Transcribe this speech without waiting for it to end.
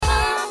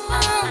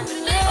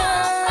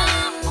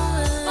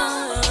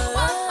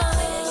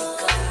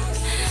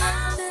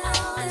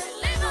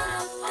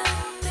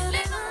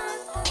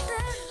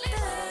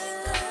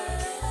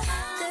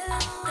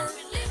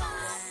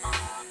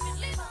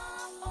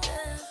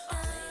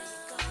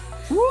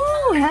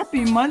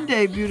Happy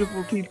Monday,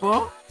 beautiful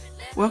people.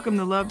 Welcome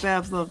to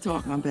LoveBabz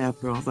LoveTalk. I'm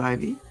Bath Girls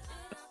Ivy.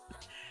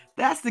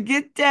 That's the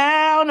get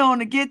down on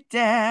the get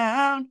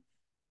down.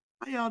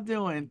 How y'all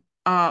doing?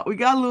 We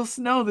got a little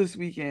snow this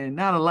weekend,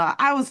 not a lot.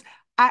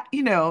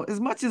 As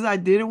much as I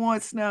didn't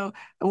want snow,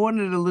 I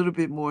wanted a little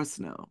bit more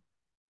snow.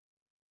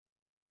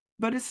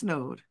 But it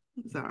snowed.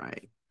 It's all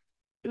right.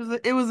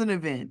 It was an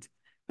event.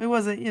 It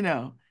wasn't,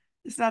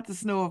 it's not the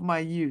snow of my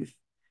youth.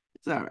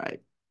 It's all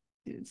right.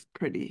 It's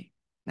pretty.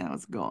 Now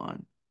it's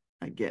gone,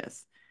 I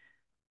guess.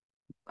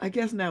 I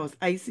guess now it's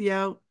icy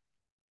out.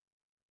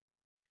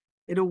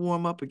 It'll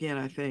warm up again,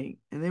 I think.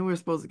 And then we're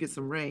supposed to get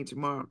some rain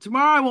tomorrow.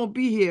 Tomorrow I won't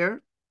be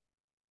here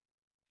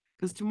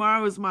because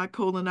tomorrow is my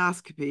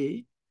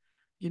colonoscopy,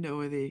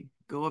 where they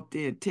go up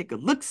there and take a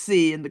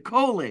look-see in the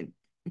colon.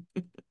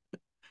 And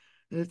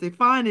if they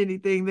find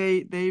anything,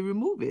 they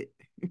remove it.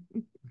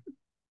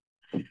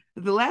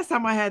 The last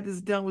time I had this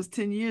done was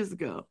 10 years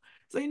ago.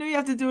 So you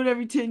have to do it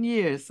every 10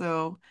 years.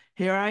 So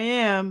here I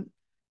am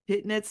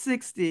hitting at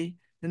 60.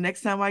 The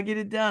next time I get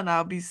it done,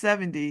 I'll be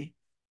 70.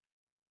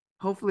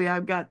 Hopefully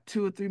I've got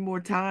 2 or 3 more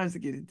times to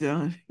get it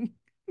done.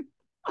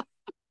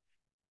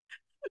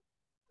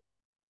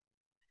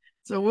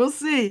 So we'll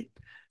see.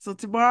 So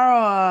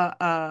tomorrow,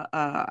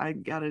 I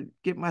gotta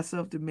get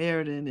myself to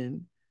Meriden,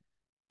 and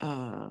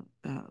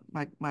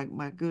my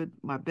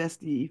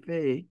bestie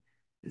Ife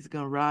is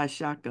gonna ride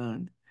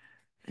shotgun,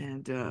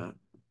 and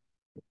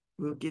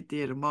we'll get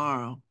there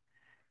tomorrow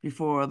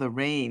before the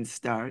rains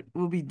start.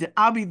 I'll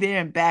be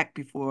there and back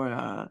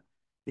before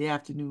the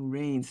afternoon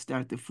rains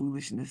start. The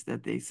foolishness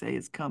that they say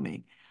is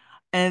coming,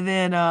 and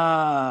then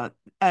at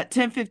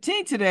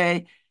 10:15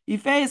 today,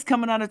 Ife is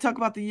coming on to talk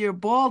about the year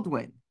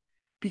Baldwin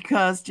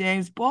because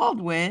James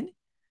Baldwin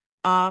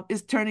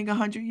is turning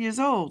 100 years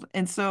old.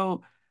 And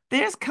so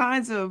there's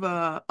kinds of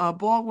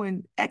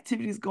Baldwin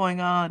activities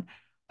going on,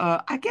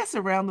 I guess,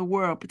 around the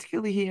world,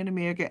 particularly here in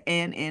America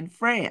and in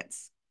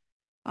France,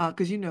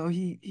 because,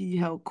 he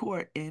held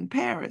court in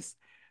Paris.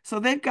 So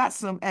they've got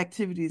some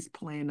activities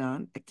planned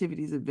on,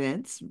 activities,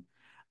 events,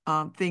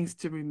 things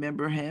to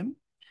remember him.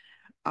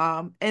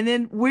 And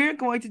then we're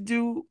going to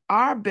do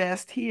our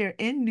best here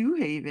in New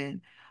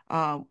Haven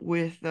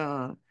with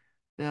the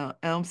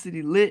Elm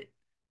City Lit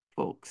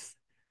folks.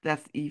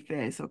 That's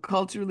Ife. So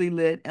culturally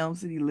lit, Elm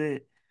City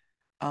Lit.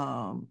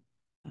 Um,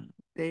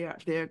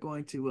 they're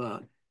going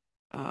to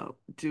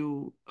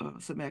do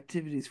some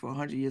activities for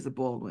 100 years of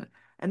Baldwin,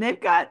 and they've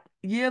got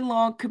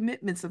year-long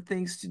commitments of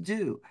things to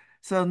do.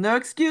 So no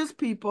excuse,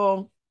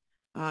 people.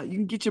 You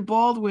can get your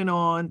Baldwin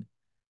on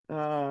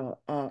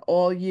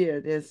all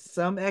year. There's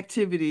some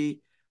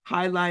activity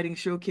highlighting,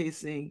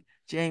 showcasing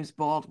James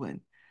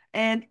Baldwin.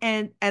 And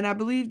I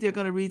believe they're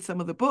going to read some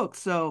of the books.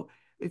 So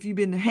if you've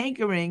been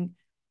hankering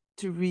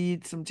to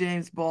read some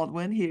James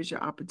Baldwin, here's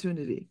your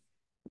opportunity.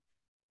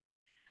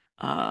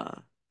 Uh,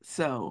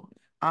 so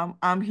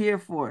I'm here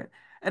for it.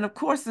 And of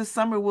course, this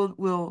summer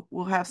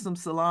we'll have some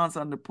salons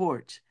on the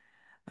porch.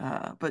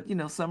 But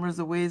summer's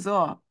a ways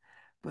off.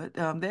 But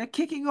they're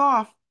kicking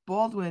off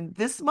Baldwin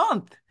this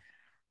month.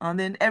 And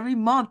then every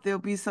month there'll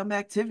be some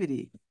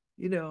activity,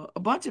 a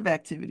bunch of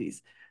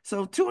activities.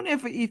 So tune in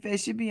for Ife.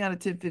 She'll be on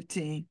at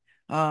 10:15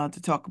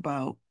 to talk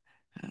about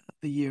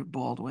the year of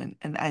Baldwin.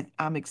 And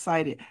I'm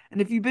excited. And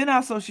if you've been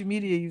on social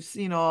media, you've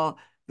seen all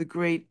the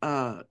great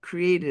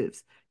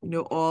creatives,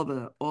 all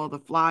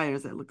the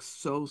flyers that look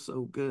so,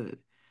 so good.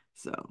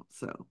 So,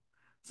 so,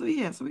 so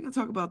yeah, so we can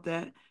talk about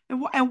that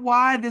and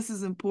why this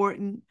is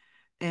important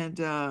and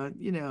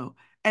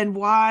and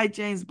why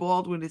James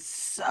Baldwin is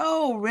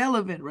so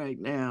relevant right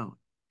now.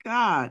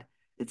 God,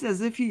 it's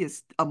as if he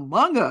is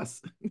among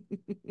us.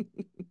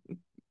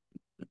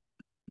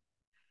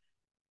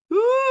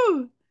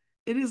 Woo!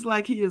 It is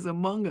like he is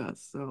among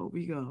us. So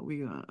we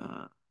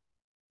gonna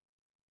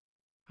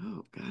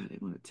oh God, they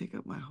want to take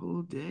up my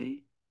whole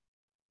day.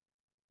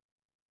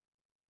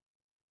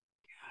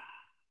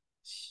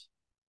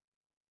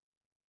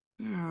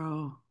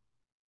 Girl.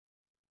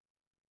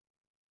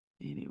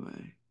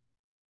 Anyway.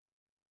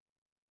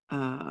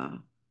 Uh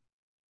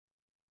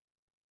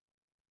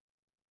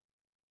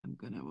I'm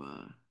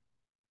gonna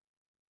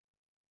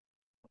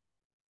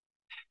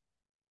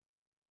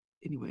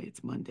anyway,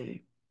 it's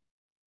Monday.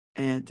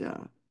 And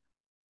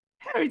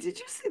Harry, did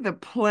you see the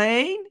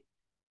plane?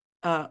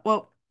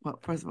 Well,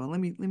 first of all, let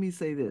me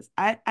say this.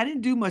 I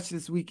didn't do much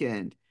this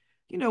weekend.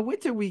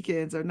 Winter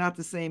weekends are not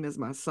the same as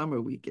my summer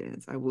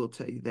weekends. I will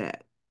tell you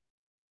that.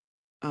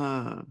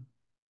 Uh,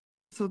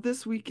 so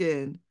this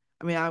weekend,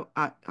 I mean,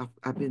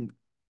 I've been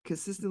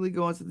consistently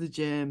going to the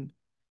gym.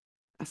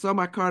 I saw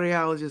my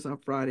cardiologist on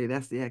Friday.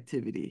 That's the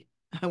activity.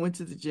 I went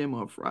to the gym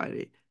on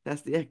Friday.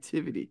 That's the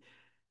activity.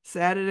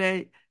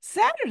 Saturday,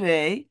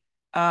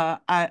 uh,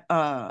 I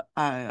uh,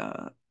 I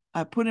uh,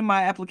 I put in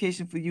my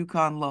application for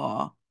Yukon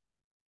Law.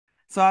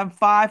 So I'm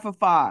 5 for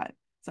 5.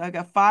 So I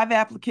got 5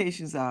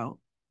 applications out.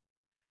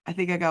 I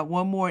think I got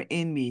one more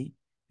in me,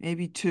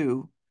 maybe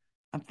two.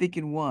 I'm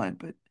thinking one,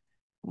 but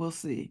we'll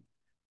see.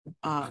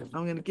 I'm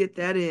gonna get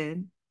that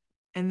in,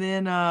 and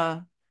then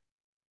I'll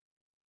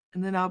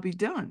be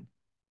done.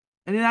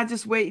 And then I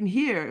just wait and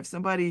hear if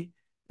somebody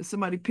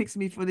picks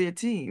me for their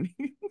team.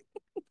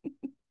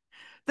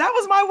 That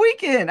was my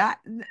weekend.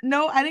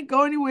 No, I didn't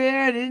go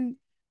anywhere. I didn't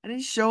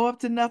show up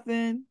to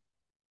nothing.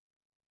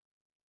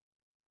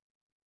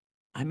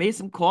 I made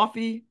some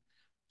coffee.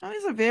 It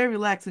was a very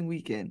relaxing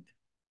weekend.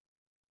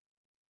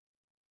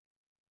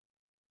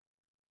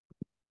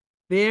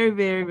 Very,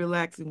 very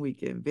relaxing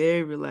weekend.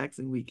 Very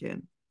relaxing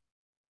weekend.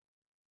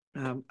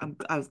 I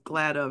was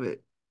glad of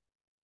it.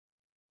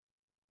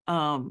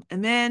 And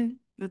then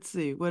let's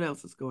see what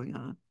else is going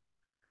on.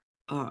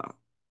 Uh,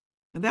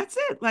 and that's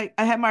it. Like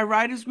I had my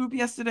writers group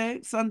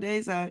yesterday.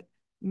 Sundays I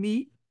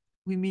meet.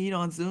 We meet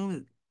on Zoom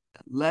at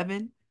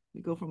 11.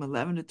 We go from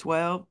 11 to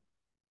 12.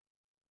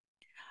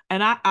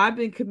 And I've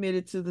been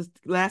committed to this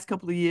last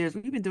couple of years.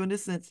 We've been doing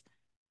this since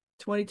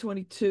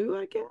 2022,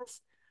 I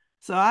guess.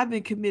 So I've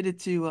been committed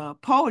to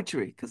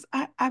poetry because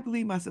I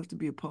believe myself to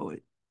be a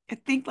poet. I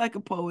think like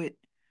a poet.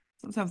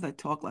 Sometimes I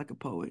talk like a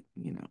poet,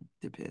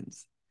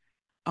 depends.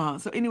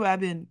 So anyway, I've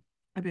been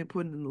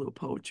putting in a little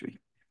poetry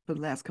for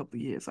the last couple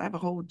of years. I have a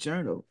whole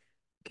journal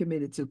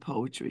committed to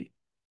poetry.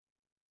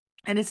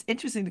 And it's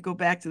interesting to go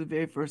back to the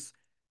very first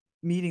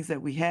meetings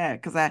that we had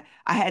because I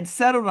had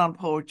settled on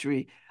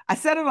poetry. I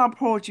settled on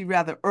poetry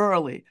rather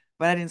early,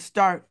 but I didn't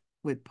start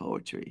with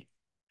poetry.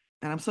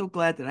 And I'm so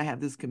glad that I have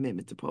this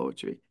commitment to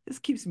poetry. This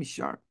keeps me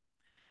sharp.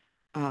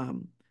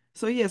 Um,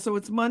 so yeah, so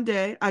it's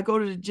Monday. I go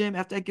to the gym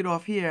after I get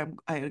off here.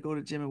 I gotta go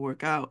to the gym and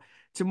work out.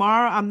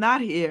 Tomorrow I'm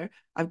not here.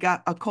 I've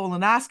got a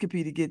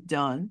colonoscopy to get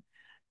done.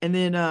 And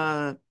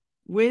then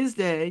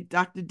Wednesday,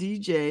 Dr.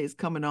 DJ is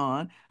coming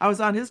on. I was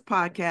on his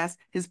podcast.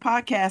 His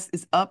podcast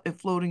is up and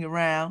floating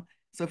around.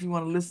 So if you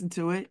want to listen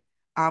to it,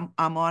 I'm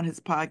on his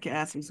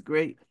podcast. It was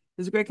great. It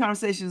was a great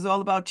conversation. It's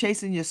all about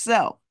chasing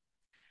yourself.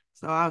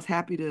 So I was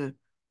happy to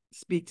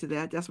speak to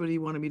that. That's what he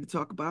wanted me to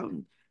talk about.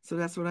 And so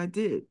that's what I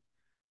did.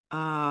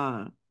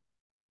 Uh,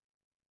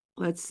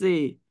 let's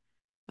see.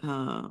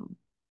 Um,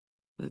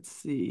 let's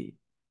see.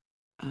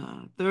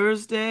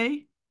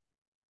 Thursday,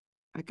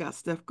 I got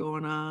stuff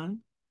going on.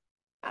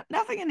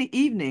 Nothing in the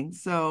evening,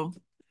 so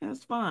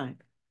that's fine.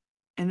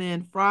 And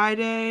then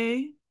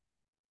Friday,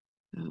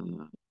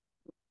 uh,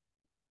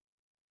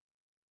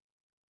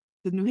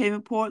 the New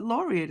Haven Poet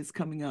Laureate is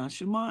coming on.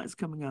 Shamar is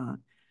coming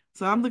on.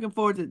 So I'm looking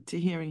forward to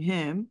hearing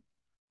him,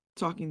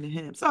 talking to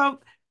him. So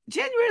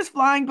January is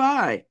flying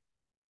by.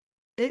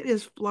 It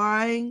is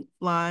flying,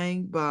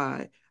 flying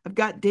by. I've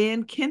got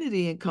Dan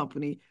Kennedy and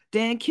company.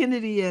 Dan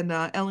Kennedy and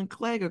Ellen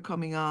Clegg are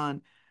coming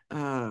on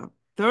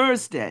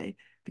Thursday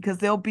because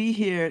they'll be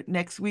here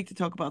next week to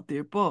talk about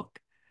their book.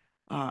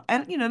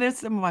 And they're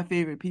some of my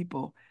favorite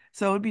people.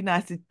 So it'd be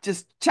nice to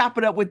just chop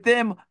it up with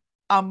them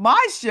on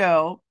my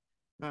show.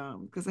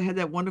 Because I had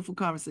that wonderful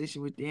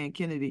conversation with Dan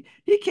Kennedy.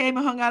 He came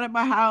and hung out at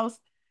my house.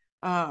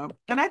 And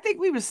I think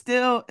we were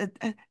still,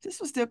 this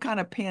was still kind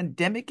of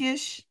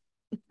pandemic-ish.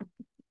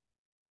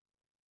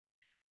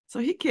 So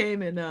he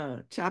came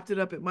and chopped it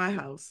up at my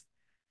house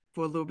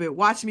for a little bit,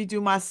 watched me do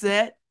my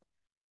set.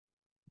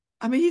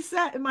 I mean, he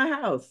sat in my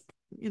house,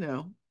 you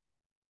know,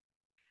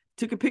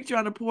 took a picture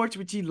on the porch,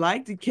 which he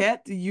liked, he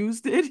kept, he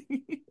used it.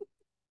 It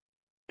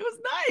was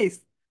nice,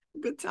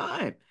 good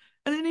time.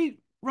 And then he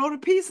wrote a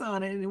piece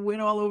on it and it went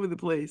all over the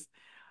place.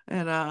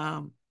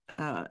 And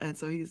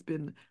so he's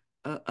been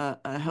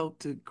a help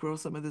to grow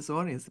some of this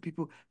audience.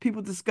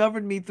 People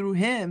discovered me through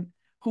him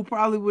who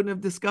probably wouldn't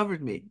have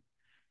discovered me.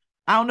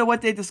 I don't know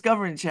what they're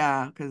discovering,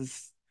 child,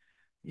 because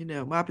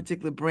my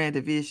particular brand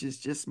of ish is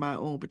just my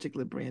own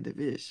particular brand of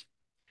ish.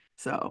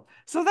 So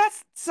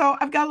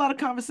I've got a lot of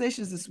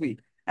conversations this week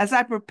as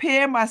I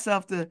prepare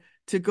myself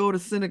to go to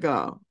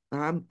Senegal.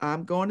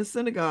 I'm going to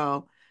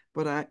Senegal,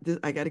 but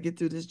I got to get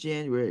through this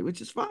January,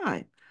 which is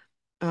fine.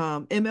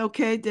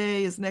 MLK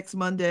Day is next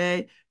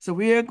Monday, so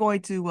we are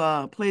going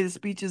to play the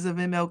speeches of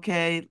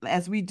MLK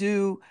as we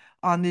do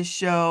on this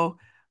show,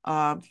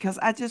 because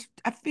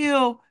I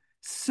feel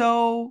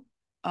so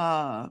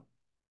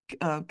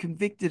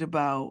convicted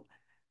about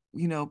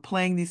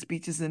playing these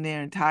speeches in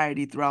their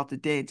entirety throughout the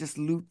day, just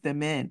loop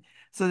them in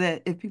so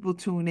that if people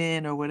tune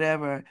in or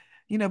whatever,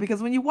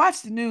 because when you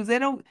watch the news,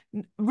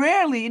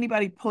 rarely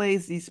anybody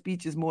plays these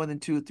speeches more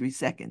than 2 or 3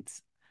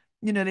 seconds.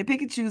 They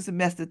pick and choose the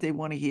mess that they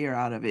want to hear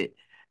out of it,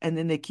 and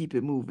then they keep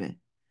it moving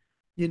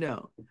you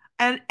know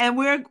and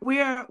we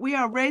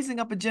are raising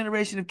up a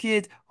generation of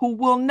kids who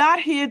will not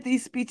hear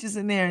these speeches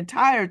in their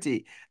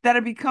entirety, that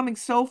are becoming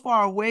so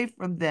far away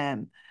from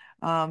them,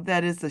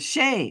 that is a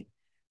shame.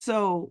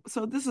 So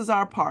this is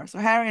our part. So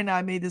Harry and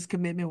I made this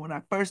commitment when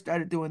I first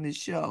started doing this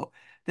show,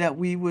 that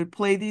we would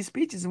play these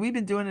speeches, and we've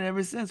been doing it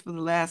ever since for the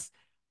last,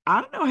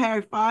 I don't know,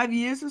 Harry, 5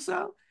 years or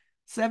so,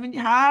 7,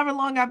 however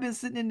long I've been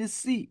sitting in this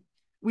seat.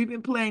 We've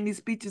been playing these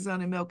speeches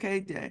on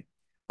MLK Day,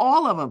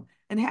 all of them.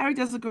 And Harry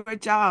does a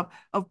great job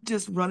of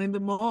just running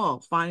them all,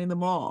 finding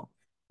them all.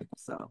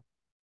 So,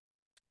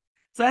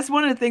 so that's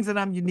one of the things that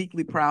I'm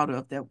uniquely proud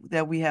of,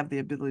 that we have the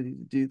ability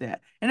to do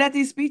that, and that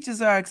these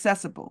speeches are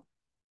accessible.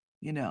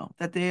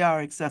 That they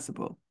are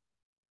accessible.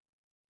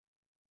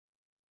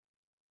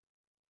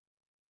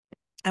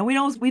 And we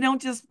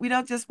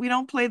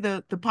don't play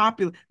the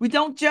popular. We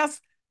don't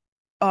just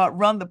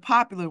run the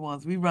popular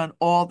ones. We run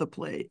all the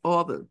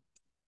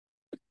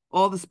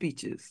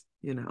speeches,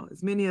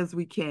 as many as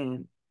we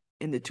can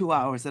in the 2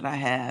 hours that I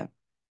have.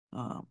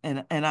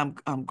 And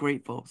I'm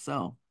grateful.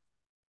 So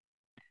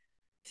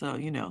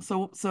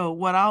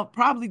what I'll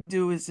probably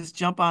do is just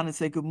jump on and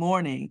say good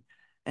morning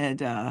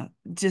and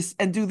just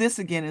and do this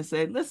again and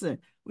say, listen,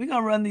 we're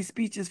gonna run these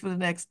speeches for the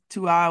next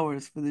 2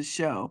 hours for this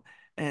show.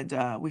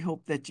 And we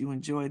hope that you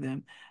enjoy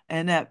them.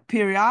 And that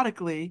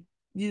periodically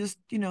you just,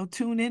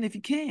 tune in if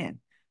you can,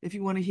 if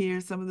you want to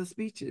hear some of the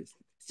speeches.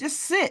 Just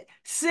sit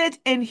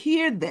and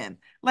hear them.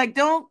 Like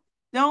don't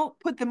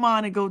put them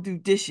on and go do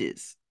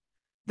dishes.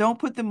 Don't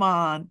put them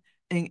on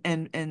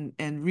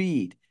and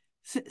read.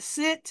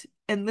 Sit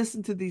and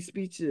listen to these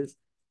speeches.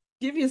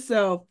 Give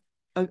yourself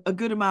a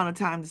good amount of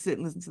time to sit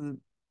and listen to the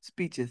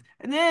speeches.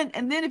 And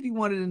then if you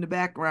want it in the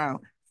background,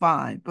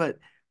 fine. But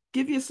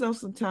give yourself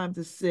some time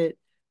to sit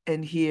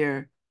and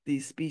hear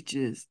these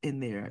speeches in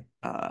their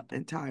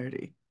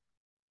entirety.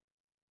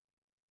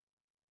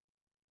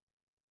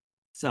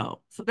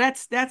 So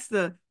that's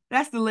the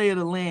lay of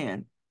the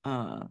land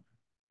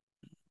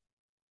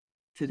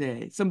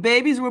today. Some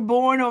babies were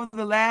born over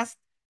the last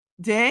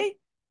day.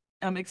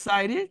 I'm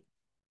excited.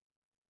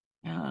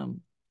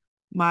 Um,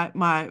 my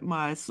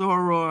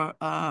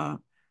soror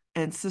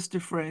and sister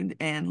friend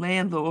and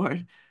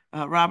landlord,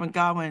 Robin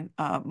Godwin,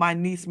 my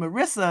niece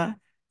Marissa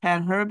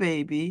had her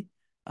baby.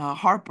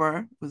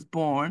 Harper was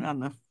born on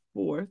the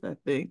 4th, I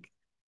think.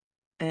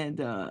 And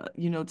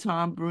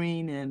Tom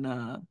Breen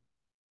and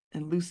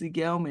Lucy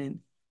Gelman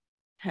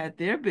had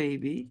their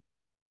baby.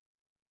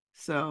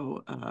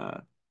 So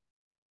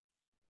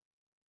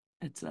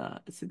it's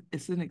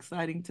an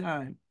exciting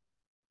time.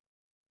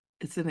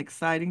 It's an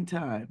exciting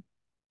time.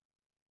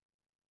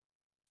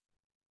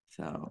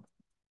 So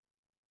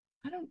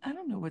I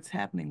don't know what's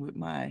happening with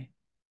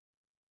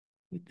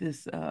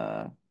this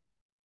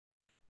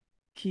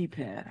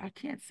keypad. I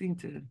can't seem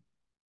to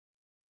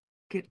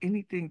get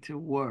anything to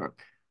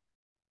work.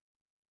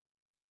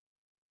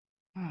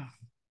 Oh,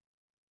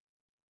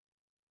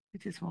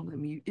 it just won't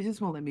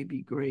let me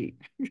be great.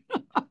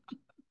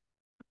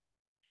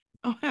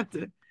 I'll have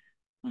to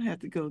I'll have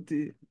to go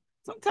do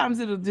sometimes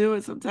it'll do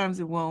it,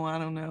 sometimes it won't. I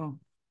don't know.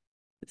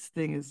 This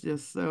thing is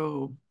just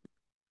such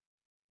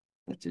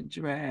a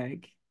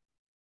drag.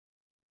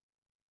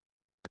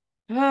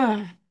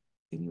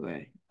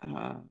 Anyway,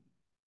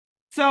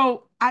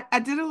 so I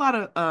did a lot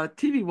of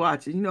TV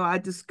watching. I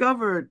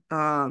discovered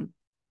uh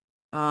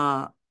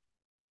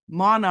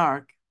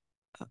Monarch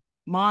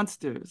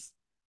Monsters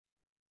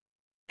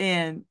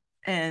and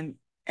and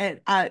and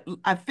I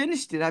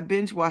finished it. I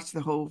binge watched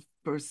the whole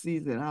first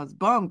season. I was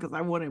bummed because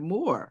I wanted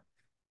more.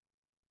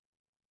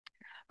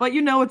 But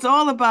it's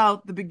all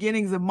about the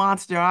beginnings of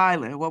Monster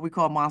Island, what we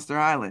call Monster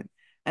Island,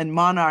 and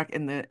Monarch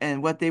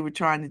and what they were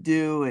trying to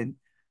do and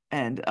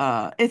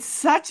it's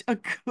such a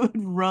good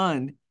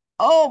run.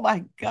 Oh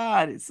my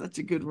God, it's such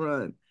a good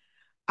run.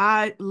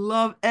 I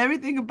love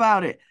everything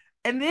about it.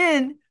 And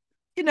then,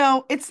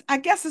 I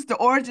guess it's the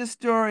origin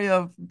story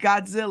of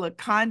Godzilla,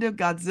 kind of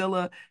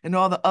Godzilla and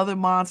all the other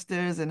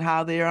monsters and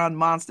how they're on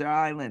Monster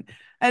Island.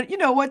 And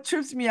what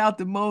trips me out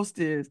the most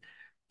is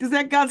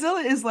that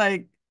Godzilla is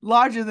like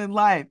larger than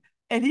life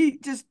and he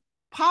just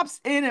pops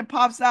in and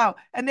pops out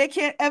and they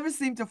can't ever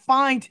seem to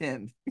find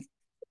him.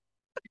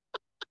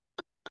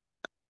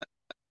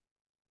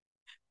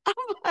 I'm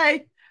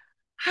like,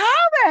 how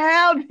the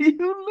hell do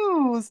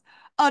you lose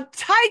a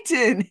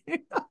Titan?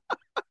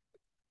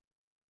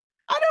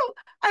 I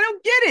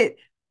don't get it.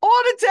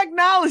 All the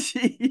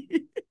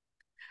technology,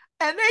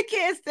 and they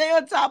can't stay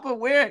on top of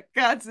where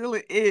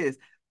Godzilla is.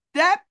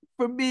 That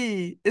for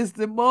me is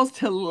the most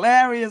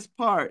hilarious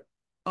part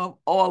of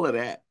all of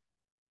that.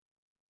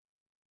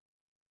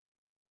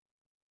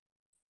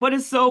 But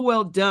it's so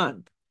well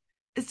done.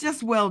 It's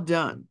just well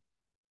done.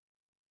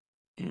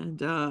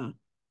 And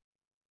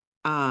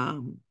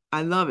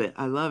I love it.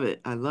 I love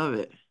it. I love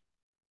it.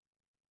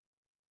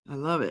 I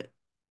love it.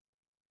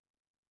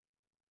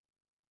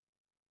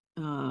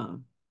 Uh,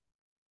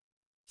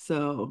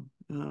 so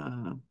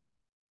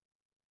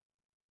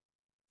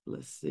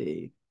let's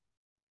see.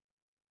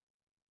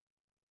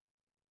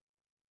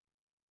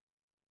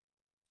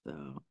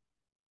 So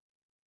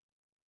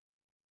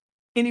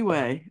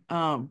anyway,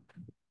 so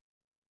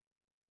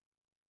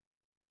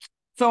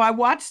I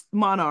watched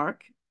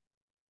Monarch.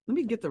 Let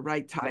me get the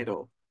right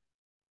title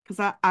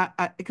because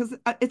because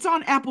it's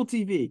on Apple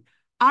TV.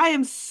 I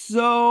am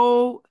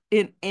so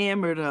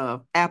enamored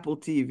of Apple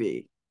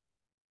TV.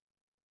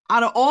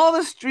 Out of all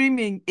the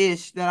streaming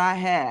ish that I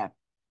have,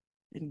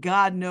 and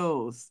God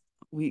knows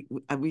we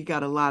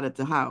got a lot at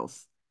the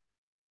house.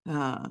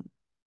 Uh,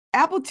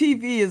 Apple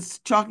TV is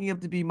chalking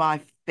up to be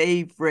my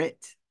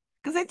favorite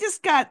because they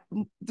just got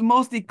the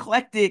most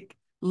eclectic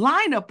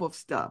lineup of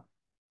stuff.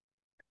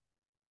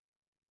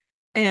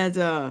 And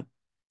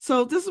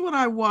so this is what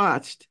I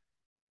watched.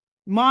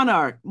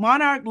 Monarch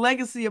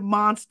Legacy of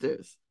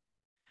Monsters.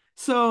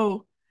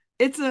 So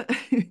It's a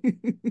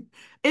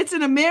it's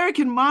an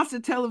American monster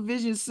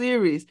television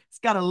series. It's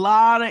got a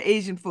lot of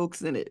Asian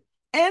folks in it.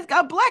 And it's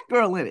got a black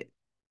girl in it.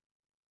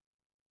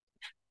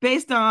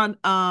 Based on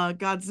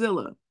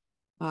Godzilla.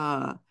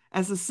 Uh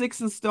as the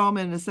sixth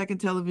installment in the second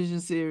television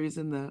series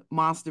in the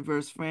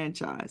MonsterVerse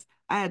franchise.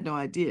 I had no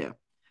idea.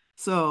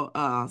 So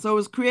it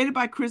was created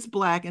by Chris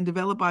Black and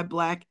developed by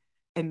Black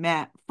and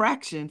Matt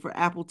Fraction for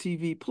Apple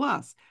TV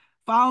Plus.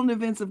 Following the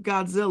events of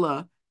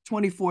Godzilla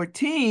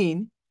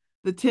 2014,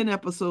 the 10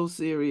 episode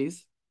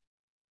series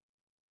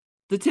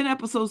the 10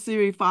 episode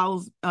series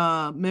follows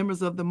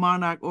members of the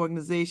Monarch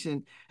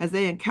organization as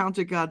they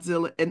encounter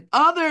Godzilla and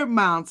other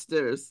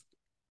monsters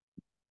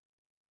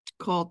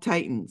called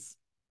Titans.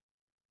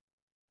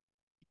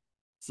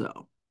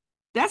 So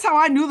that's how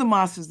I knew the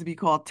monsters to be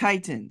called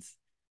Titans.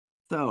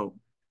 So,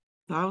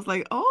 so I was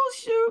like, oh,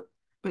 shoot.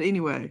 But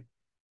anyway,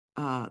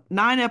 9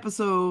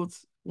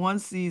 episodes, one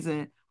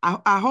season.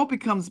 I hope it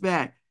comes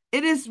back.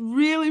 It is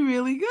really,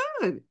 really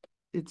good.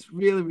 It's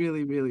really,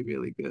 really, really,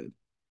 really good.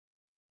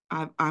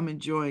 I'm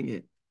enjoying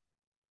it.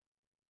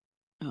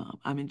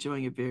 I'm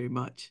enjoying it very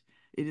much.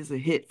 It is a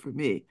hit for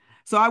me.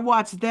 So I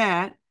watched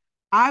that.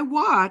 I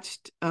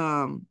watched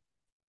Hijacked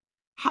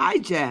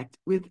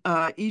with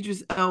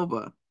Idris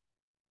Elba.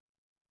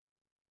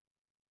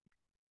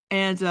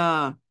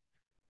 And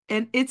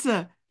it's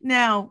a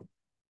now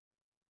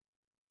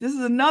this is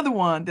another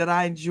one that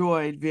I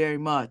enjoyed very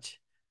much.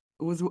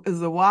 It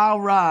was a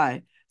wild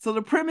ride. So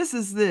the premise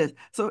is this.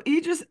 So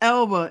Idris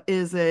Elba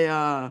is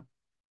a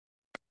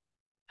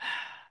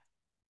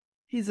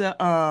he's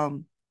a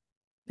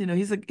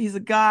he's a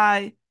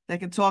guy that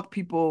can talk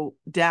people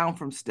down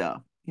from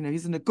stuff.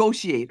 He's a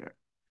negotiator.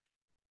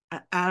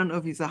 I don't know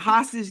if he's a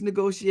hostage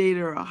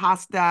negotiator or a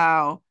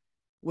hostile,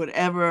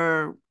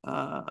 whatever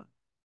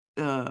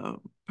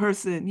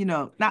person,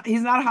 not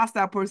he's not a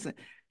hostile person.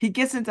 He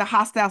gets into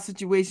hostile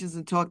situations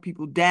and talk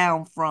people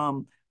down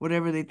from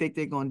whatever they think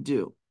they're gonna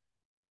do.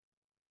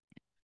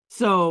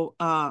 So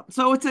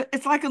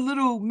it's like a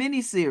little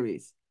mini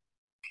series.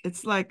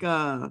 It's like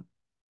I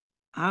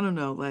don't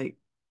know, like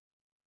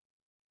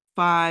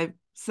 5,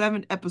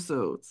 7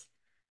 episodes,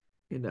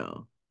 you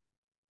know.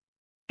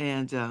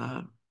 And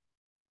so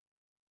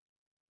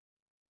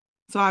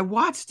I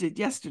watched it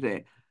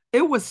yesterday.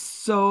 It was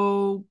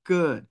so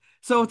good.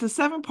 So it's a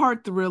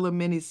 7-part thriller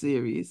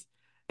miniseries,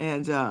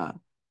 and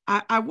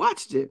I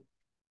watched it.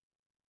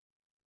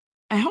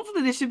 And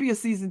hopefully there should be a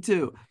season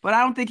 2, but I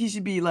don't think he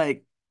should be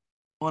like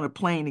on a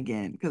plane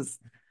again because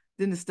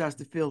then it starts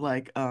to feel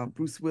like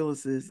Bruce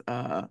Willis's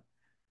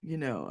you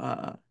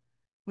know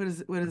what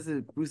is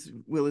it Bruce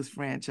Willis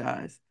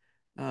franchise,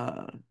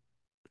 uh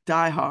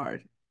Die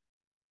Hard.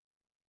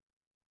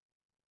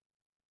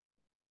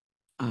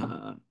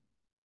 Uh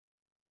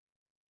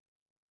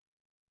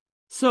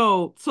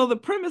so the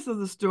premise of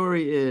the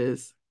story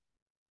is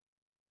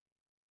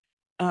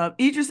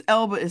Idris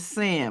Elba is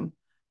Sam,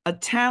 a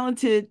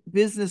talented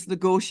business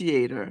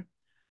negotiator,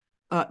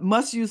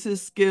 must use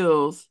his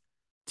skills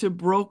to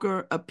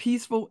broker a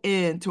peaceful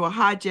end to a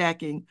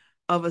hijacking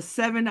of a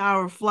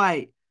 7-hour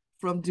flight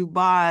from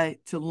Dubai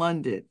to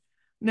London.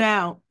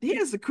 Now,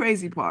 here's the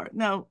crazy part.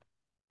 Now,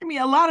 I mean,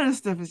 a lot of this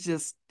stuff is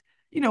just,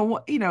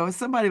 as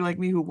somebody like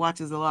me who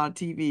watches a lot of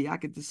TV, I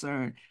could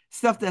discern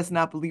stuff that's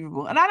not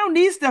believable. And I don't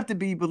need stuff to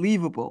be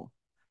believable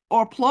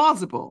or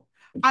plausible.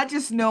 I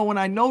just know when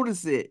I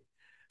notice it.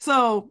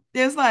 So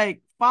there's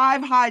like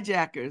 5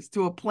 hijackers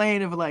to a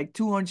plane of like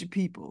 200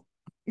 people.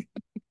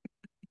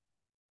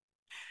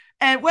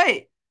 And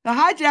wait, the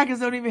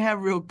hijackers don't even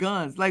have real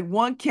guns. Like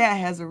one cat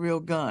has a real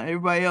gun.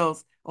 Everybody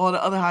else, all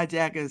the other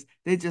hijackers,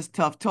 they're just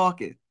tough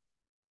talking.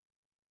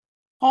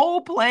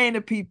 Whole plane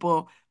of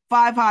people,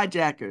 5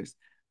 hijackers,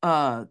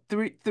 4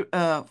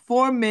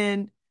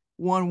 men,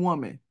 1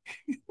 woman.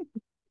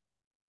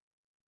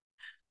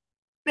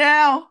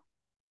 Now,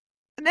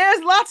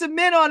 there's lots of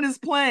men on this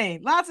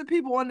plane, lots of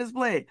people on this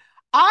plane.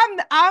 I'm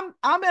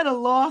at a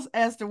loss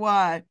as to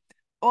why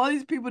all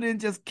these people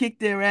didn't just kick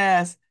their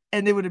ass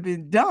and they would have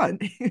been done.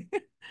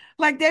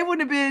 Like they would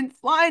have been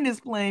flying this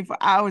plane for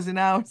hours and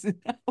hours and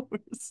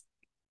hours,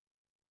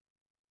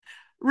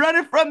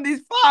 running from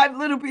these 5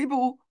 little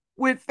people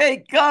with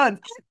fake guns.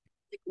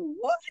 Like,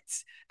 what?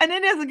 And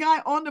then there's a guy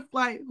on the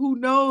flight who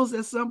knows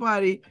that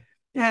somebody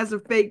has a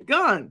fake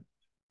gun,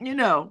 you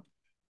know,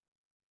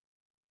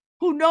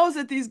 who knows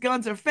that these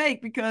guns are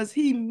fake because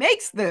he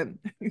makes them.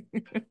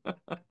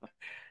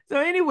 So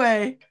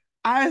anyway,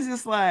 I was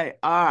just like,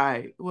 all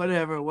right,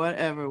 whatever,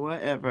 whatever,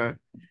 whatever.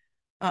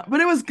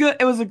 But it was good.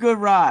 It was a good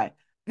ride.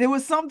 There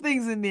was some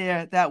things in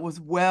there that was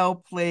well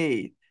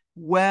played,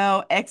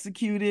 well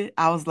executed.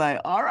 I was like,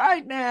 all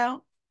right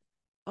now,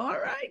 all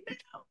right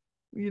now,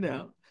 you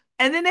know.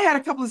 And then they had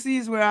a couple of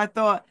scenes where I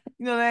thought,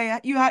 you know how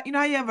you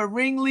have a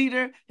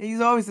ringleader and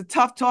he's always a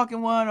tough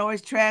talking one,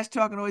 always trash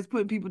talking, always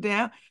putting people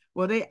down.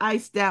 Well, they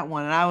iced that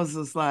one, and I was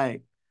just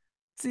like,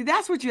 see,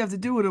 that's what you have to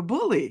do with a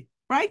bully,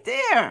 right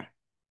there.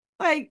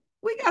 Like,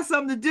 we got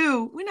something to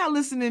do. We're not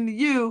listening to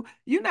you.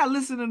 You're not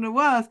listening to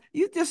us.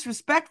 You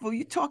disrespectful.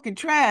 You talking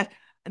trash.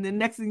 And then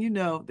next thing you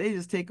know, they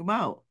just take them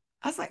out.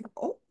 I was like,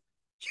 oh,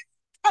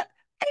 I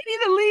need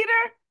a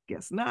leader.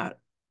 Guess not.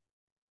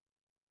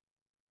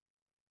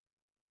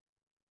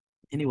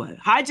 Anyway,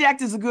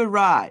 Hijacked is a good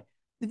ride.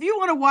 If you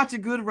want to watch a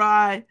good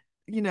ride,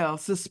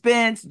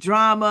 suspense,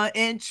 drama,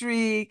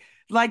 intrigue,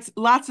 like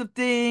lots of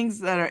things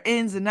that are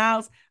ins and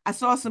outs. I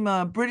saw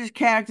some British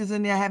characters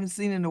in there I haven't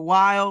seen in a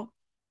while.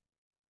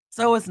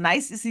 So it's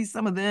nice to see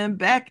some of them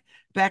back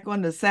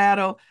on the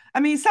saddle. I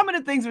mean, some of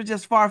the things were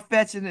just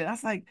far-fetched, and I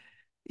was like,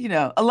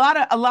 a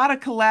lot of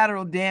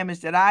collateral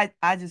damage that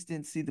I just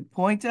didn't see the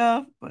point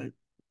of, but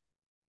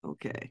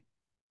okay.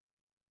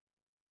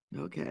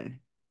 Okay.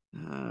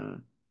 Uh,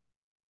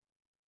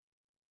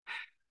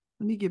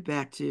 Let me get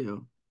back to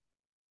you.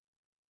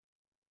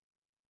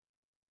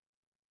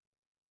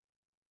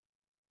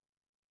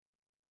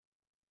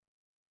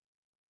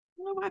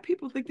 I don't know why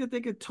people think that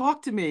they could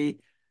talk to me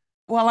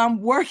while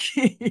I'm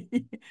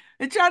working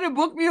and trying to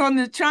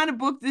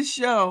book this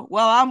show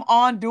while I'm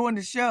on doing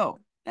the show.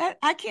 That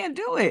I can't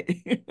do it.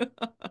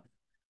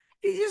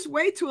 You just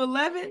wait to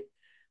 11.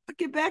 I'll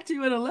get back to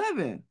you at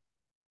 11.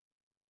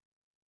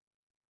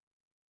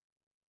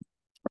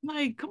 I'm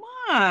like, come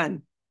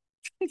on.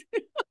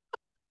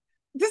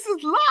 This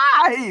is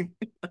live,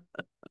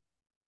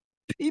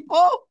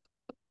 people.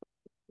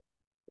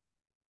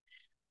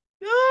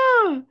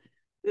 Ah,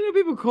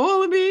 people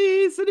calling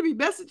me, sending me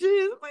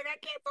messages. I'm like, I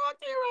can't talk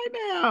to you right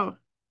now.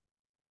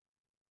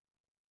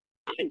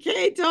 I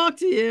can't talk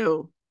to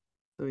you.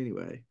 So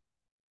anyway,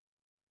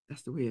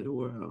 that's the way of the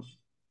world.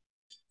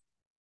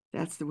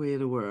 That's the way of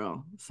the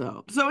world.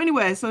 So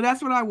anyway, so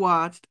that's what I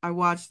watched. I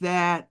watched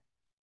that.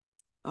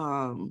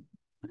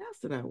 What else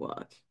did I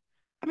watch?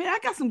 I mean, I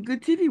got some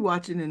good TV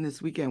watching in this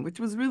weekend, which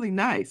was really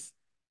nice.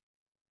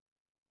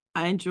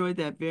 I enjoyed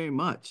that very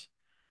much.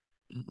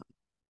 And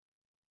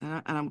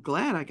I'm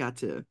glad I got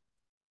to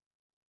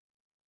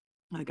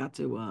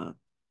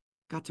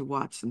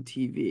watch some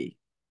TV,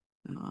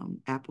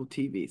 Apple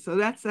TV. So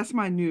that's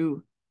my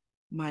new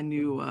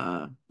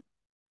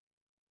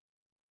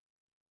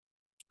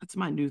that's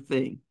my new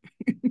thing.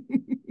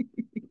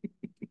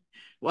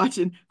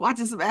 Watching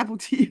some Apple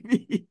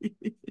TV.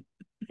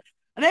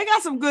 And they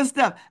got some good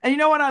stuff. And you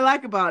know what I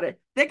like about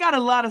it? They got a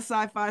lot of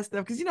sci-fi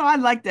stuff because I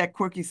like that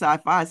quirky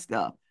sci-fi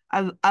stuff.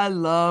 I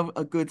love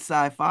a good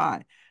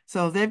sci-fi.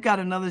 So they've got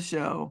another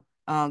show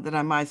that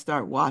I might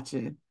start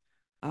watching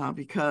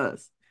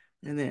because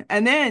and then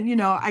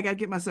I got to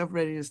get myself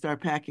ready to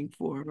start packing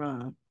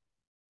for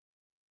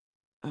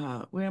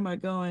where am I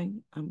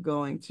going? I'm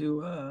going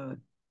to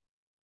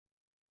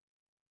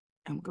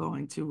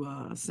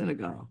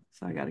Senegal.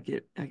 So I got to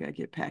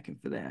get packing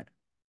for that.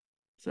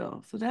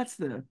 So that's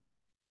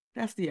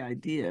the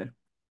idea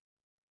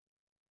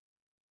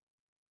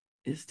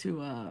is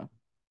to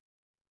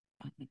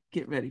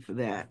get ready for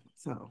that.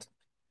 So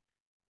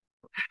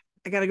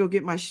I gotta go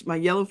get my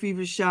yellow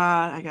fever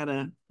shot.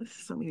 There's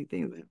so many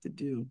things I have to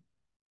do.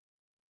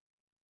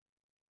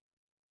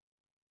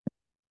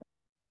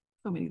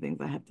 So many things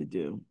I have to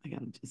do. I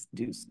gotta just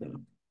do stuff.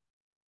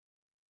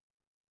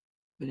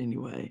 But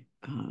anyway,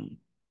 it's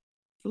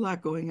a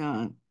lot going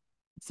on.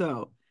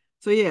 So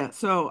so yeah,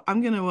 so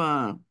I'm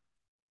gonna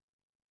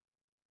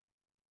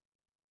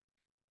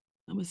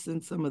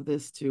send some of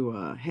this to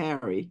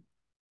Harry.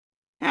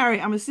 Harry,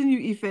 I'm gonna send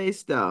you Ife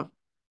stuff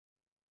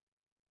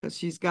because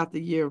she's got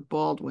the Year of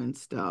Baldwin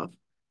stuff.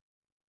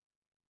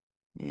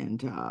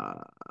 And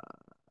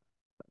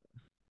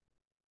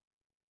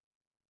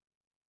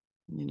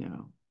you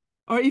know.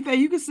 Or Ife,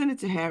 you can send it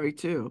to Harry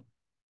too.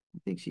 I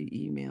think she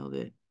emailed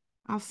it.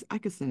 I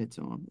could send it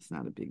to him. It's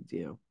not a big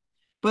deal.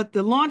 But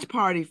the launch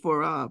party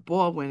for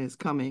Baldwin is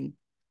coming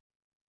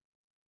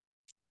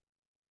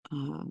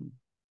um,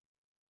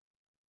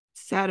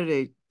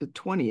 Saturday the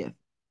 20th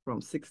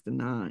from 6 to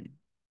 9.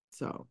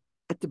 So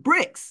at the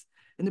Bricks.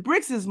 And the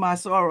Bricks is my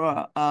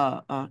Sora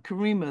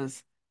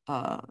Karima's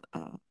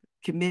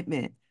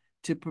commitment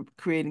to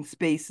creating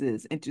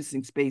spaces,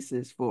 interesting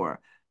spaces for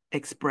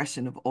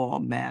expression of all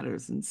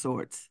matters and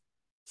sorts.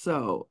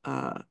 So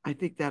I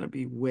think that'll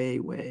be way,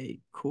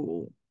 way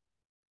cool.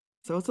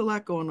 So it's a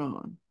lot going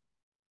on,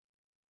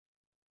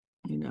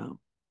 you know.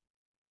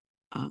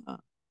 Uh,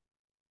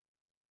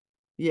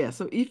 yeah,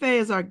 so Ife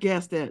is our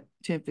guest at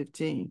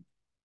 10:15.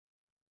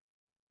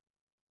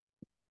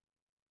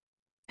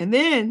 And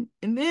then,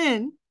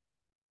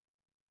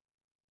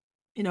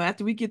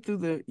 after we get through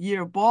the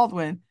Year of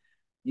Baldwin,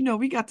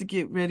 we got to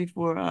get ready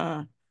for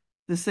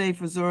the Save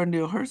for Zora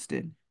Neale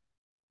Hurston,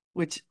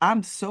 which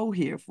I'm so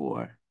here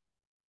for,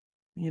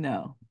 you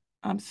know.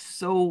 I'm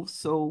so,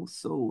 so,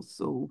 so,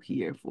 so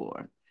here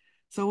for.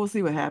 So we'll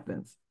see what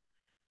happens.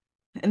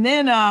 And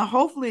then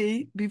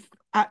hopefully,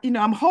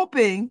 I'm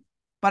hoping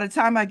by the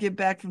time I get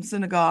back from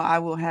Senegal, I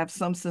will have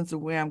some sense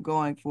of where I'm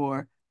going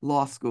for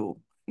law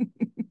school.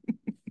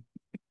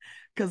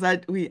 Because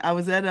I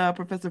was at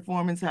Professor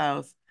Foreman's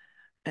house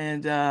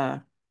and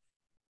I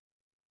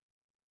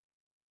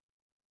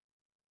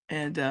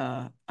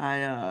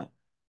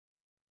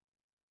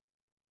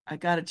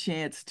got a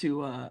chance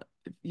to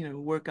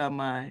work on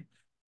my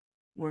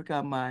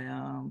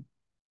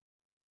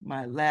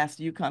my last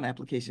Yukon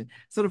application.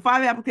 So the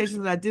 5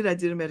 applications that I did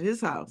them at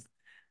his house.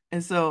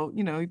 And so,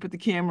 he put the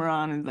camera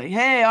on and like,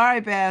 hey, all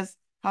right, Baz,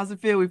 how's it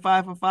feel? We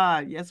 5 for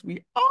 5. Yes,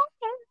 we are.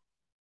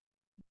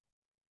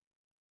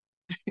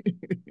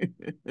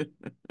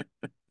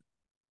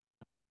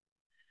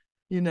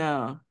 you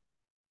know,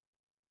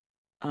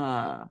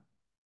 uh,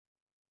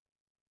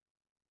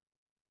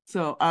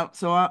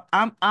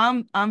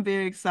 I'm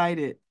very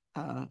excited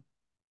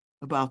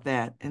about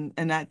that.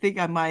 And I think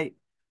I might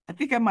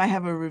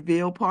have a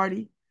reveal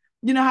party.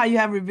 You know how you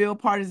have reveal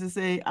parties and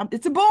say,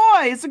 it's a boy,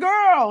 it's a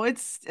girl,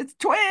 it's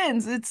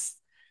twins, it's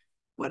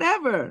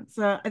whatever.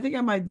 So I think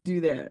I might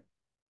do that.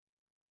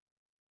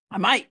 I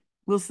might.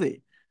 We'll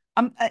see.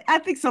 I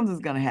think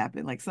something's gonna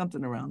happen, like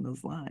something around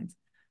those lines.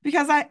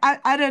 Because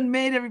I done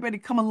made everybody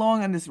come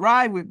along on this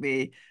ride with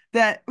me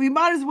that we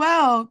might as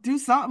well do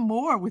something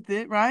more with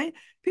it, right?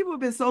 People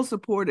have been so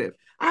supportive.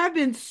 I've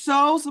been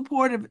so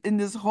supportive in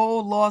this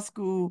whole law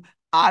school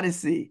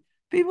odyssey.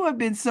 People have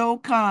been so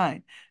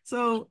kind.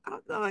 So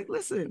I'm like,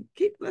 listen,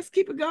 let's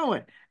keep it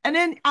going. And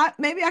then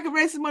maybe I could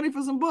raise some money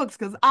for some books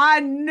because I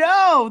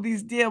know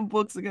these damn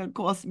books are gonna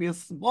cost me a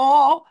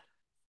small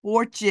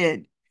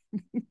fortune.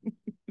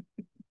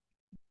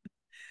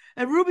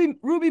 And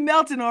Ruby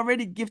Melton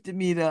already gifted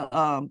me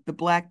the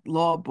Black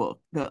Law book,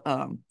 the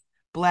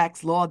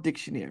Black's Law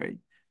Dictionary,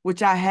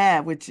 which I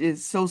have, which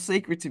is so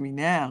sacred to me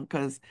now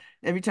because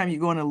every time you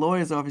go in a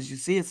lawyer's office, you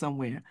see it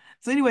somewhere.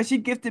 So anyway, she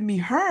gifted me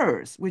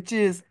hers, which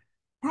is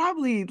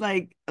probably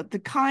like the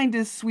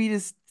kindest,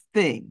 sweetest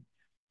thing.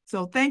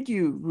 So thank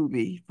you,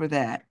 Ruby, for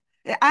that.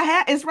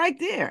 It's right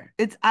there.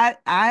 It's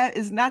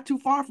not too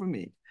far from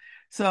me.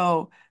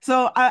 So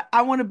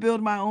I want to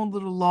build my own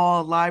little law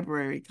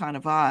library kind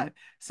of vibe.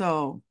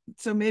 So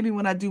maybe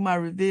when I do my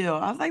reveal,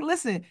 I was like,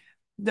 listen,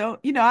 don't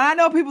I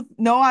know people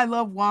know I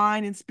love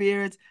wine and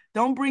spirits.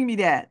 Don't bring me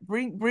that.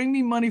 Bring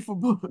me money for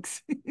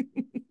books.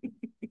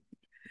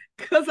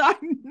 Because I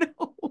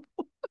know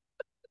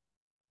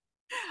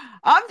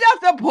I'm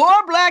just a poor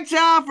black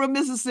child from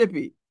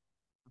Mississippi.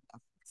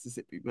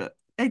 Mississippi, but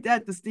ain't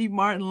that the Steve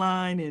Martin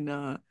line in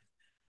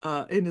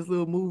his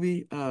little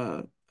movie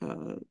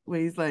where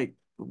he's like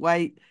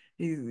white,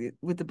 he's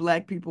with the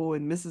black people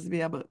in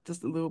Mississippi, I'm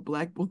just a little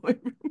black boy.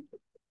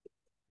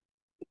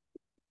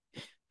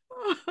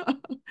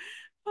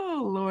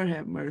 Oh, Lord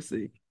have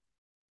mercy.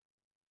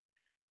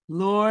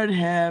 Lord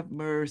have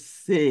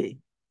mercy.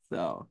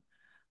 So,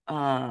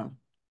 uh,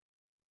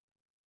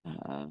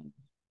 uh,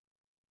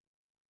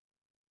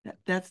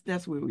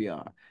 that's where we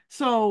are.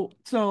 So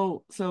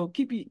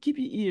keep your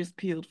ears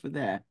peeled for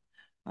that.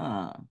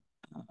 Uh,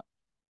 uh,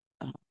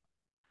 uh,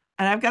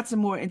 and I've got some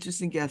more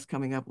interesting guests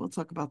coming up. We'll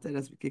talk about that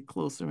as we get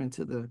closer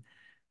into the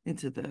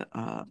into the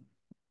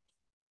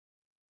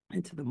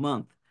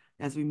month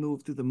as we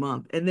move through the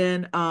month. And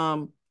then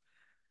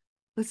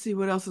let's see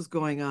what else is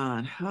going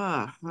on.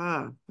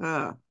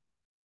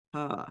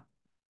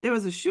 There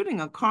was a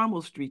shooting on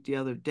Carmel Street the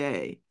other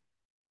day.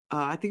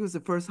 I think it was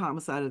the first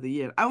homicide of the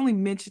year. I only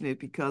mention it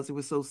because it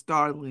was so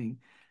startling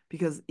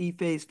because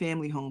Ife's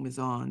family home is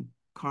on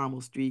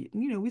Carmel Street.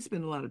 And, we used to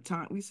spend a lot of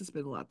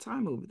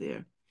time over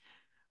there.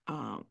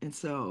 And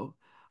so,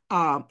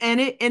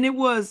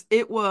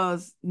 it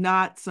was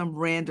not some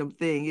random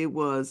thing. It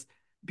was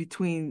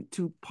between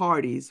two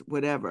parties,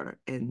 whatever.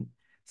 And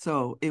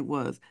so it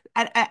was.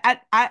 When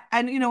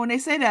they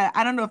say that,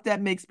 I don't know if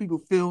that makes people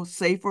feel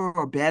safer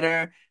or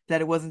better that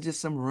it wasn't just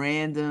some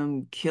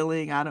random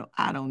killing. I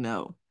don't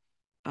know.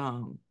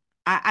 Um,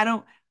 I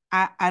don't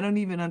I don't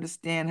even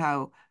understand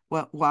how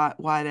what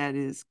why that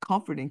is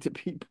comforting to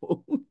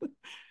people.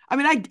 I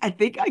mean, I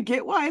think I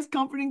get why it's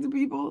comforting to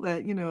people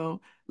that,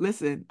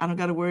 listen, I don't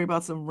got to worry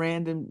about some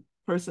random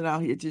person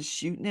out here just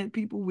shooting at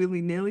people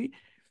willy-nilly,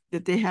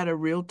 that they had a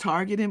real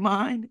target in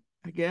mind,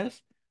 I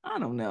guess. I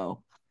don't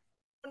know.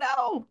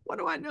 No, what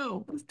do I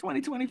know? It's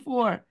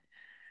 2024.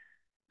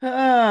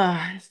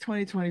 It's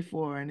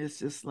 2024, and it's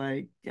just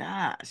like,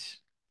 gosh,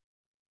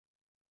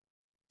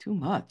 too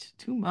much,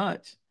 too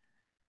much.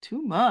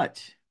 Too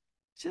much.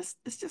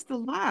 It's just a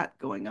lot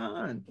going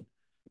on.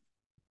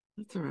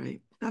 That's all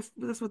right.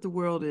 That's what the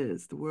world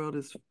is. The world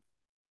is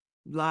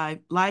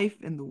life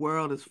and the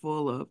world is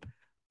full of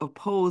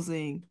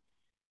opposing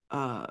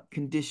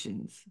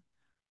conditions,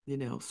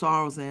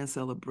 sorrows and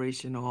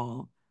celebration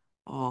all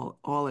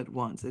at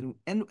once. And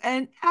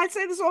I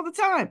say this all the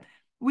time.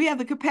 We have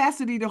the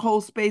capacity to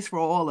hold space for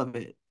all of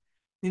it.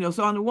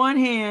 So on the one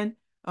hand,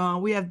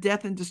 we have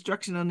death and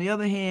destruction. On the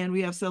other hand,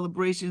 we have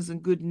celebrations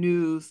and good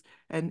news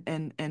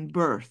and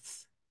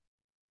births.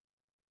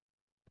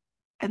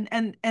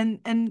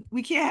 And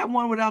we can't have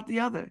one without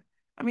the other.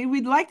 I mean,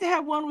 we'd like to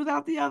have one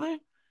without the other,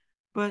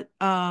 but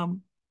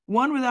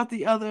one without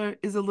the other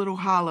is a little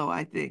hollow,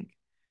 I think.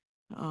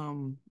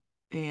 Um,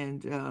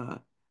 and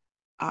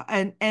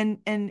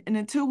and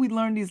until we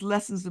learn these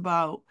lessons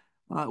about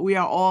we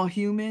are all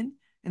human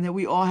and that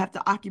we all have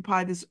to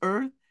occupy this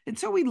earth,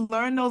 until we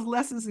learn those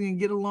lessons and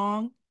get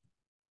along,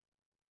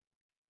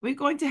 we're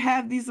going to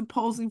have these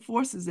opposing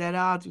forces at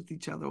odds with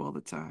each other all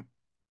the time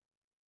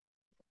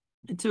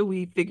until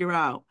we figure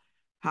out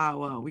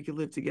how we could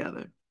live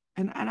together.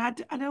 And I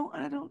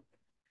don't.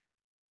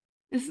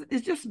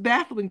 It's just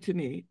baffling to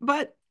me.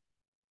 But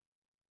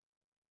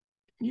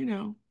you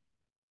know,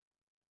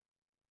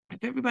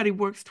 if everybody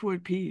works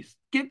toward peace,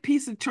 give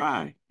peace a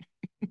try.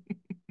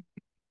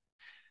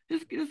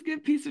 Just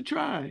give peace a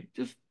try.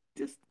 Just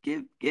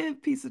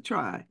give peace a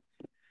try.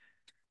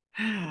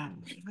 I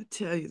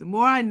tell you, the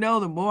more I know,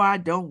 the more I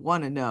don't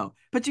want to know.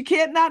 But you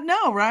can't not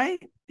know,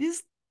 right? You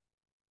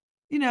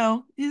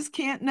just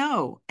can't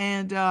know.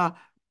 And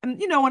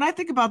when I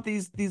think about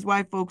these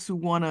white folks who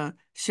want to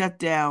shut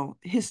down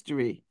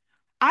history,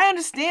 I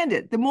understand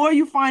it. The more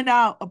you find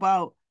out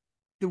about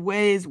the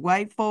ways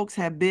white folks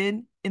have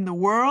been in the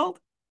world,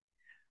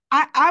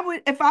 I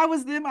would, if I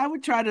was them, I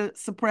would try to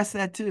suppress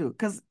that too,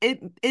 because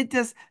it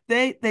just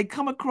they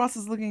come across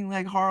as looking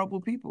like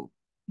horrible people.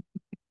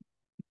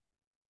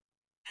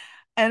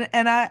 And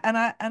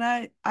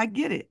I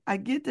get it. I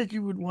get that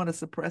you would want to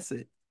suppress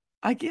it.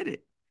 I get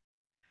it.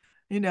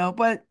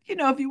 But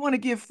if you want to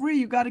get free,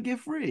 you got to get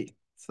free.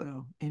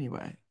 So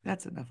anyway,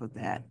 that's enough of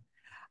that.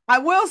 I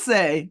will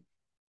say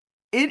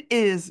it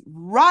is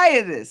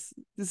riotous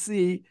to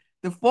see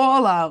the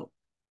fallout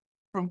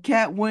from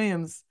Cat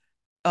Williams'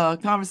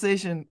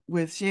 conversation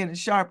with Shannon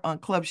Sharp on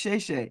Club Shay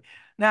Shay.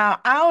 Now,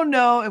 I don't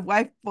know if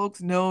white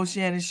folks know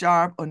Shannon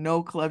Sharp or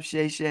know Club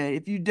Shay Shay.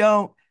 If you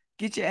don't,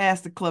 get your ass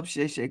to Club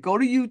Shay Shay. Go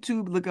to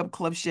YouTube, look up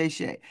Club Shay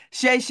Shay.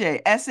 Shay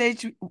Shay,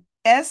 Shay.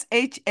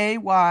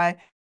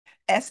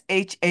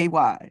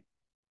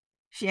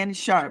 Shannon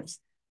Sharp's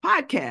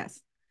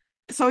podcast.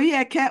 So he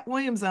had Cat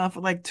Williams on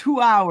for like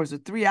 2 hours or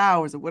 3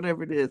 hours or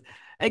whatever it is.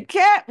 And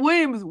Cat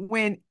Williams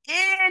went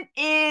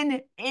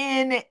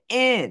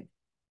in.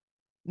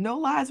 No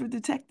lies were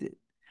detected.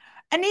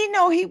 And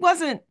he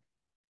wasn't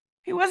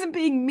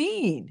being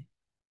mean.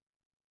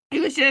 He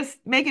was just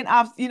making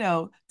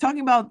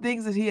talking about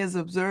things that he has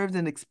observed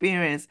and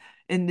experienced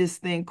in this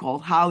thing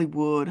called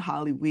Hollywood,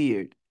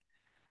 Hollyweird,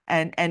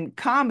 and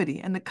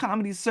comedy and the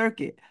comedy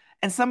circuit.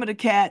 And some of the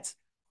cats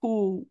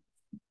who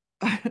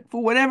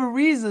for whatever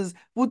reasons,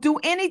 will do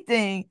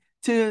anything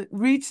to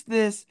reach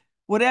this,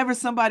 whatever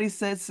somebody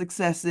says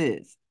success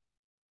is.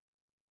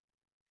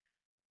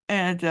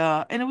 And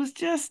it was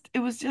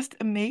just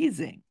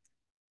amazing.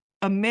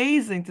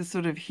 Amazing to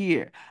sort of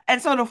hear.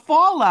 And so the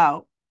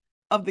fallout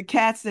of the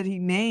cats that he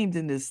named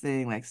in this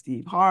thing, like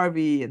Steve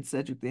Harvey and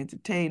Cedric the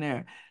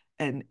Entertainer,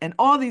 and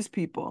all these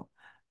people.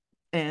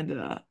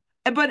 And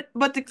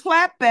but the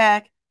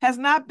clapback has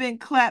not been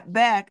clapped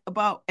back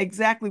about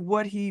exactly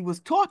what he was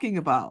talking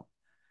about.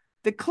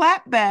 The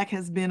clapback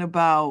has been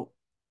about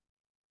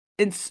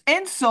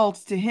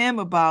insults to him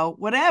about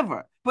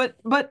whatever, but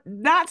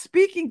not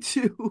speaking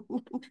to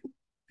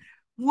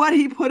what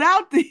he put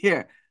out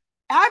there.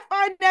 I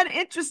find that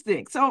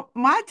interesting. So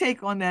my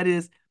take on that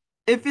is,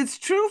 if it's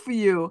true for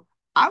you,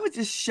 I would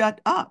just shut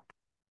up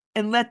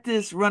and let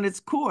this run its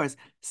course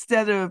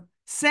instead of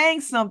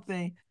saying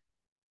something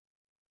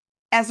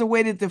as a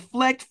way to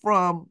deflect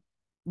from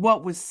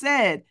what was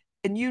said,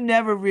 and you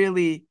never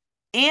really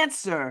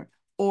answer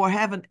or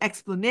have an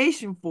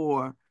explanation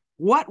for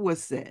what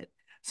was said.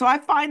 So I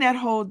find that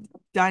whole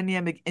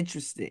dynamic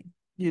interesting.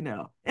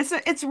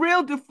 It's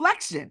real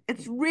deflection.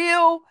 It's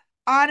real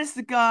honest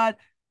to God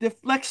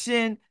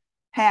deflection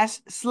hash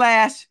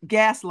slash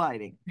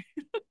gaslighting.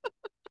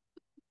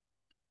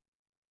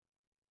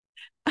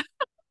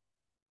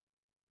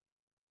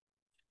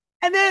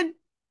 And then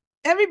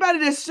everybody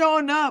that's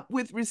showing up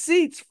with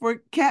receipts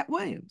for Cat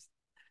Williams.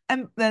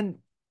 And then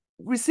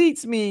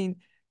receipts mean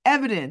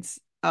evidence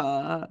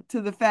to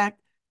the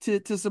fact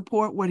to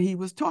support what he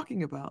was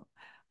talking about.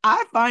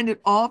 I find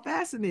it all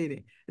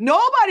fascinating.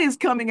 Nobody is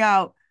coming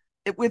out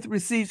with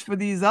receipts for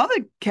these other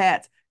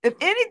cats. If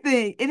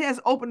anything, it has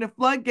opened the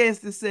floodgates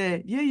to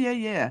say, yeah, yeah,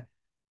 yeah.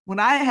 When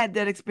I had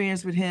that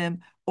experience with him,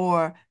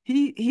 or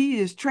he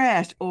is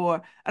trashed,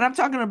 and I'm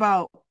talking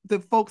about the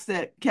folks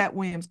that Cat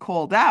Williams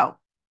called out.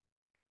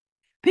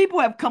 People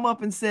have come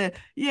up and said,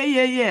 yeah,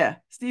 yeah, yeah,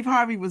 Steve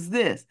Harvey was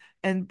this,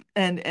 and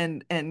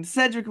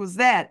Cedric was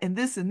that, and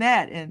this and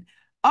that, and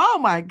oh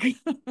my God,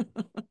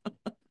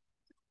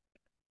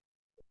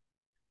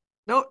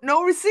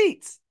 no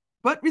receipts,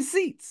 but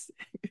receipts.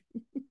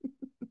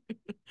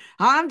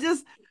 I'm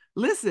just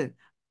listen.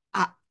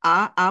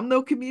 I'm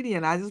no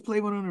comedian. I just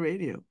play one on the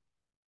radio.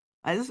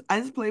 I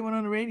just play one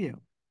on the radio.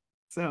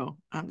 So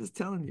I'm just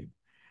telling you.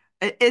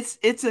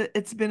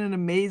 It's been an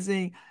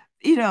amazing,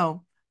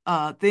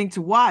 thing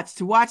to watch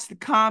the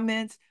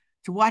comments,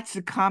 to watch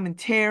the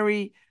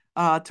commentary,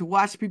 to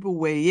watch people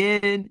weigh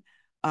in.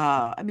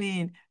 I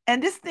mean,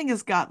 and this thing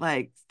has got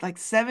like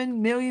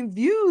 7 million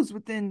views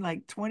within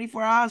like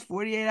 24 hours,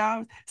 48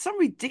 hours, some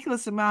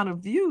ridiculous amount of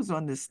views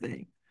on this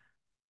thing.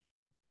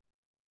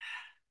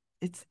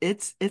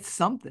 It's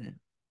something.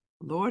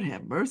 Lord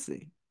have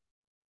mercy.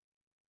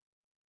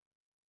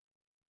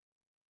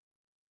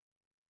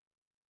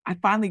 I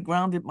finally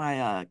grounded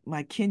my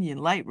Kenyan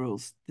light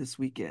roast this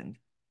weekend.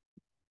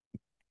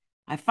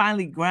 I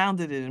finally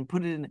grounded it and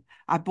put it in.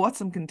 I bought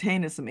some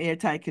containers, some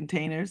airtight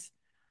containers.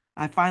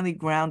 I finally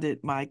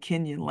grounded my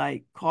Kenyan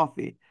light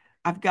coffee.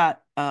 I've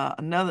got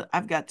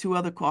two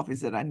other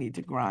coffees that I need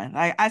to grind.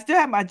 I still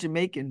have my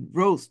Jamaican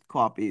roast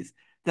coffees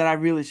that I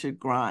really should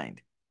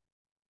grind.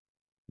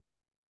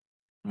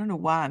 I don't know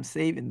why I'm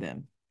saving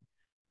them,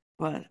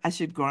 but I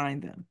should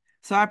grind them.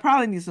 So I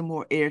probably need some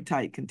more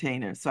airtight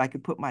containers so I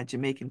could put my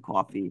Jamaican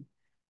coffee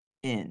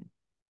in.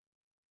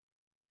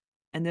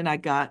 And then I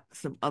got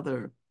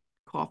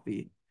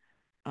coffee,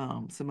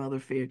 some other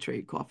fair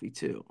trade coffee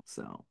too.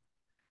 So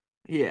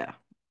yeah.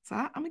 So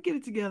I'm gonna get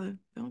it together.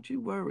 Don't you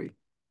worry.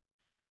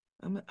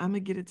 I'm gonna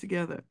get it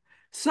together.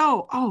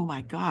 So, oh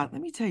my God,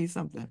 let me tell you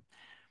something.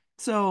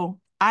 So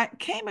I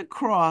came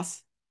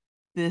across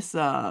this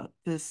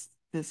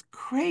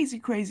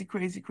crazy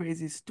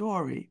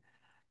story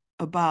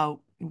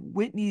about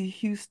Whitney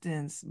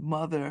Houston's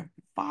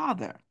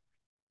father.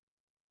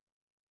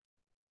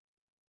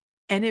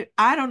 And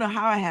I don't know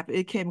how it happened.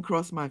 It came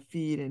across my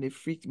feed and it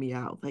freaked me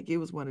out. Like it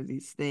was one of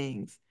these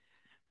things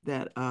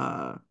that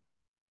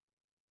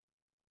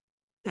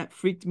that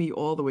freaked me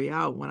all the way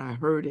out when I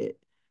heard it,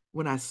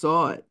 when I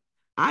saw it.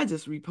 I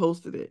just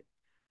reposted it.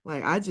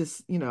 Like I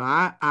just,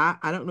 I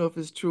don't know if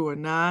it's true or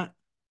not.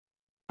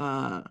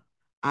 Uh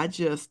I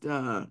just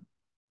I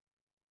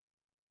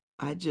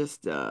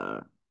just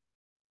I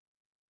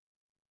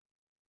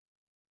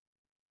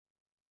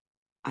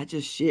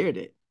just shared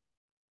it.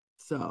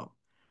 So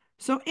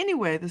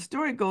anyway, the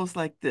story goes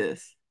like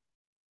this.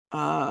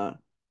 Uh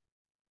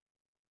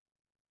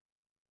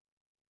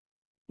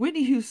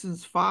Whitney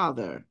Houston's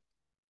father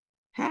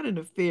had an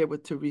affair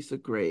with Teresa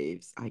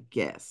Graves, I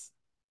guess.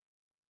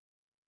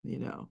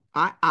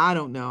 I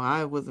don't know.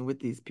 I wasn't with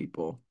these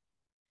people.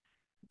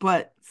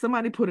 But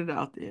somebody put it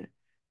out there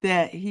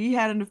that he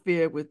had an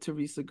affair with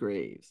Teresa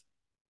Graves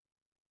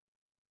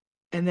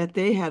and that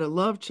they had a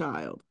love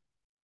child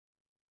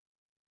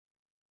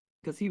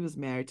because he was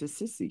married to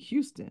Cissy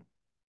Houston.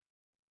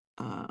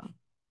 Uh,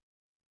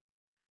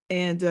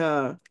 and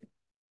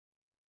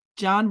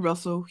John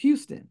Russell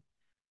Houston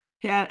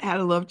had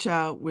a love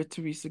child with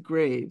Teresa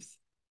Graves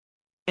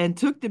and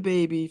took the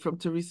baby from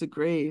Teresa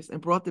Graves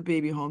and brought the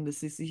baby home to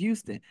Cissy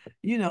Houston.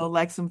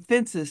 Like some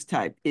Fences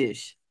type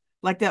ish,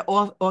 like that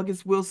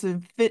August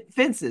Wilson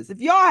Fences. If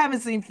y'all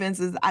haven't seen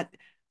Fences,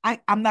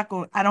 I'm not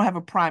going. I don't have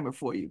a primer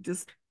for you.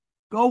 Just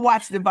go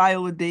watch the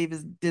Viola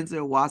Davis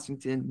Denzel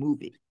Washington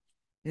movie,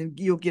 and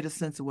you'll get a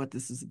sense of what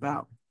this is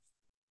about.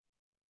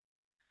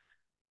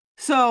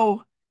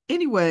 So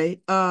anyway,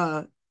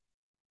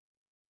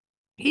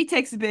 he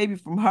takes the baby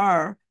from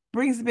her,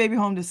 brings the baby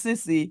home to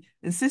Cissy,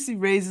 and Cissy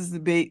raises the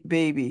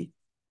baby.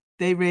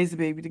 They raise the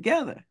baby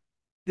together.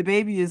 The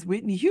baby is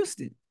Whitney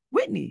Houston.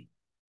 Whitney.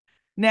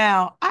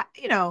 Now,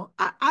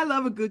 I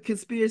love a good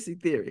conspiracy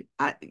theory.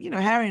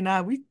 Harry and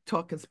I, we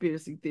talk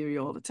conspiracy theory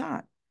all the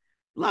time.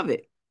 Love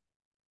it.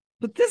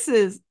 But this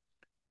is,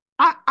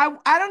 I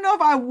don't know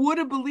if I would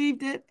have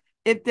believed it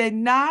if they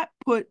not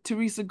put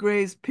Teresa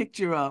Gray's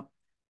picture up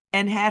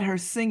and had her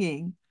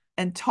singing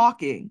and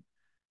talking.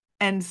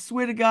 And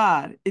swear to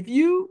God, if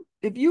you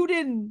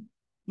didn't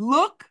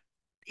look,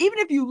 even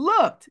if you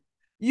looked,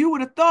 you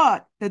would have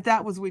thought that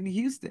that was Whitney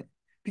Houston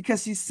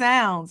because she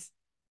sounds,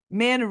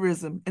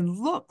 mannerism, and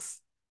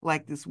looks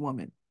like this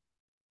woman.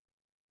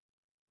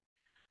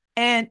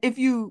 And if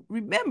you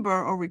remember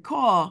or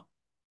recall,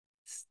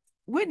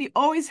 Whitney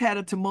always had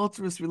a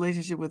tumultuous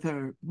relationship with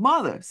her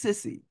mother,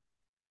 Cissy,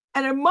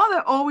 and her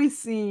mother always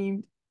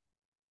seemed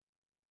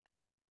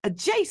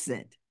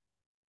adjacent.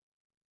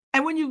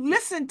 And when you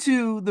listen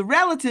to the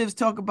relatives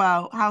talk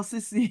about how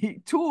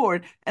Cissy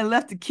toured and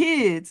left the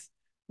kids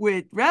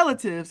with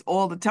relatives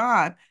all the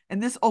time,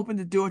 and this opened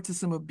the door to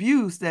some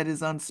abuse that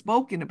is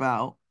unspoken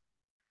about,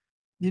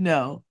 you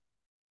know,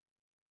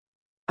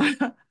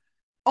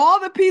 all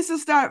the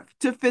pieces start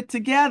to fit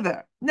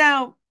together.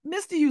 Now,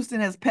 Mr.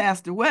 Houston has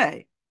passed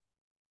away.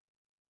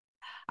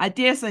 I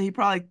dare say he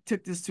probably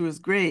took this to his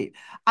grave.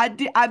 I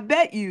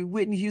bet you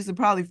Whitney Houston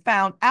probably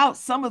found out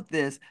some of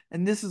this,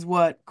 and this is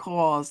what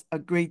caused a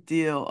great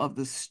deal of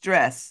the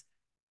stress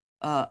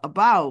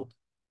about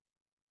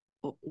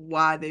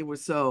why they were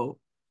so,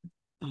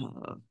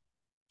 uh,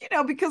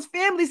 because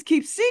families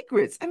keep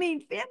secrets. I mean,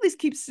 families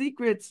keep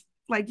secrets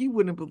like you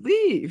wouldn't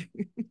believe.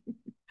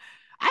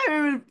 I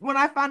remember when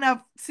I found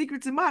out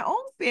secrets in my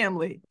own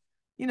family,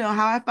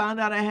 how I found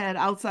out I had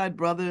outside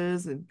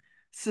brothers and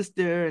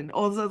sister and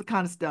all this other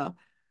kind of stuff.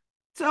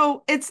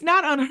 So it's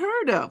not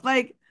unheard of.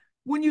 Like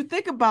when you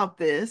think about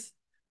this,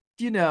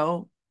 you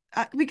know,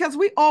 because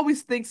we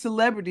always think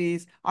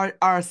celebrities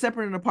are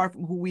separate and apart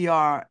from who we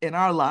are in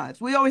our lives.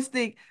 We always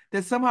think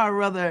that somehow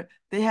or other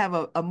they have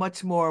a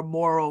much more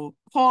moral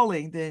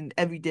calling than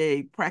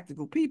everyday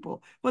practical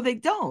people. But they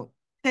don't.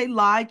 They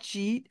lie,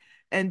 cheat,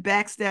 and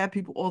backstab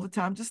people all the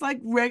time, just like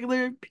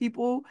regular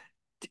people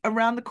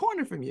around the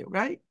corner from you,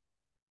 right?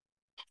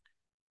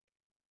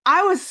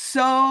 I was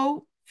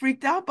so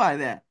freaked out by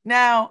that.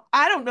 Now,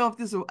 I don't know if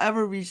this will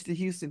ever reach the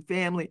Houston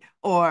family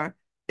or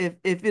if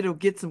it'll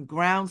get some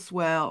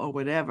groundswell or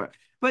whatever.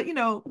 But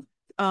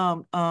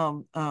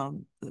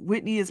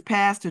Whitney has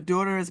passed, her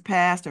daughter has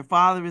passed, her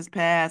father has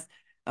passed,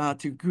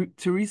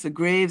 Teresa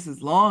Graves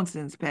has long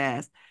since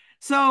passed.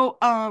 So,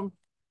 and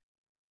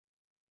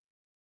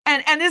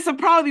this will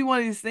probably be one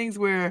of these things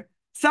where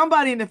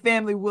somebody in the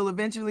family will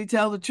eventually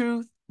tell the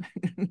truth.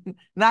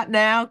 Not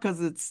now,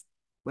 because it's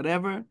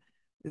whatever.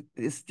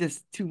 It's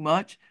just too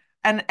much.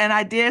 And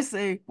I dare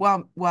say,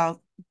 while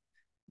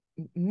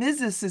Mrs.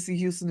 Sissy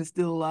Houston is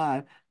still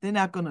alive, they're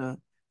not gonna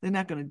they're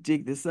not gonna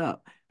dig this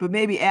up. But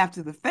maybe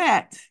after the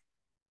fact,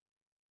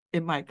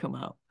 it might come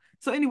out.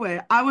 So anyway,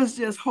 I was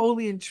just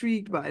wholly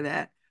intrigued by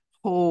that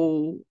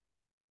whole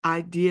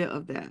idea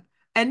of that.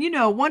 And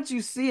once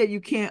you see it, you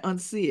can't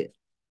unsee it.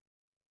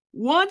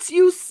 Once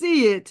you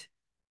see it,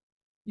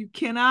 you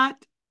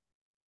cannot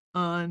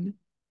unsee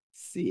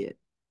it.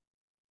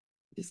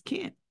 You just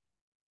can't.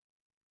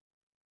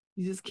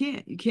 You just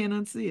can't. You can't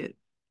unsee it.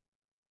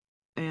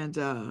 And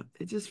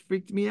it just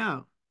freaked me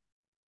out.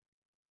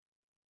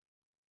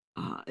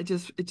 Uh, it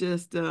just it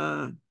just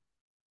uh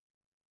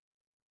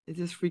it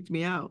just freaked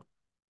me out.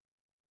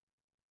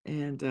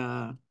 And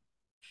I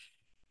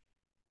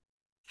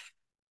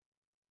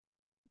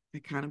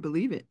kind of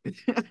believe it.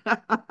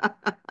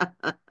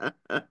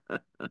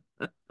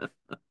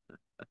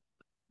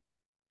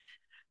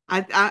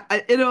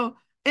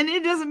 And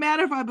it doesn't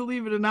matter if I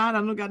believe it or not. I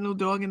don't got no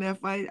dog in that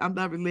fight. I'm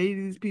not related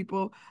to these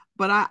people,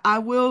 but I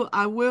will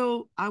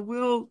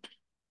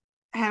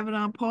have it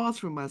on pause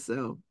for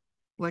myself.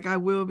 Like I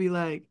will be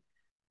like,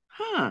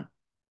 huh,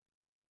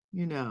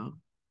 you know,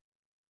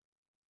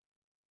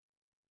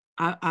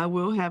 I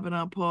will have it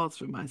on pause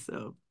for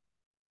myself.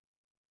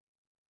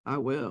 I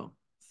will.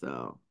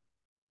 So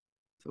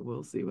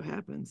we'll see what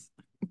happens.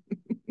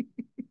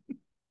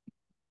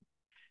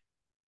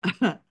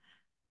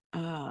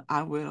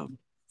 I will.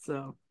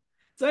 So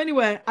so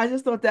anyway, I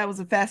just thought that was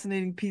a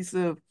fascinating piece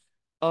of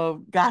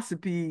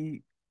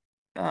gossipy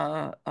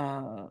uh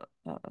uh,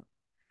 uh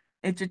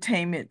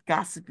entertainment,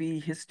 gossipy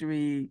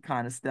history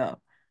kind of stuff.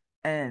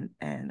 And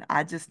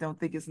I just don't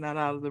think it's not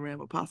out of the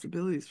realm of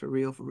possibilities for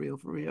real, for real,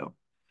 for real.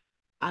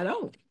 I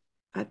don't.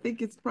 I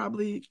think it's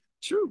probably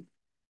true.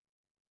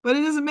 But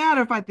it doesn't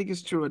matter if I think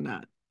it's true or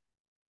not.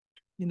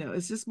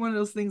 It's just one of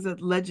those things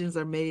that legends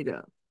are made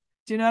of.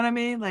 Do you know what I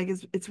mean? Like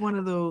it's one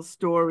of those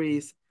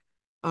stories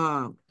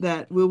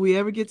that will we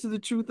ever get to the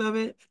truth of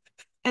it?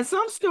 And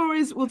some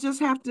stories will just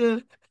have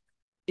to,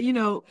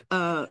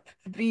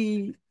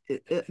 be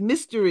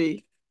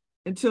mystery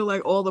until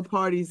like all the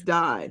parties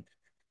die.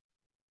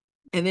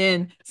 And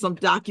then some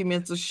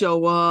documents will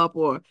show up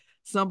or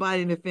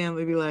somebody in the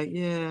family be like,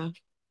 yeah,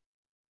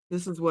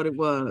 this is what it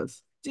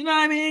was. Do you know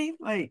what I mean?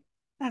 Like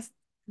that's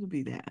it'll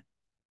be that.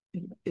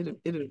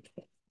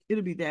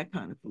 It'll be that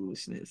kind of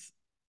foolishness,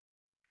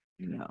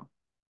 you know.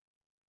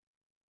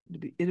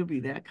 It'll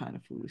be that kind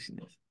of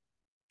foolishness.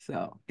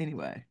 So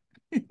anyway.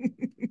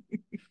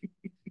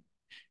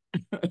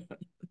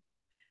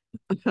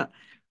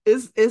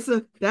 It's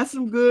a that's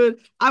some good.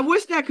 I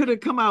wish that could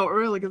have come out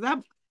early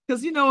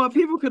because you know what,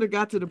 people could have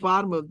got to the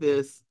bottom of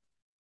this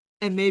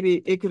and maybe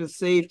it could have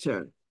saved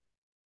her.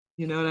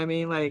 You know what I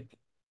mean? Like,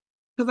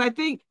 because I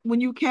think when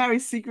you carry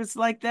secrets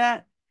like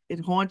that,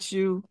 it haunts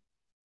you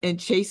and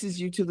chases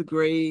you to the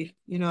grave.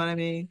 You know what I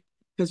mean?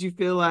 Because you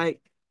feel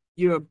like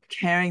you're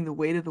carrying the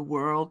weight of the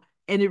world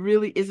and it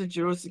really isn't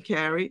yours to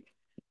carry,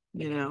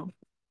 you know.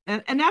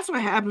 And that's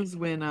what happens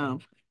when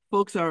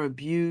folks are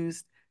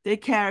abused. They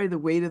carry the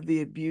weight of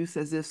the abuse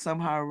as if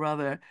somehow or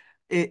other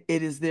it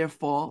is their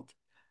fault.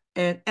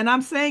 And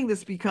I'm saying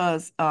this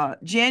because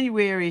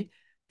January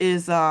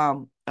is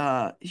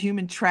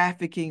human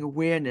trafficking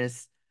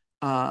awareness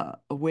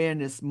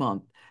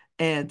month.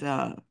 And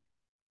I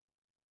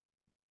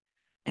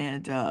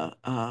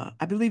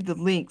believe the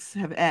Links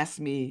have asked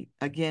me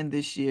again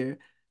this year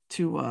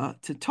to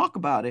talk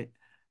about it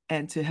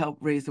and to help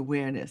raise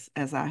awareness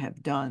as I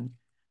have done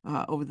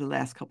over the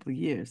last couple of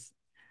years.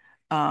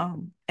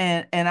 And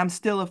I'm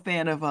still a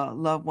fan of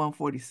Love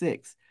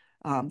 146.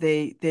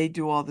 They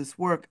do all this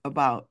work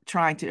about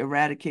trying to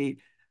eradicate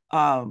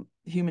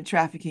human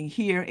trafficking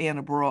here and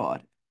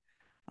abroad.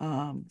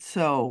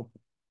 So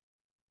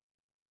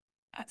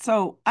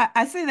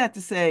I say that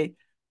to say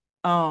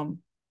um,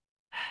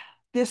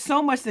 there's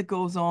so much that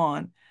goes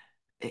on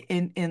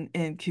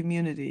in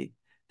community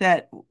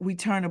that we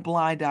turn a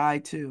blind eye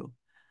to.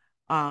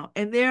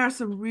 And there are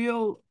some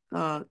real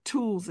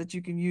tools that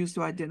you can use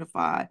to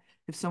identify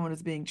if someone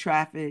is being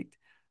trafficked,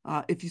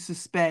 if you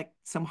suspect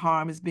some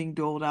harm is being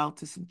doled out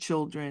to some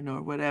children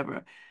or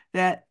whatever.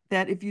 That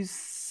if you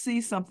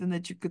see something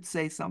that you could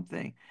say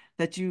something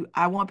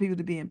I want people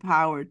to be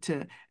empowered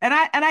to. And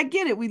I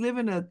get it. We live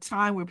in a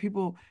time where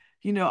people,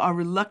 are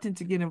reluctant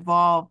to get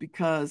involved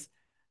because,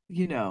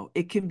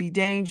 it can be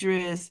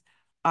dangerous.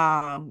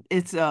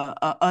 It's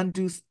a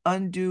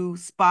undue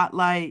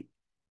spotlight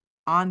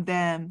on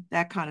them,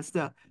 that kind of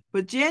stuff.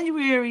 But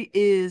January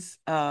is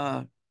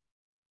uh,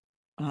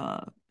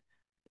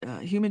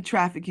 Human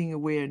Trafficking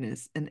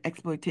Awareness and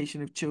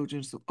Exploitation of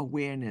Children's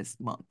Awareness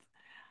Month.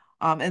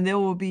 And there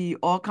will be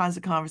all kinds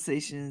of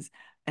conversations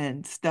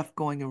and stuff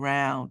going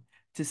around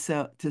to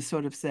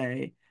sort of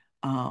say,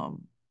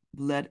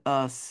 let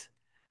us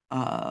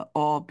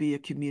all be a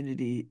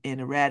community in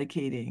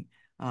eradicating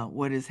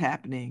what is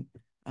happening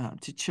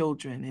to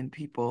children and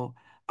people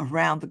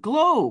around the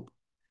globe.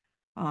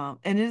 And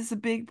it is a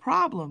big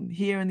problem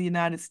here in the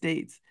United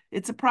States.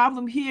 It's a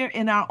problem here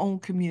in our own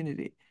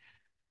community.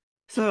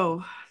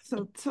 So,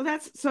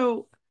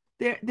 so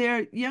there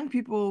are young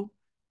people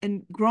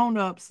and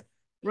grown-ups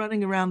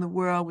running around the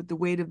world with the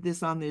weight of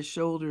this on their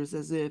shoulders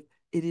as if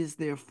it is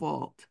their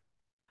fault,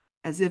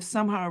 as if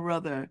somehow or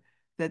other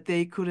that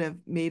they could have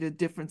made a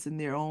difference in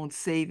their own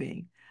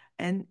saving.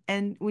 And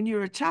when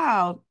you're a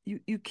child,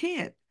 you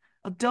can't.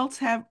 Adults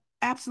have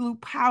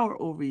absolute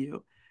power over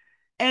you.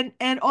 And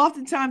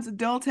oftentimes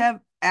adults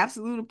have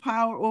absolute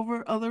power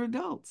over other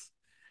adults.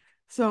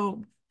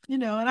 So,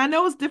 and I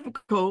know it's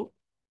difficult,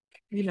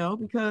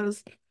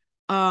 because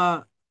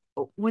uh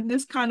when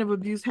this kind of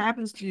abuse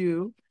happens to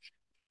you,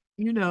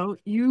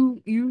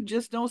 you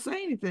just don't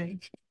say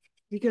anything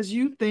because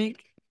you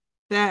think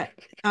that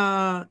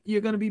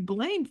you're going to be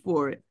blamed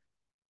for it,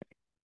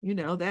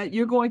 that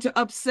you're going to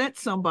upset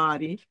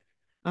somebody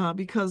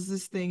because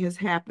this thing has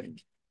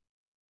happened.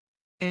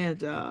 And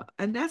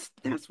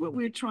that's what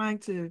we're trying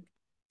to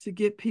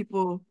get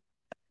people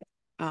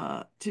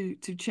to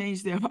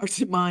change their hearts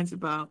and minds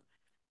about,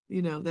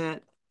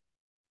 that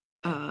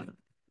uh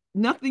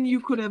nothing you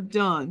could have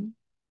done,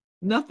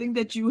 nothing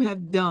that you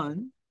have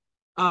done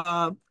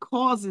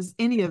causes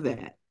any of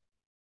that.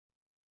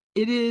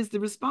 It is the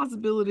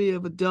responsibility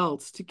of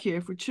adults to care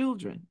for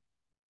children.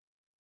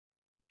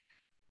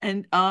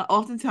 And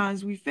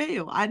oftentimes we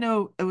fail. I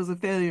know it was a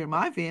failure in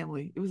my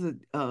family. It was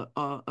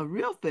a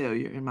real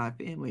failure in my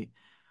family.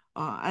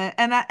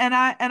 And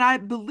I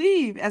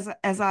believe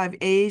as I've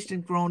aged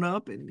and grown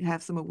up and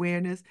have some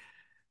awareness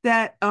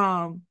that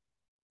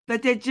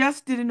they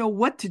just didn't know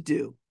what to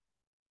do.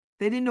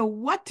 They didn't know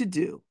what to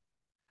do.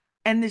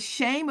 And the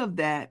shame of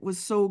that was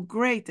so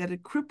great that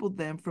it crippled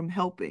them from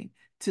helping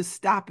to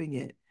stopping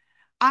it.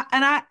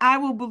 I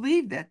will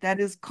believe that.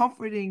 That is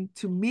comforting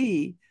to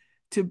me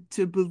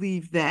to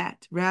believe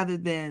that rather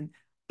than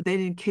they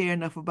didn't care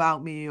enough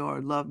about me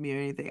or love me or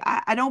anything.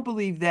 I don't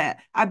believe that.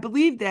 I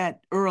believe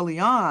that early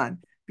on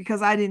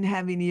because I didn't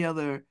have any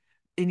other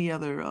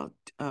I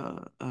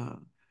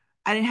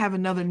didn't have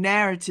another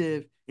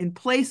narrative in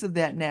place of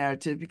that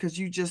narrative because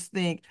you just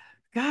think,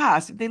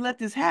 gosh, if they let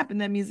this happen,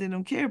 that means they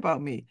don't care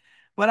about me.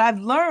 But I've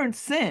learned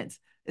since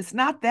it's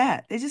not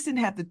that. They just didn't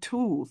have the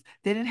tools.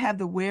 They didn't have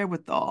the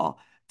wherewithal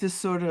to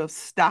sort of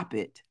stop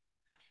it.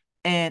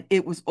 And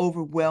it was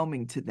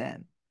overwhelming to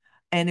them.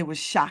 And it was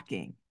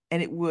shocking.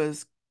 And it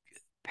was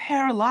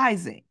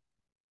paralyzing.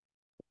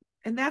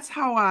 And that's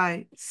how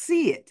I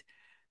see it.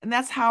 And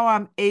that's how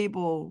I'm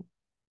able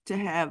to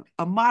have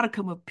a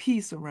modicum of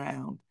peace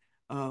around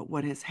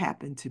what has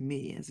happened to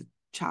me as a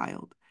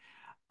child.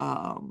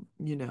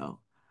 You know,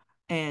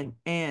 and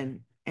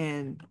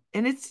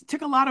it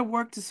took a lot of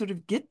work to sort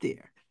of get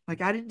there.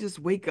 Like I didn't just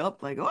wake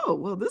up like, oh,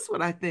 well, this is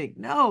what I think.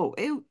 No,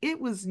 it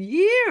was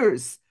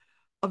years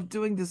of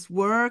doing this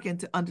work and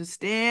to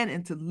understand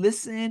and to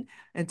listen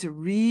and to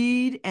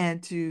read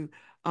and to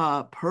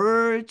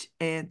purge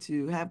and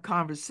to have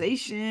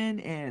conversation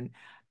and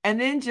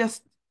then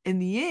just in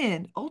the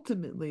end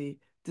ultimately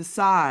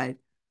decide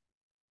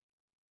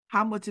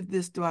how much of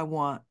this do I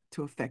want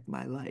to affect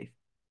my life?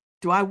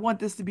 Do I want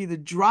this to be the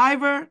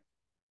driver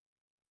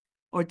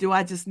or do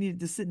I just need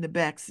to sit in the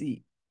back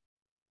seat?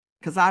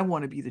 Because I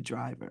want to be the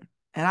driver.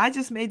 And I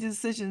just made the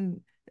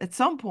decision at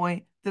some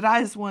point that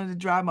I just wanted to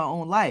drive my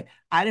own life.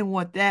 I didn't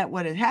want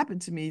what had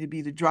happened to me to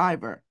be the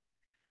driver.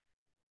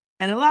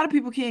 And a lot of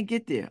people can't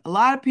get there. A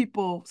lot of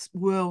people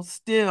will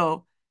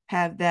still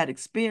have that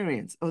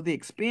experience, or the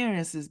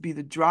experiences be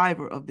the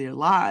driver of their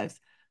lives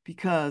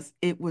because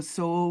it was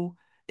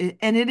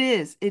and it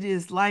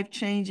is life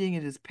changing,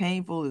 it is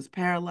painful, it is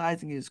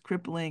paralyzing, it is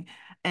crippling.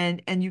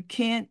 And you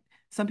can't,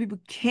 some people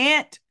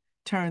can't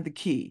turn the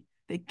key.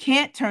 They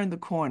can't turn the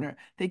corner.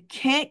 They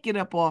can't get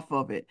up off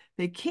of it.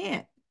 They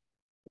can't.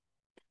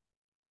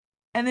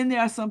 And then there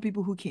are some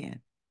people who can.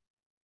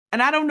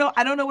 And I don't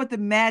know what the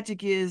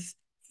magic is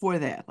for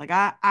that. Like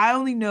I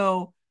only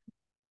know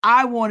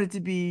I wanted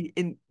to be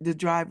in the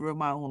driver of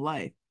my own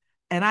life.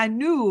 And I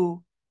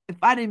knew if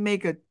I didn't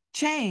make a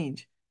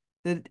change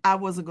that I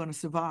wasn't going to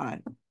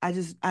survive. I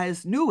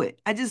just knew it.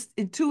 I just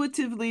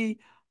intuitively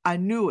I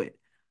knew it.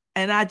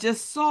 And I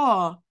just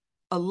saw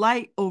a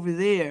light over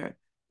there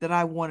that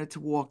I wanted to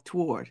walk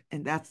toward.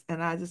 And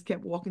I just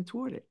kept walking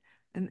toward it.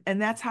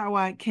 And that's how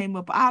I came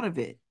up out of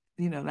it.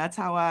 That's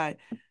how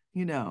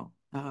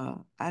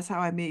that's how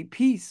I made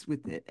peace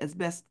with it as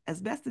best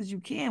as you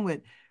can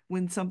with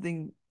when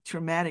something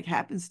traumatic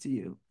happens to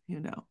you.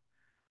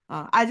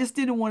 I just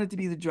didn't want it to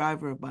be the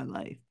driver of my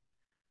life.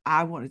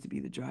 I wanted to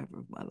be the driver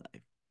of my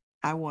life.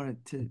 I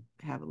wanted to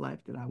have a life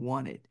that I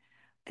wanted.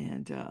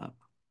 And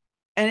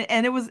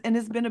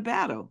it's been a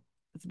battle.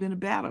 It's been a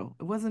battle.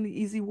 It wasn't an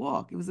easy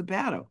walk. It was a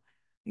battle.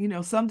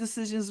 Some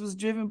decisions was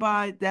driven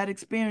by that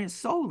experience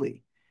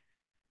solely,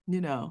 you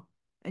know.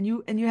 And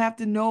you have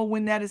to know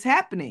when that is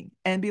happening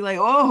and be like,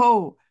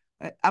 oh,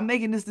 I'm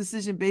making this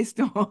decision based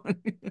on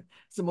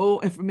some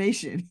old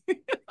information.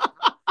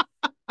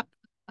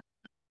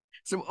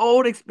 some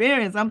old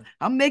experience. I'm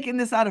making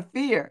this out of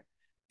fear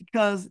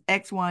because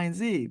X, Y, and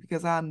Z,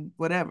 because I'm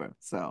whatever.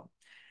 So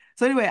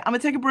anyway, I'm gonna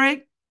take a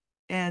break,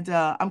 and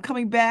I'm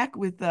coming back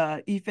with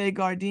Ife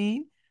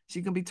Gardine.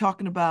 She's gonna be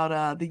talking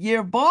about the year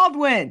of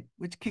Baldwin,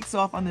 which kicks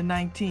off on the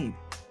 19th.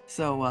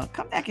 So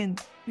come back and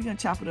we're gonna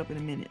chop it up in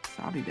a minute.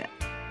 So I'll be back.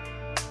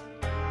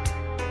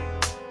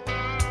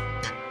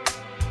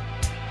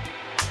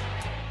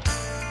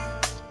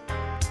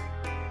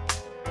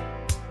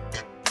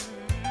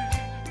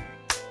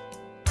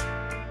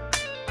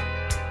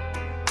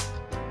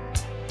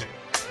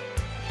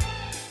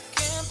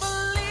 Can't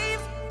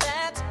believe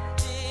that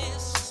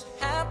this is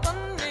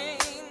happening.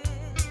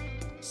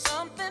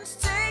 Something's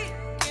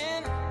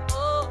taking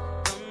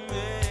over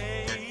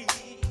me.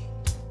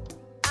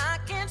 I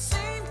can't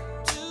seem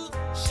to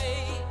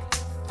shake the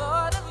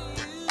thought of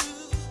you.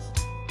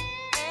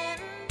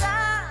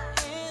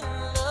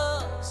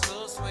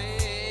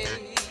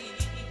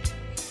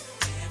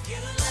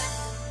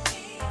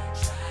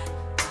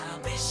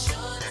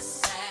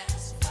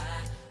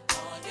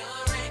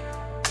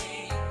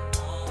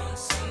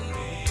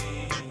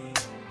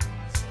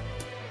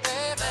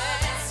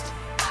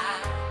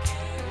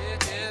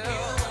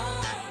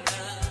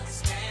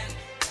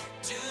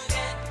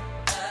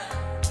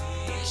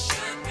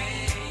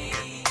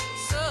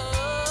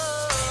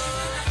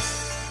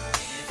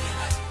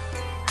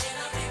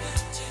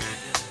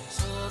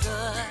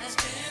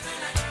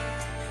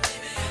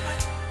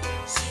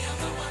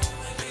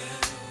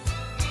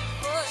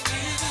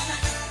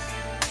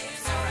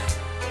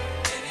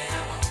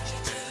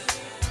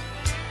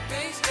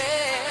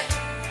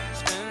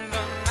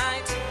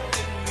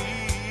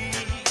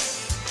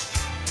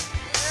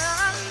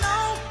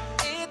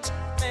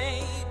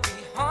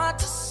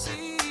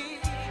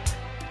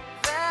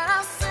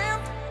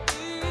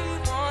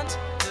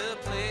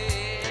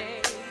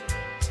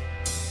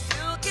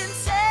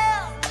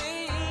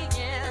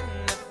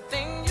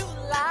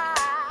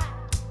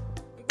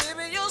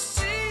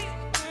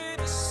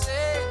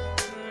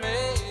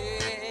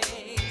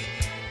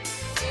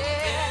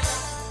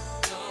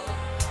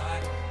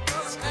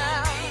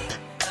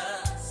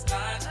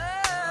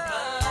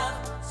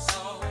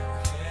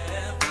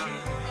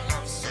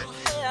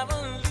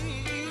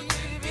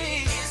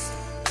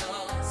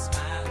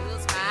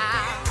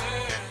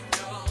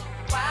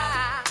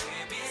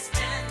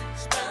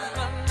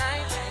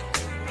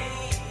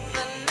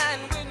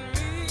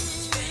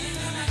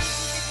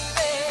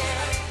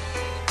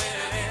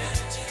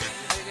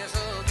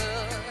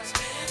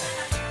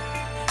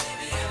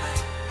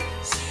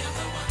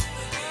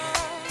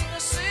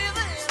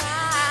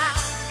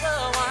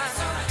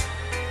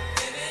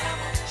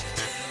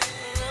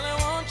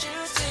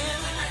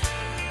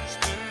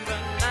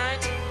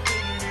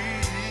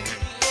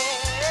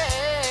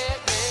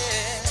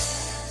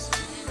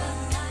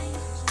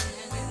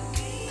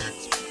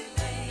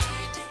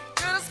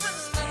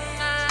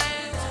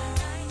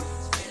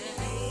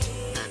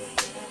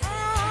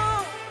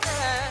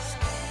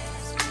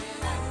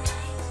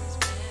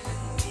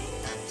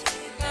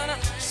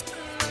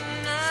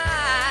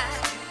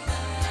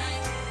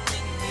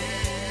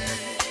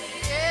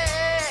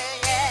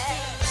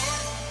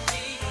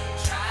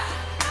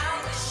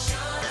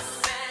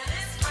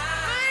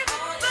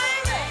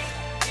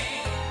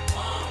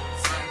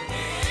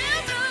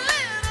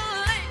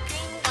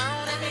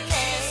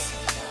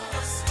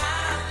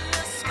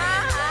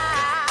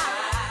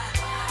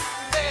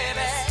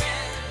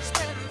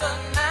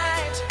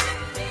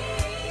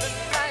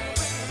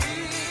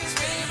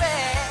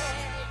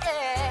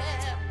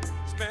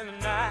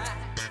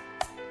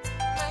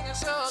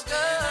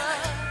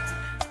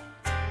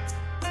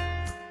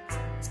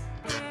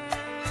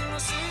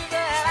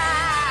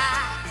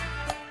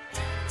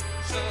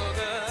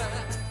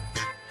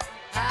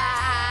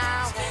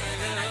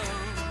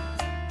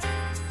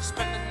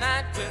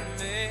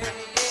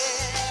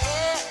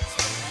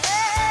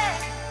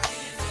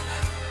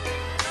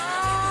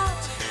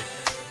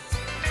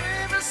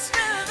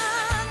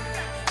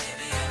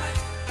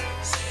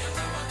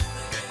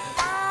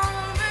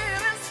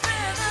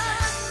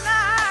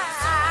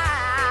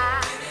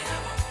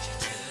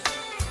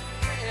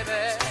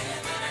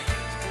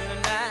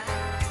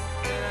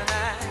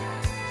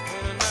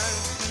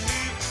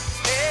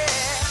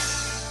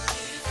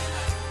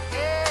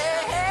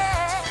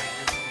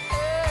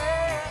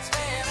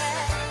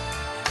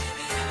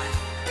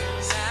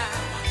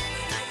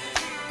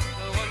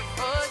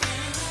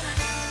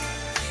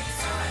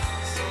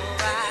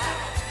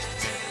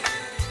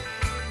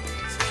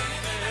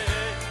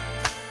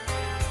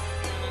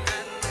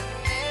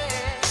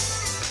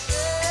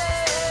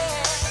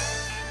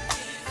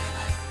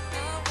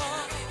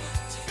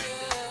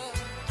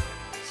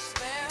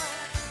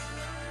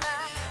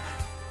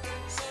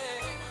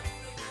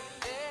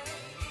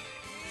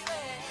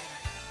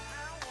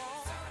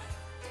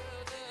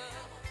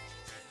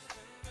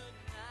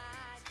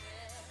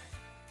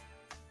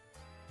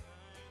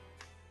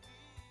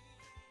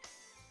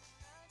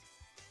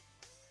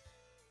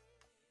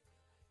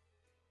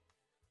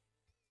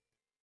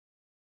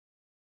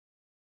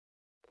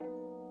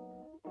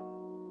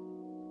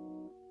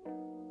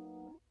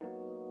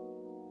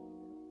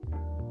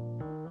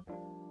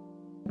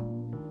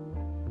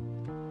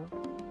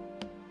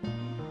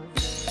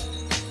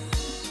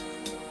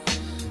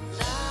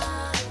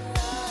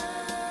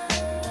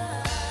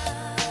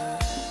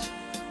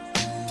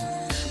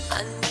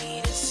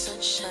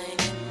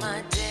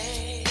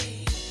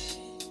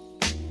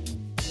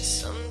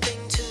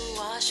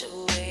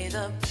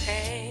 the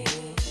pain.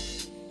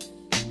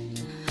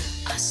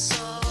 I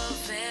saw a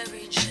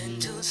very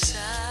gentle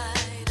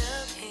side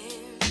of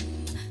him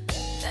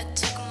that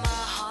took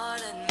my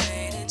heart and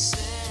made it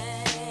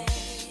sing.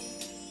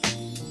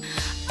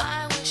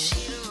 I wish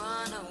he'd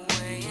run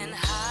away and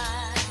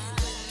hide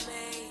with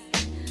me.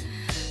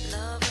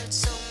 Love hurt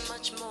so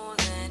much more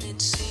than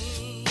it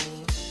seemed.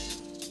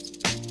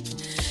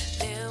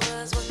 There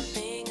was one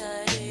thing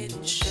I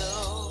didn't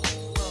show.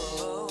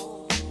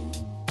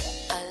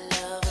 I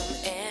love him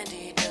and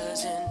he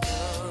doesn't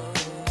know.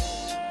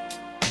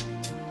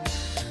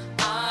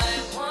 I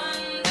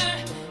wonder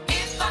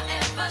if I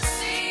ever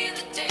see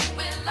the day,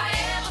 will I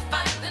ever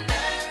find the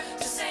nerve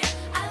to say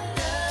I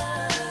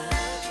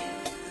love you?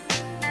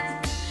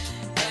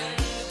 And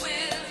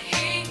will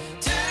he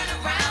turn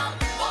around,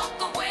 walk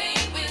away?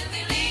 Will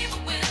he leave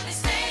or will he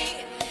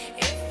stay?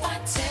 If I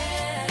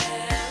tell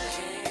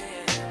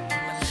him,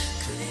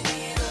 could he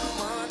be the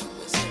one who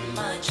was in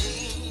my dreams?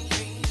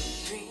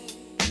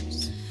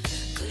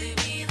 Could he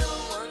be the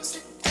one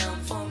sit down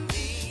for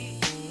me?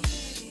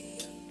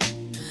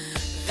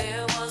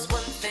 There was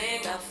one thing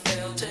I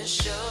failed to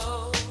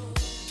show,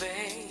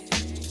 babe.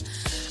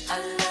 I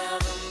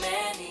love him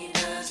and he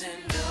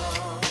doesn't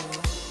know.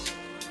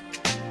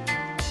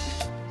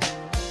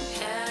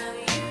 Have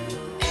you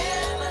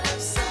ever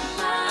loved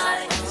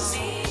somebody,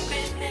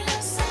 secretly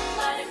loved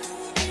somebody who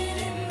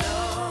didn't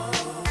know?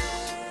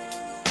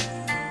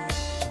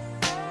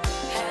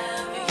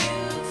 Have you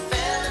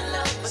fell in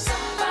love with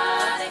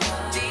somebody,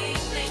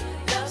 deeply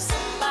loved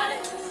somebody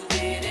who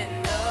didn't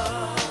know?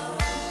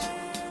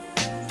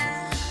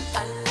 I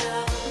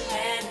love him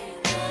and he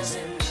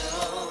doesn't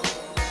know.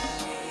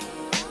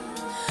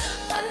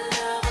 I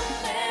love him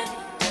and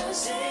he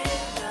doesn't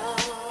know.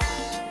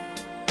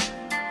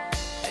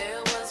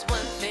 There was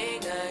one thing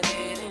I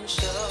didn't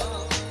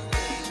show,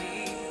 baby.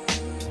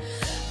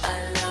 I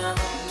love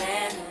him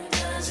and he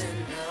doesn't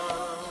know.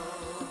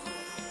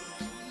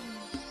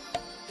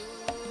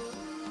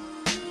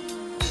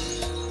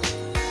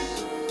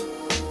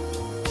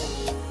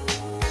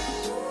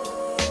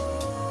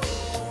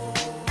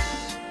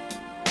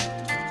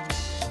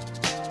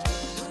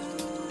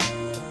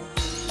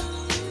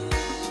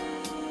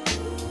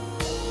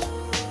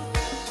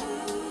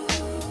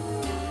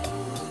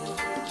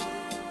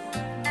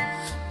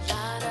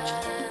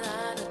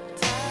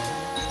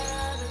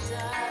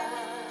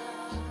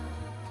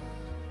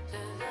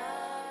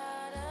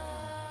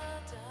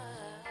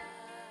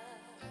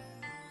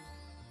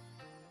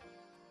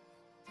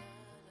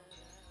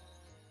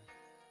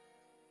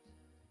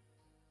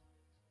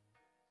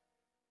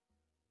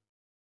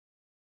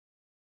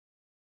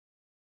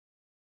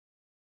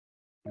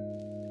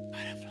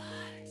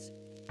 Butterflies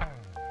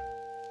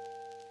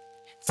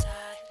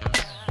inside.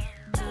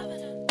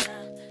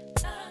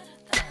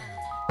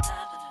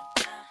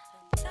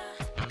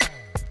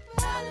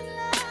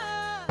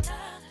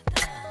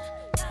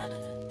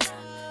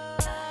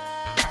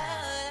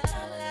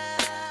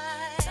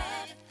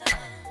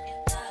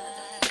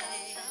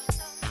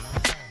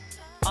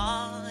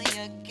 All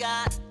you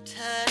got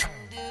to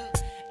do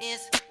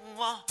is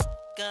walk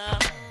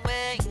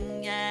away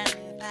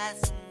and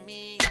pass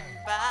me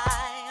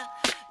by.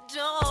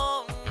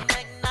 Don't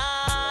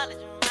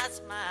acknowledge my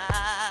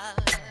smile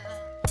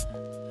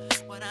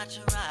when I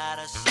try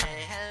to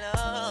say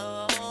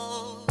hello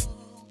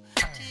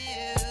to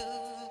you.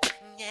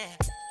 Yeah.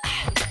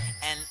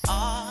 And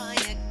all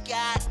you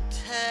got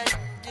to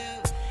do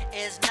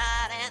is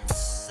not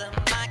answer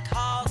my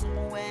call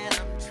when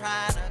I'm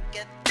trying to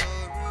get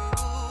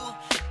through.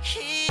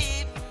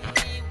 Keep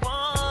me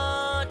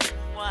wondering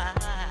why,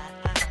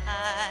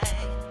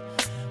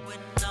 when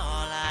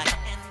all I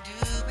can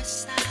do is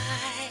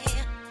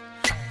sigh.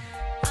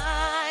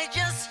 I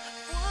just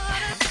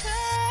wanna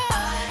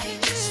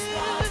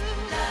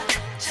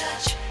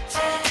touch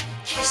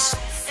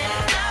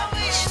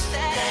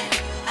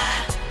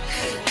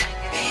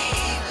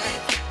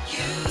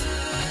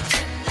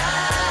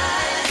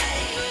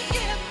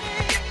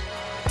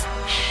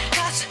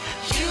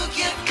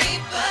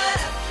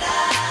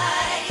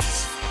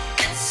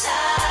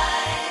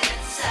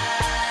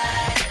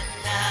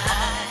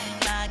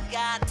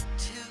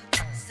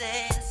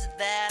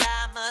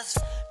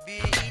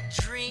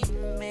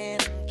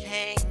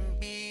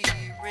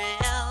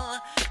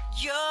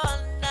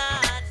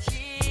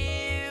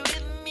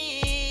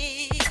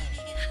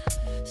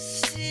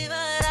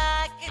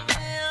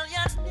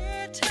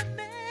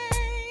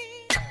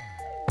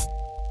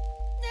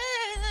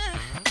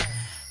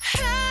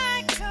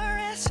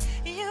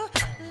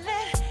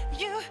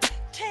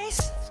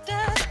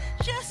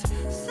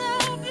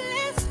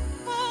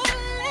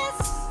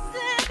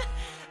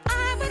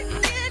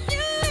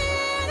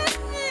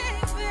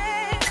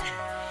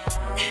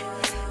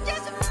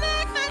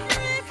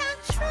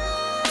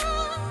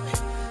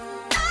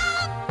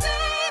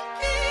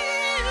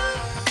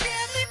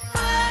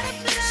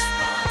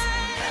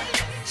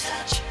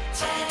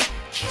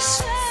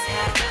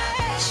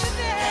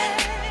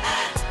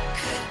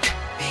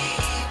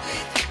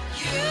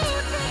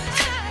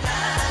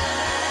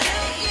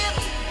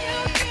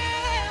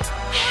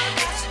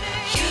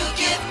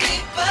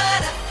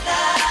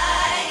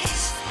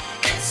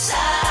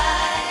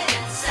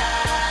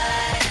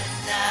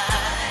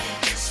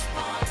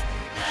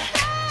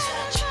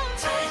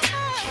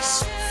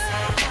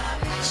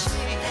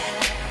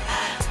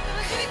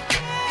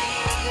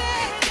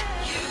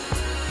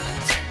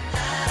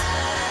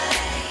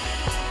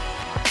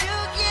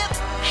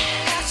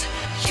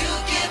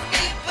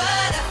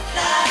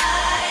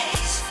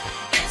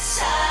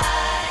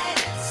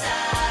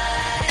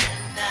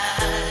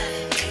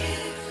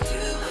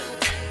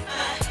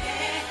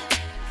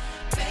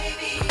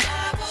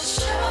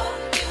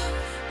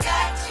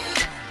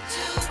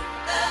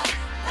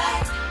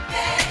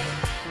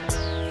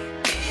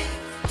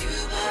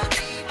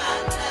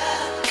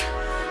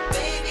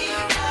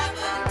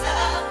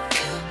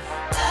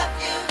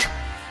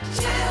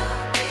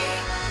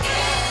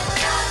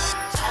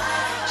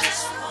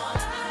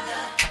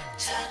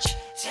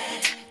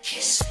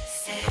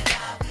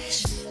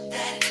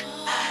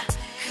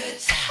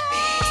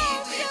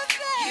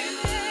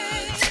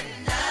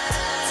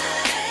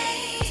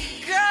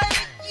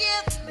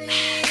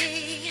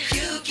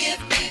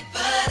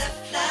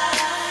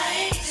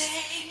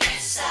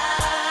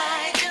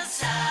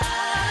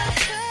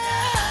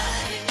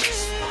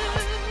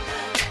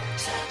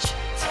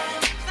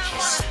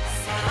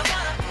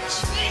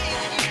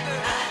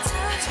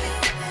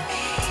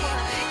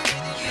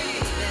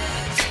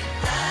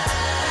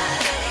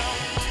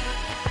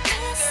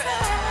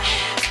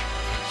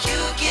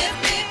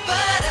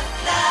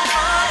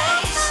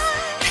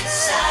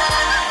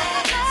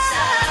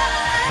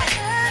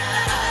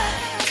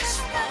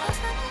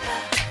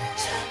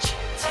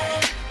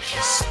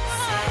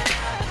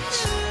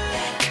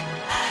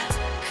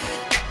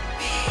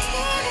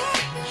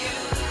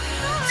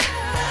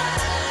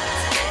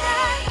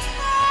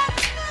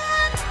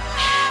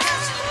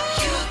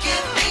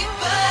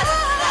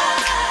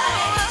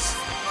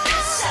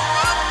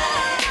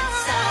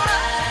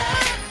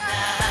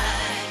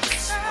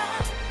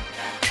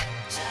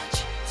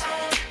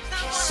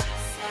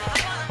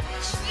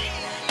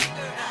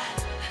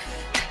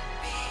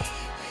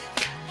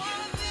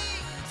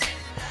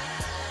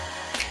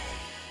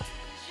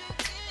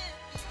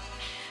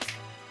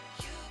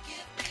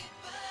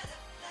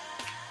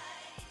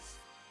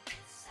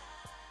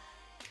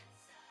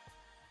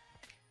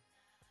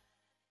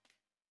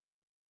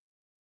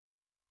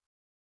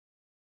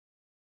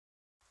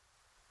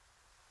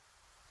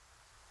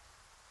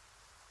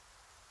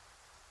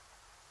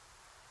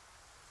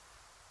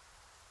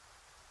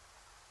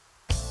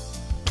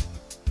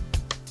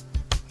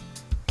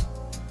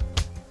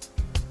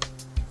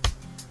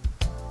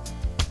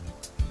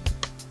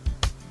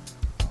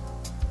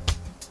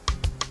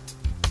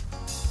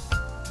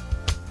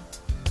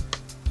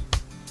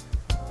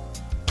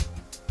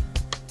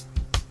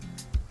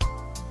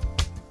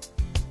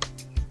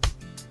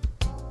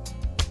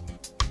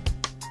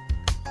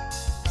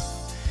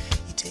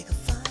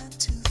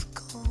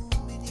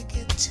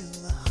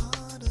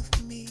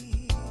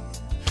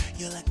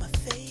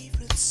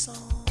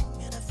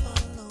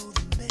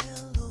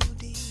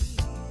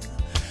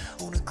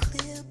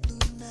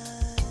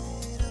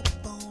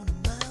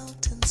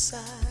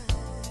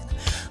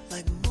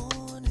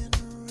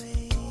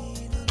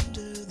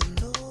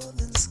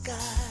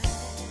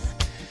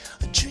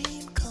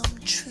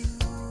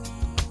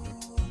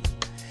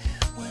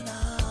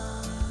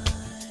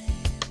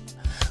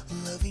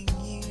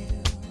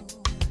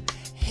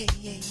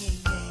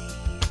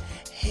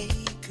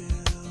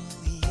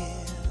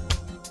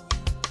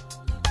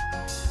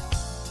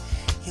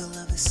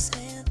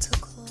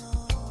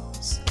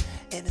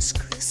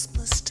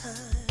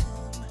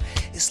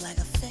It's like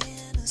a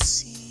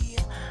fantasy.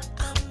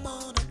 I'm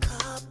on a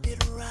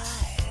carpet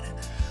ride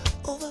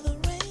over the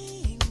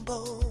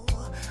rainbow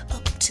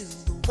up to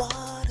the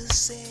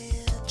water's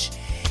edge.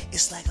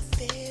 It's like a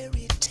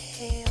fairy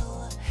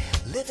tale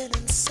living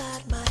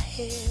inside my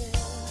head,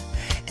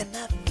 and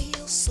I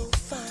feel so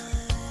fine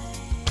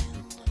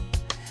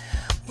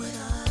when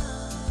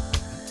I'm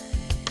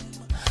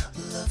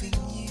loving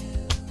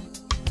you.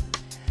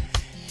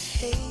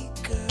 Hey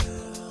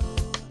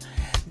girl,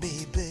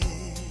 baby,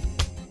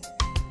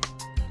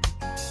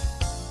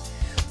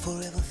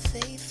 forever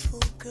faithful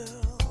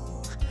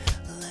girl,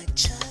 like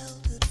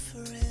childhood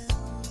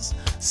friends,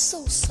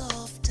 so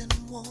soft and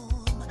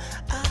warm.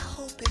 I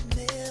hope it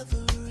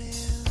never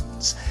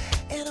ends.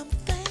 And I'm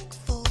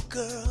thankful,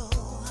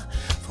 girl,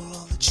 for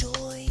all the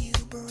joy you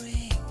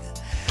bring.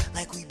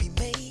 Like we be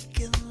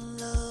making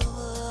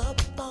love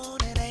up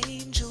on an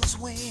angel's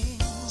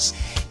wings.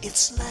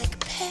 It's like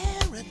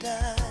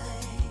paradise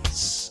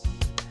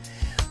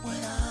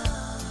when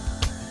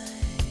I'm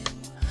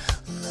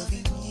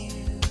loving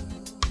you.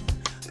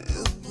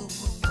 Ooh,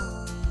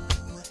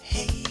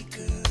 hey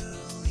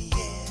girl,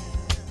 yeah.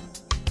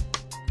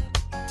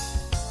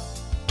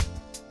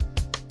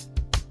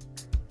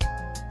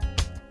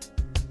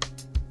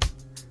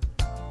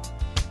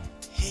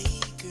 Hey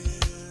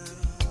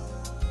girl,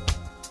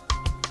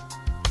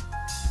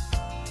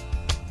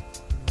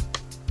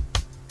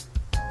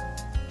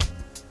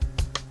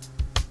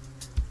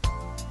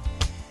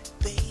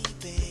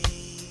 baby,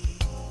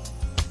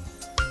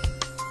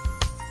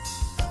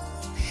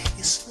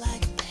 it's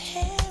like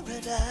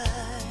paradise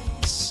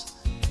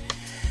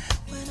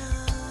when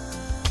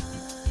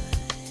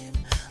I'm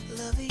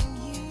loving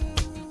you,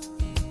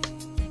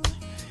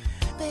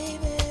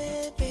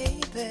 baby,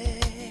 baby,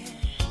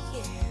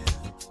 yeah.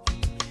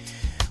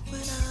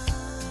 When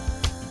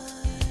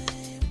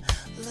I'm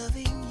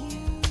loving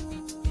you,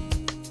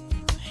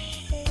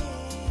 hey,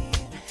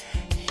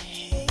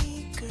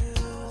 hey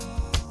girl.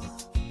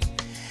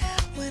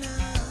 When I'm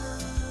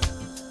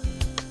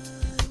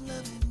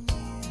loving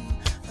you,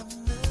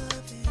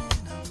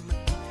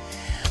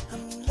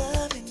 I'm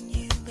loving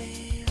you,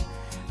 babe.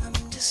 I'm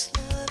just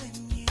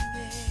loving you,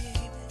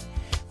 babe.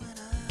 When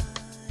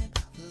I'm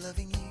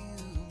loving you,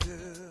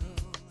 girl.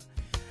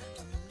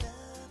 I'm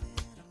loving,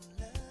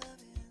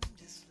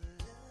 just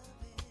loving.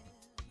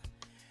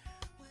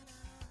 When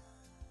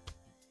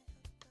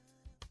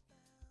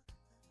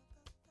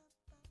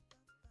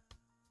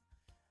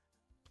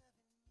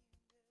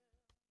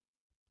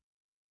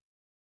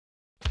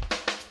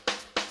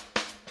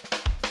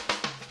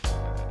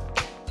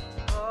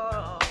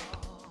Oh,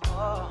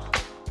 oh,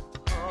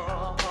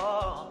 oh,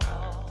 oh,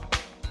 oh.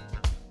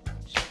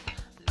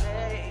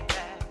 Lay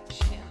back,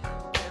 chin in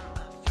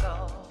my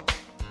floor.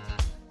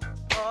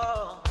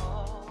 Oh,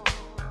 oh,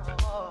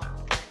 oh,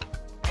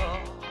 oh.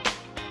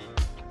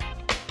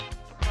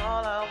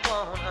 All I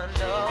wanna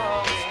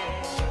know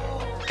is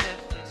if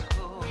it's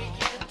cool. We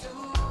can do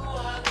a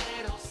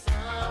little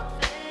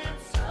something,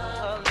 a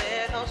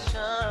little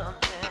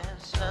something,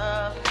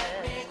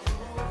 something. Make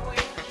room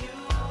with you,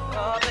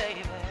 oh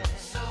baby.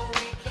 So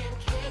we can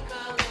kick a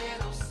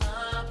little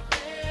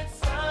something,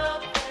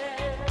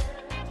 something.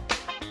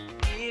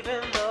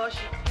 Even though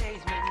she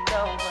pays me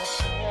no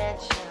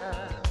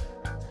attention,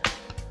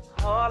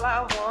 all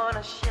I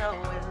wanna show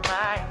is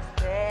my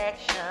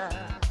affection.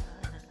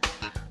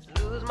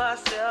 Lose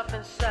myself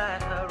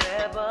inside her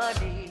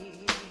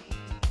ebony.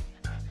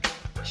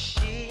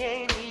 She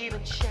ain't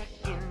even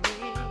checking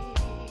me.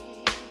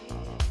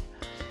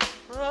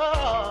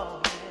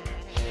 Oh,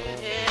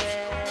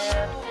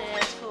 yeah,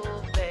 it's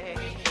cool, babe.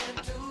 We can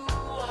do a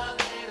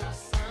little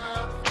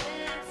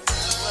something,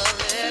 a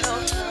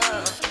little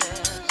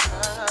something,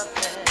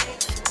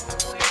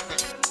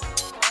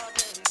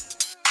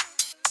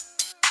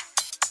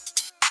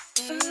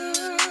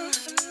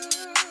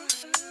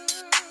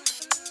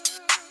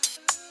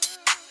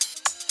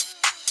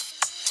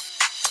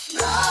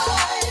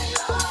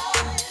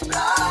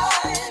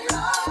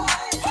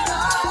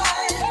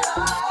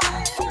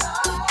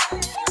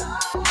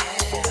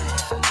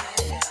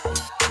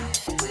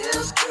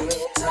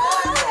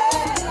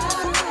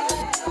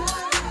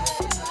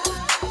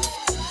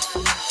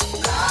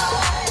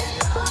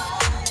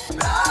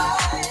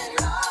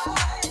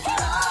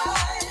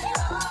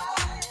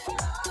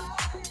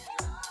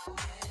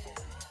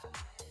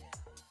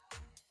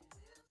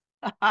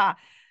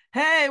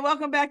 Hey,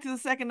 welcome back to the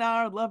second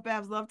hour of Love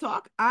Babz Love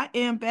Talk. I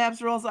am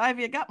Babs Rose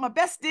Ivy. I got my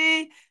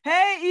bestie.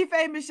 Hey,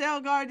 Ife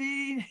Michelle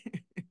Gardine.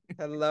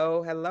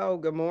 Hello, hello.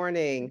 Good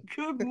morning.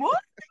 Good morning.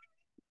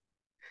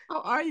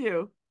 How are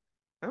you?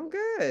 I'm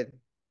good.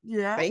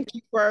 Yeah, Thank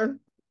you for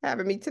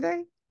having me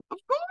today. of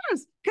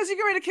course. Because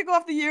you're ready to kick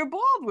off the year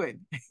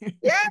Baldwin.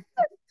 Yeah.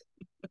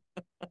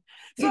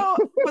 So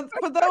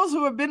for those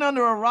who have been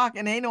under a rock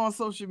and ain't on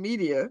social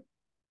media,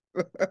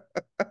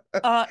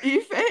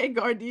 Ife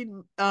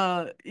Gardine,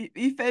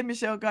 Ife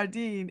Michelle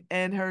Gardine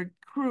and her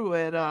crew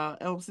at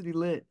Elm City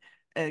Lit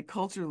and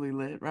Culturally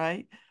Lit,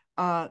 right?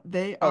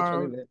 They Culturally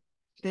are lit.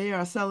 they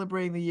are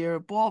celebrating the year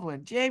of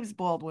Baldwin, James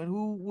Baldwin,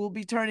 who will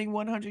be turning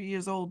 100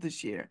 years old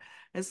this year.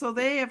 And so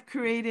they have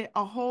created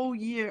a whole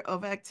year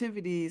of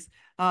activities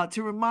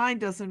to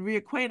remind us and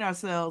reacquaint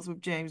ourselves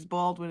with James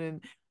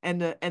Baldwin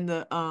and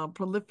the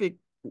prolific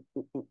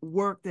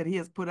work that he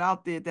has put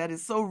out there that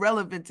is so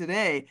relevant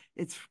today.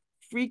 It's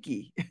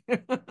freaky.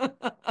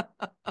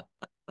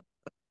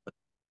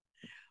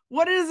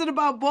 What is it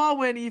about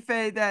Baldwin,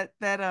 Ife, that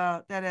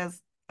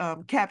has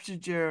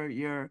captured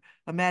your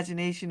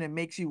imagination and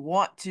makes you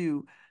want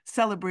to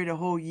celebrate a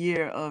whole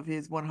year of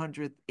his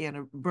 100th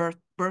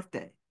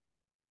birthday?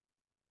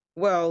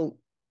 Well,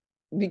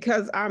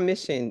 because our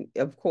mission,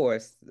 of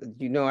course,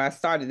 I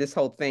started this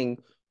whole thing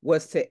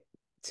was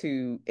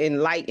to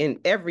enlighten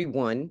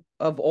everyone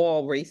of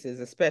all races,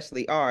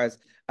 especially ours,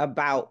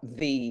 about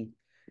the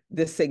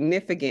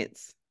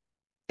significance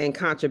and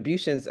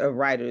contributions of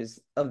writers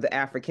of the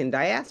African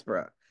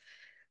diaspora.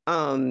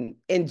 And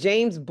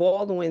James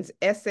Baldwin's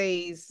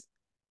essays,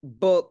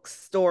 books,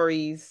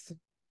 stories,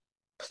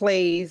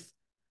 plays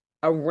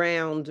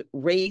around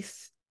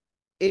race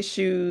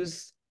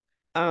issues,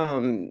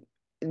 um,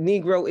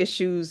 Negro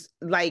issues,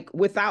 like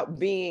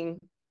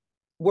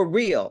were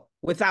real,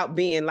 without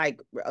being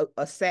like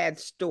a sad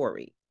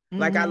story.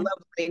 Like I love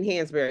Mm-hmm. Wayne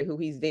Hansberry, who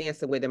he's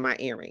dancing with in my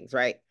earrings,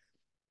 right?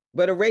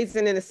 But A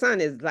Raisin in the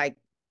Sun is like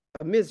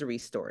a misery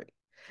story.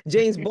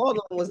 James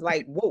Baldwin was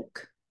like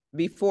woke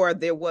before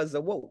there was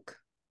a woke,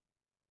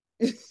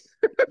 Yeah,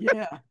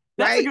 that's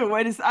a right? good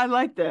way to. I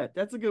like that.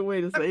 That's a good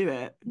way to say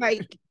that.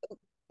 Like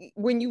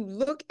when you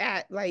look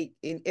at like,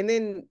 and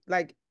then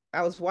like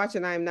I was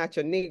watching I Am Not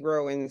Your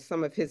Negro and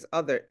some of his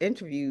other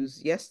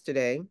interviews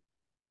yesterday,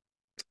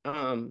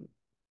 um,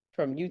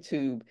 from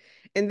YouTube,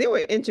 and there were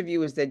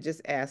interviewers that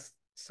just asked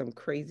some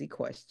crazy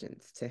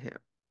questions to him.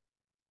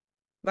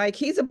 Like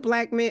he's a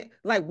black man.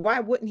 Like why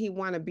wouldn't he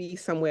want to be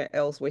somewhere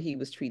else where he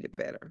was treated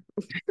better?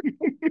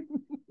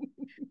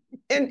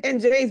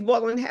 And James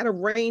Baldwin had a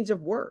range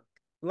of work.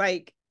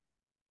 Like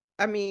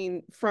I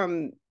mean,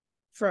 from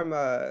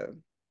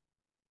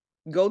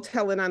Go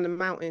Tell It on the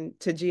Mountain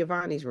to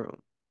Giovanni's Room.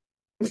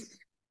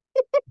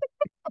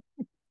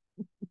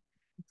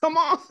 Come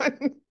on.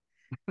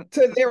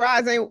 to their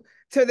eyes ain't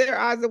to their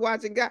eyes are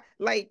watching God.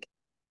 Like,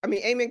 I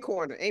mean, Amen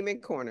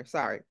Corner.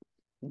 Sorry,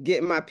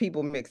 getting my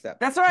people mixed up.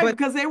 That's right, But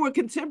because they were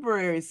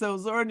contemporaries. So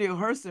Zora Neale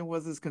Hurston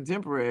was his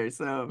contemporary.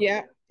 So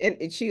yeah,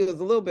 and she was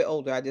a little bit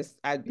older.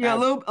 yeah, a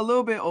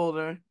little bit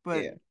older,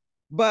 but Yeah,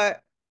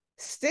 but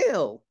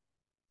still,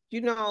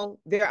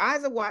 their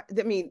eyes are watching.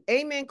 I mean,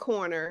 Amen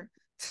Corner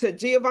to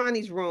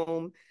Giovanni's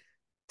Room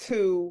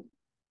to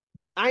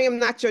I Am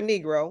Not Your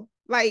Negro.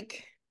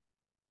 Like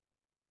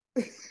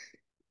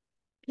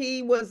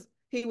he was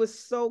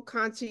so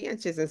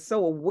conscientious and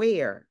so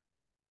aware,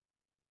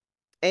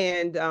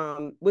 and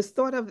was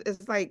thought of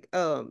as like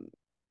a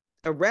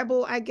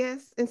rebel, I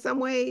guess, in some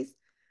ways,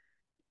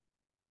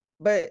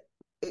 but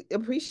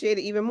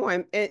appreciated even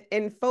more.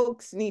 And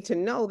folks need to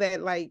know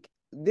that like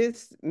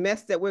this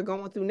mess that we're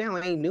going through now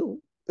ain't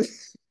new.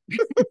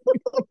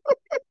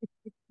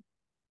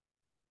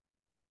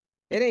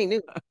 It ain't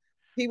new.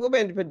 People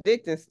been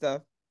predicting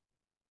stuff.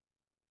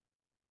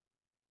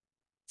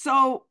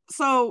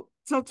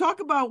 so talk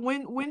about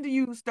when do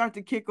you start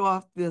to kick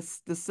off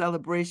this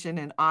celebration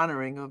and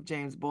honoring of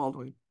James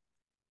Baldwin?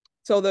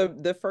 So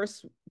the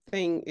first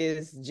thing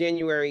is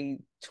January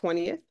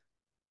 20th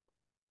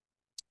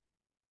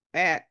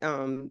at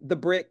the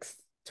Bricks,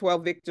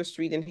 12 Victor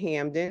Street in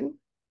Hamden,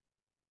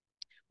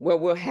 where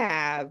we'll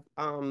have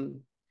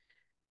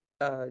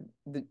uh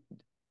the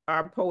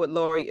our poet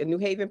laureate, New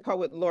Haven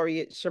poet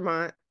laureate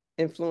Shermont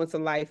Influence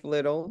of Life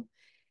Little,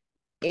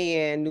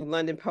 and New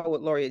London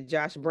poet laureate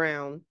Josh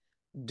Brown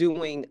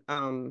doing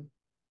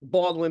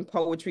Baldwin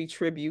poetry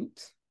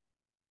tribute.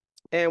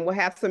 And we'll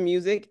have some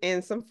music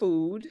and some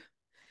food.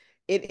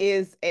 It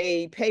is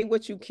a pay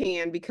what you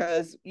can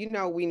because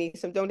we need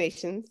some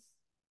donations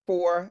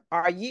for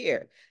our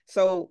year.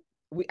 So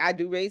I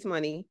do raise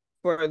money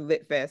for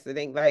Lit Fest. It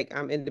ain't like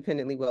I'm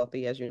independently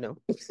wealthy, as you know.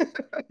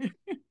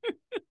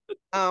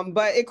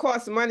 But it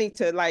costs money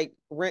to like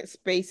rent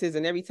spaces,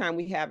 and every time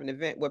we have an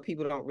event, what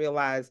people don't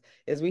realize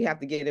is we have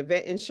to get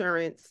event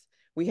insurance,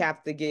 we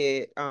have to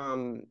get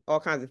all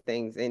kinds of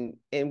things, and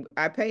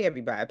I pay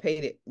everybody. I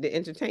pay the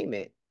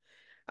entertainment.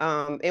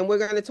 And we're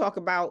going to talk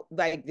about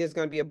like there's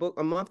going to be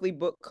a monthly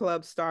book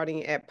club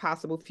starting at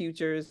Possible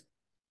Futures.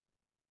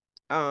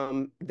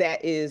 That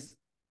is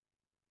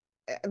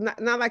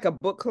not like a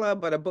book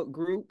club, but a book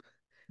group.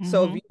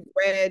 So if Mm-hmm. you've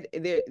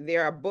read,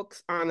 there are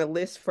books on a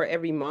list for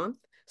every month.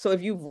 So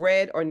if you've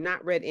read or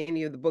not read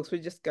any of the books,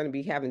 we're just going to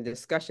be having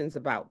discussions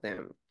about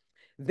them.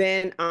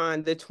 Then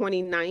on the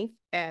 29th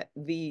at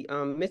the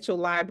Mitchell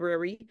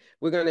Library,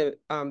 we're going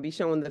to be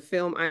showing the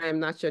film I Am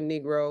Not Your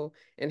Negro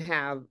and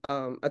have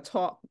a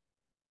talk,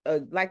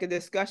 like a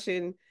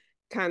discussion,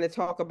 kind of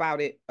talk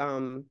about it.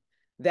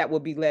 That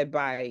will be led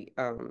by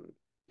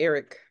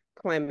Eric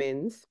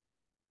Clemens,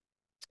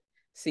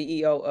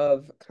 CEO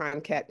of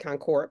Concat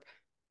Concorp.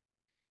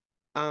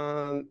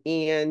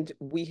 And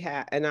we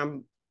have, and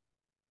I'm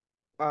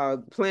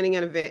planning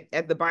an event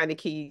at the Bind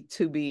Key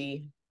to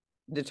be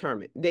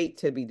determined, date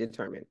to be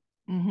determined.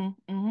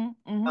 Mm-hmm.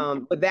 Mm-hmm.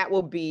 Mm-hmm. But that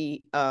will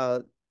be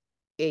a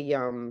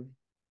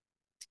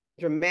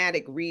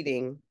dramatic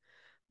reading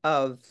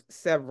of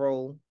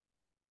several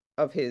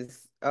of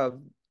his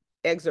of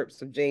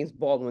excerpts of James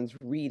Baldwin's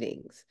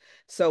readings.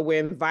 So we're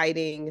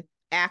inviting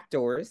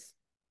actors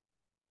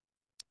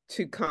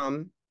to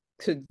come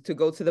to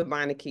go to the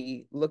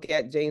Beinecke, look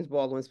at James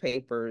Baldwin's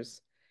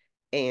papers,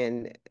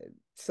 and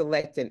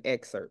select an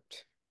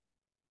excerpt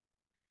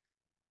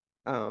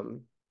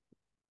um,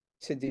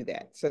 to do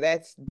that. So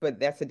that's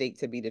a date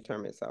to be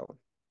determined. So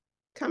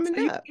coming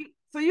So you, up.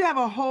 so you have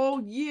a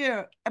whole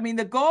year. I mean,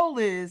 the goal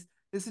is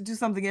to do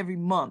something every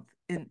month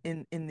in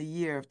the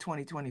year of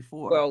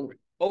 2024. Well,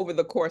 over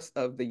the course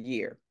of the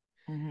year,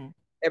 Mm-hmm.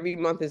 every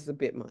month is a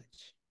bit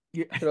much.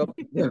 Yeah. So,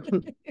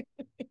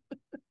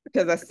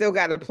 because I still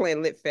got to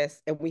plan Lit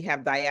Fest, and we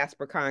have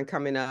DiasporaCon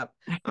coming up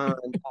on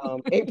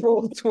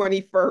April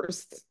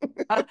 21st.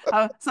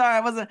 Sorry, I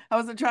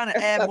wasn't trying to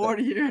add more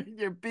to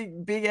your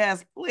big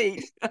ass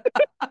plate.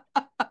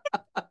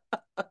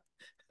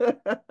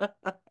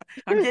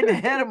 I'm getting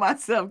ahead of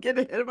myself.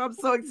 I'm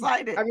so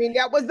excited. I mean,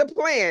 that was the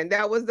plan.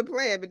 That was the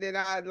plan. But then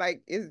I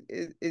like is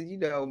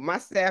my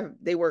staff,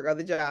 they work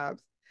other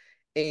jobs,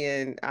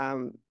 and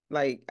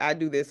like I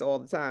do this all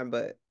the time,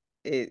 but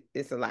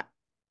it's a lot.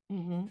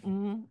 Mm-hmm,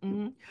 mm-hmm,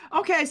 mm-hmm.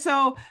 Okay,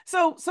 so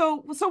what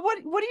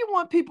do you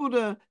want people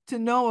to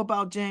know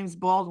about James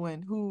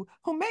Baldwin, who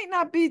may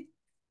not be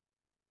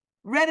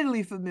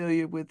readily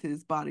familiar with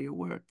his body of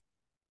work?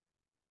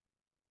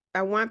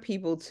 I want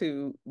people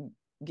to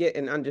get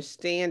an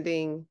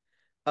understanding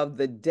of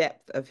the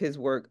depth of his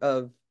work,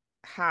 of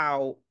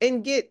how,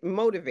 and get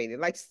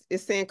motivated. Like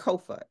it's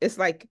Sankofa. It's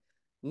like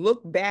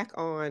look back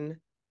on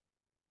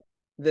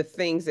the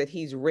things that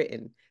he's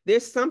written.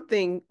 There's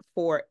something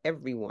for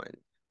everyone.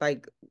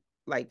 Like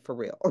like for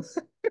real.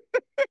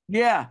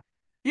 Yeah,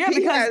 yeah, He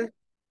because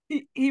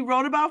has, he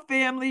wrote about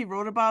family, he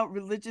wrote about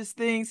religious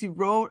things, he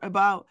wrote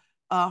about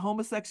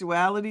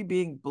homosexuality,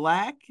 being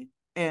black,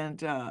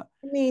 and I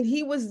mean,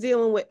 he was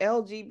dealing with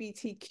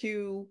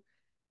LGBTQ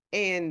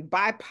and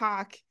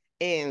BIPOC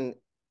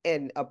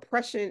and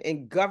oppression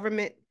and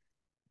government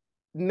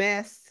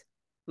mess,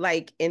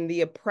 like in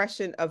the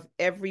oppression of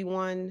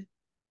everyone.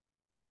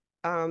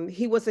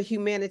 He was a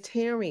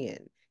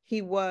humanitarian.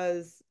 He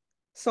was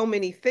so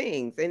many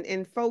things,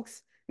 and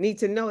folks need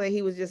to know that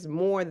he was just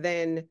more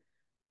than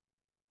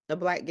a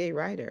black gay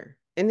writer.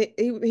 And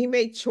he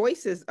made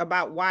choices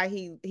about why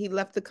he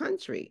left the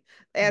country,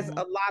 as mhm.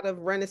 a lot of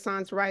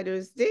Renaissance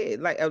writers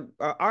did, like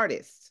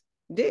artists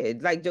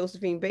did, like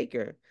Josephine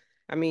Baker.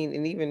 I mean,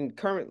 and even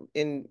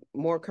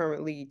more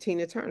currently,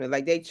 Tina Turner.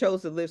 Like they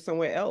chose to live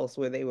somewhere else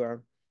where they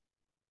were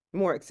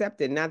more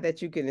accepted. Not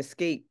that you can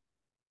escape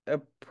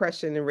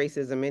oppression and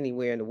racism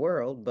anywhere in the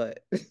world,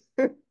 but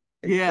except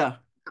Yeah,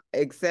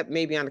 except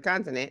maybe on the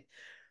continent.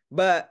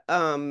 But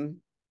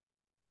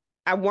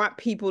I want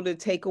people to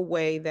take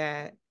away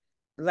that,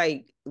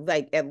 like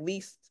at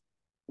least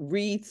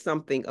read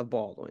something of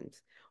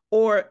Baldwin's,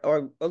 or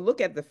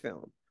look at the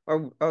film,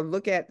 or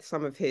look at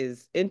some of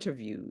his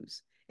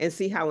interviews and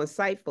see how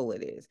insightful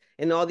it is.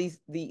 And all the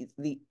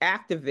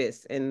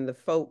activists and the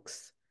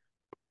folks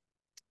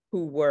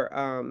who are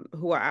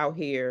out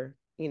here,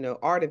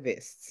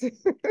 artivists,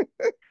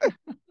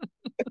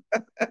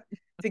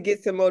 to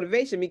get some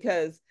motivation,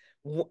 because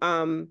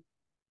um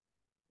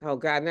oh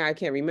God, now I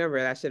can't remember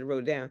it. I should have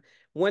wrote it down.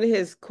 One of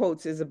his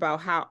quotes is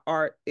about how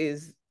art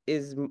is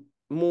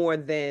more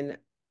than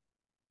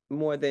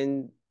more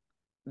than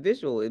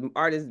visual.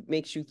 Art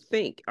makes you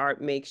think.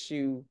 Art makes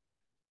you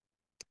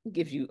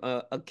gives you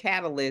a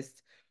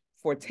catalyst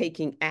for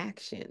taking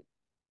action.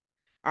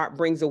 Art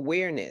brings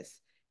awareness.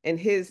 And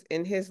his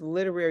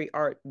literary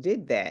art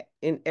did that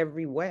in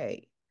every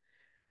way.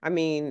 I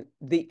mean,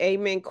 the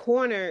Amen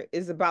Corner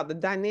is about the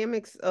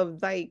dynamics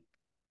of like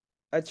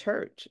a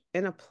church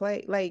and a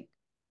play. Like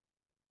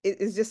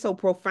it's just so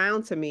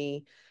profound to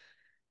me,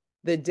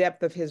 the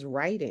depth of his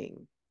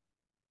writing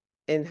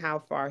and how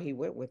far he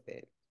went with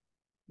it.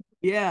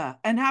 yeah,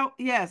 and how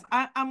yes,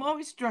 I'm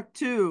always struck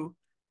too.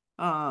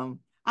 Do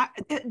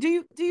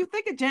you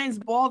think a James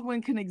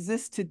Baldwin can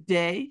exist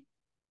today?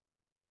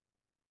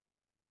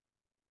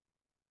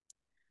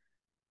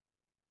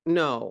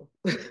 No.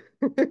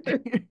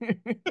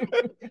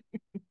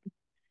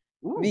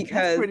 Ooh, that's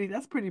Because, pretty.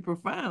 That's pretty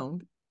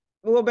profound.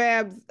 well,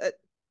 Babs,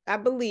 I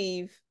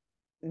believe,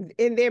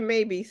 and there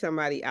may be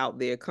somebody out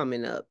there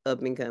coming up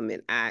and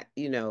coming.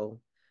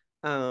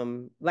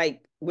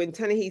 Like when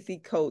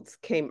Ta-Nehisi Coates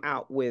came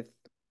out with,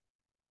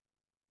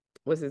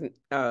 what's his,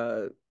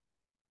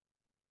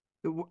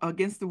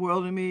 Against the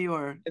World in Me,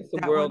 or It's the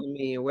that World one. of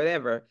Me or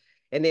whatever,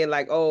 and they're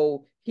like,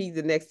 oh, he's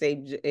the next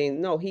stage,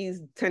 and no, he's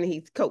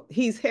Ta-Nehisi Coates.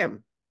 He's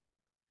him,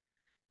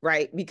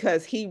 right?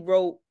 Because he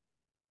wrote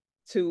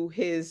to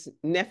his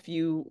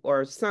nephew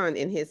or son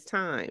in his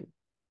time.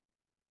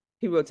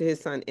 He wrote to his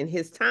son in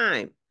his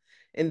time,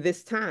 in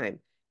this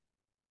time.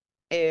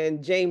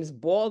 And James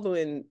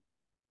Baldwin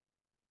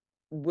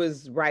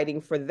was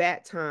writing for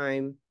that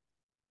time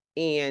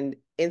and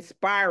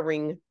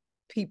inspiring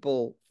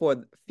people for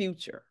the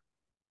future,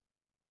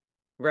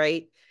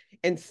 right?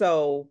 And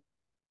so,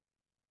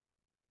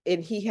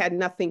 and he had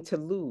nothing to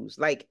lose.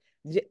 Like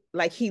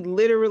he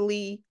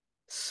literally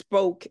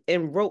spoke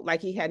and wrote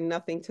like he had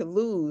nothing to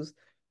lose.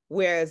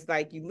 Whereas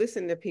like you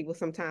listen to people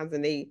sometimes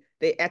and they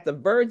at the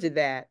verge of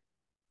that,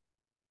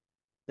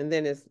 and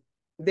then it's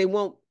they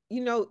won't,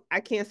 I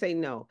can't say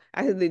no.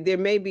 I said there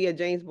may be a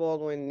James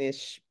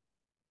Baldwin-ish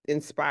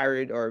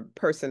inspired or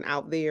person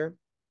out there.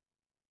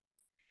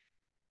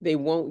 They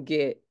won't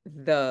get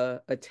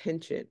the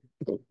attention.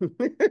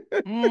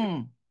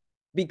 Mm.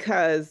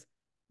 Because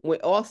when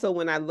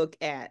I look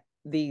at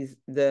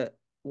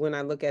when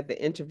I look at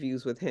the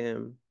interviews with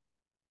him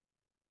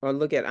or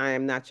look at I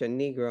Am Not Your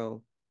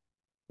Negro,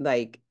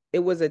 like it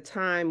was a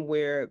time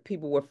where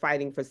people were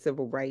fighting for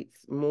civil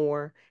rights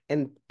more,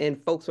 and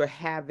folks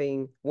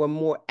were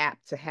more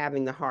apt to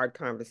having the hard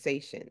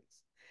conversations.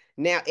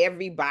 Now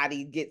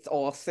everybody gets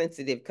all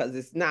sensitive because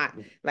it's not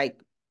like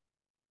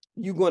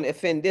you're going to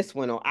offend this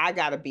one or I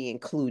got to be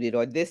included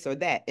or this or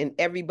that, and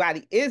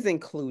everybody is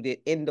included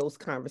in those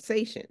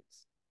conversations,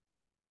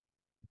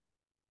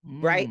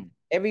 right?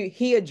 Mm.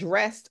 He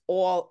addressed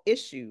all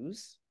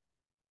issues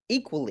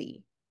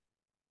equally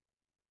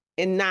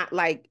and not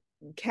like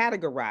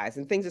categorized.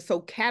 And things are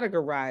so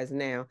categorized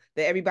now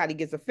that everybody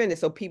gets offended.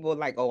 So people are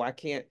like, oh, I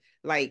can't,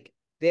 like,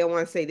 they don't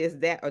want to say this,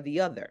 that, or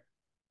the other.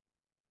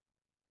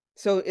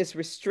 So it's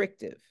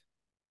restrictive.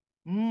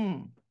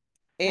 Mm.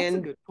 That's a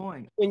And good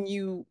point. when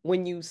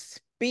you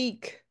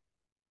speak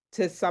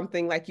to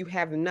something like you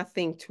have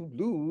nothing to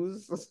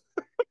lose,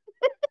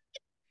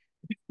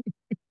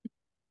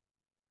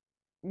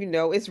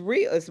 it's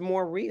real. It's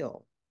more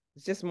real.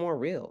 It's just more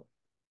real.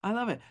 I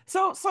love it.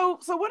 So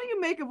what do you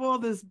make of all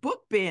this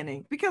book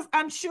banning? Because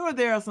I'm sure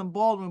there are some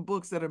Baldwin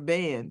books that are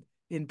banned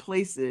in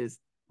places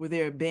where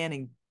they're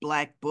banning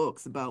Black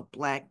books about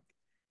Black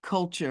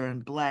culture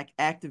and Black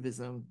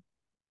activism.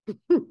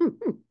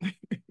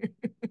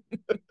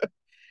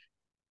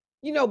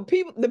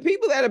 The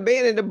people that are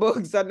banning the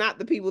books are not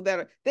the people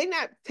they're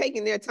not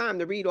taking their time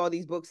to read all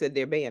these books that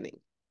they're banning.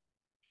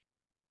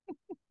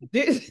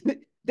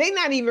 They're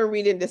not even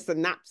reading the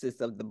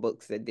synopsis of the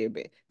books that they're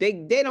banning.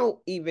 They don't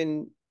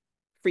even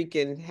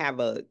freaking have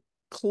a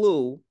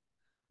clue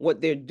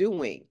what they're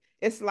doing.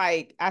 It's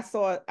like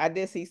I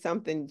did see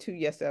something too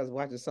yesterday. I was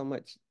watching so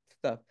much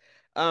stuff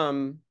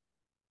um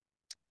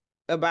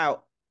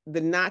about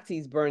the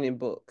Nazis burning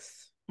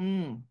books,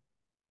 Mm.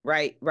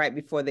 right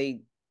before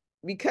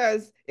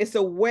because it's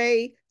a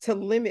way to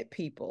limit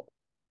people.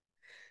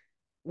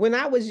 When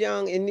I was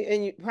young,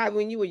 and probably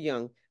when you were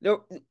young,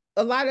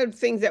 a lot of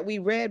things that we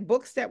read,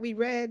 books that we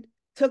read,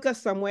 took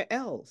us somewhere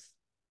else,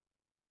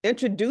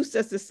 introduced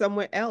us to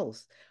somewhere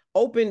else,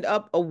 opened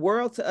up a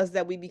world to us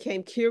that we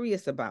became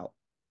curious about.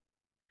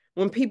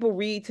 When people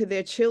read to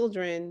their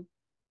children,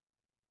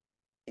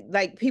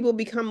 like people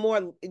become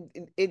more,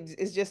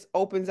 it just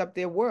opens up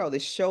their world.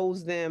 It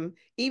shows them,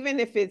 even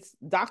if it's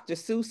Dr.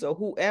 Seuss or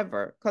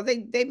whoever, because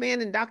they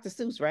banning Dr.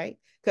 Seuss, right?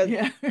 Because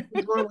Yeah.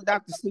 what's wrong with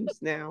Dr.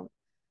 Seuss now?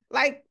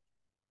 Like,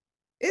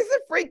 it's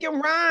a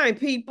freaking rhyme,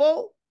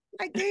 people.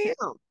 Like,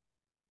 damn.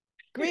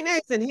 Green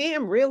eggs and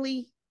ham,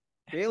 really?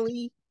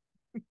 Really?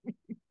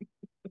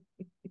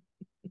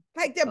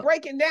 Like they're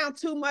breaking down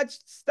too much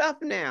stuff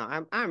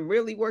now. I'm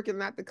really working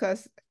not to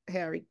cuss,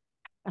 Harry.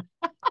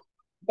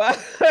 But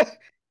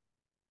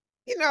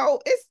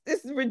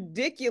it's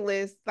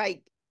ridiculous.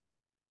 Like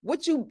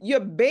what you're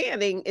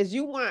banning is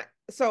you want,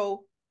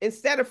 so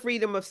instead of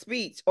freedom of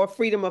speech or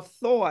freedom of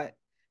thought,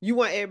 you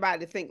want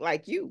everybody to think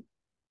like you.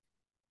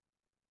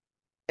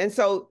 And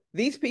so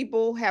these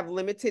people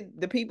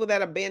the people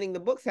that are banning the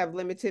books have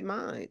limited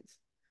minds.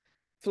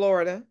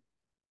 Florida,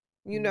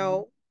 you Mhm.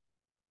 know,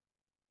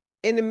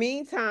 in the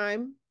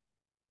meantime,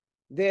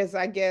 there's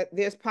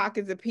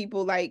pockets of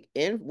people like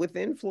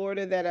within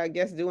Florida that are, I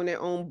guess, doing their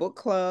own book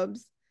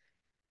clubs,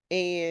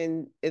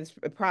 and it's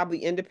probably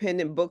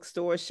independent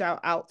bookstores.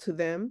 Shout out to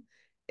them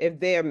if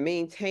they're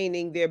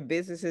maintaining their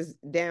businesses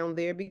down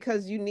there,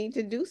 because you need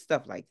to do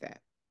stuff like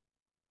that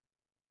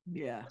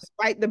Yeah.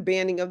 despite the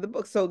banning of the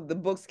books. So the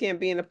books can't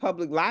be in a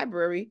public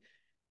library.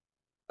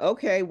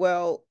 Okay,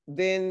 well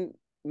then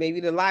maybe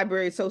the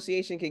library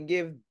association can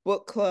give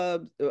book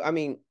clubs, I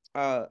mean,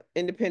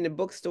 independent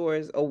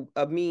bookstores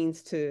a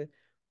means to,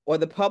 or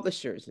the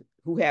publishers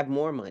who have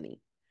more money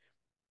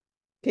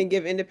can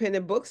give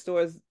independent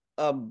bookstores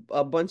a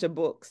bunch of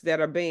books that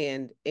are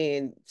banned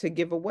and to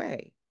give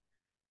away.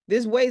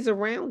 There's ways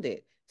around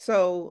it.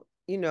 So,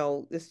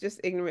 it's just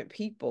ignorant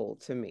people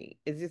to me.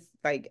 It's just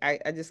like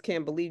I just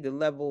can't believe the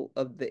level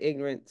of the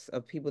ignorance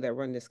of people that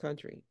run this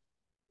country.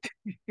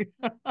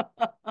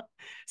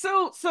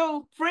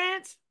 So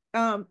France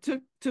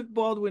took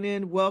Baldwin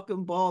in,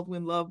 welcomed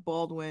Baldwin, loved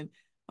Baldwin.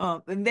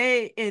 And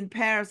they in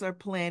Paris are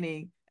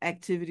planning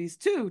activities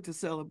too to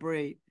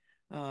celebrate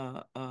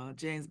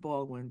James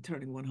Baldwin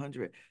turning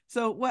 100.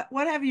 So what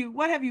have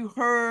you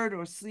heard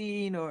or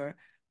seen or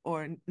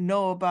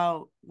know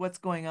about what's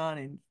going on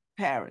in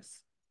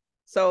Paris?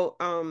 So,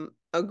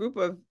 a group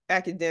of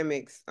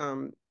academics,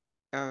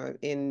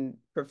 in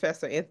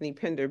Professor Anthony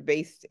Pender,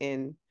 based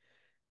in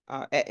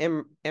at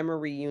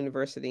Emory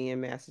University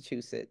in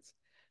Massachusetts,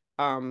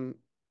 um,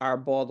 are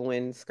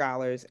Baldwin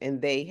scholars,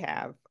 and they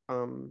have,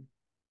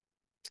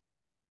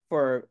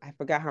 for I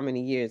forgot how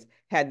many years,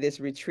 had this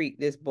retreat,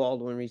 this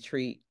Baldwin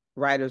retreat,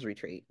 writers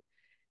retreat,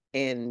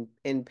 in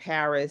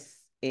Paris,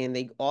 and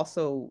they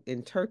also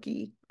in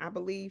Turkey. I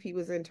believe he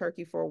was in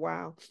Turkey for a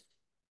while.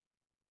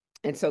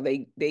 And so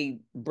they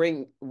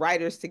bring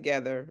writers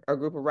together, a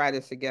group of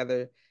writers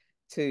together,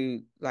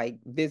 to like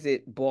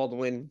visit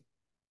Baldwin,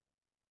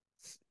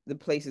 the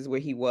places where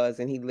he was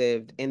and he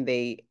lived, and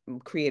they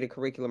create a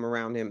curriculum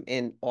around him,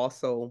 and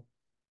also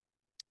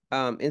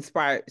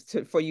inspire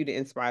for you to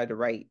inspire to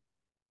write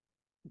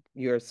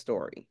your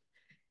story.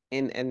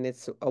 And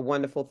it's a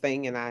wonderful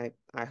thing, and I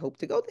hope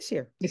to go this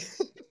year.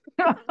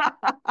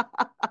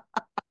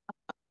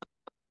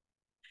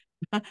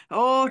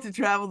 Oh, to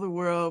travel the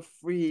world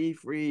free,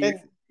 free. And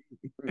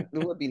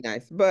it would be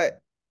nice,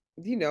 but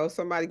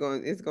somebody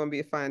going it's going to be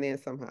a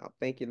finance somehow.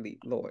 Thank you,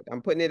 Lord.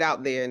 I'm putting it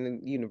out there in the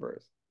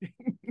universe.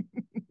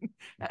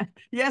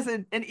 Yes,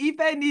 and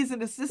Ife needs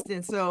an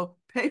assistant, so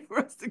pay for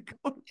us to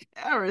go to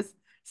Paris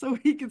so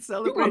he can You're going to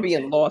celebrate. be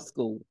in law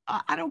school.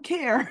 I don't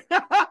care.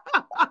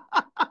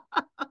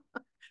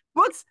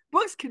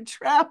 Books can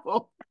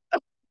travel.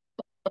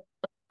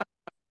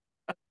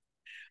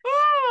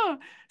 Ah,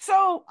 so,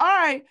 all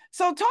right.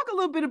 So, talk a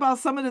little bit about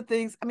some of the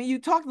things. I mean, you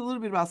talked a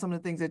little bit about some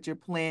of the things that you're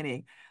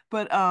planning,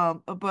 but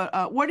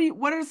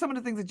what are some of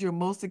the things that you're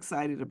most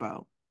excited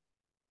about?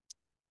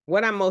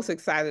 What I'm most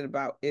excited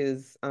about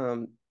is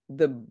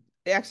the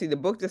actually the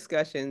book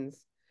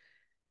discussions.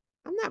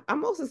 I'm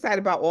most excited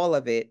about all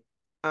of it.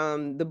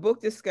 The book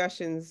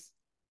discussions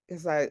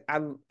is I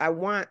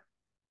want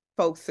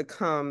folks to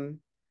come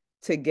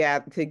to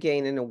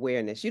gain an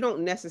awareness. You don't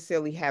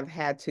necessarily have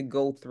had to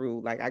go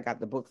through, like, I got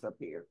the books up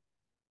here.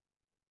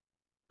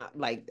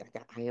 Like,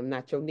 I am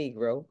not your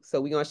Negro. So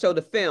we're gonna show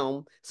the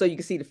film so you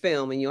can see the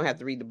film and you don't have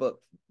to read the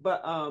book.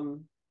 But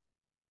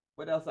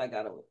what else I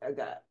got? I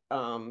got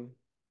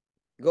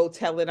Go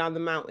Tell It on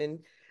the Mountain.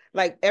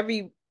 Like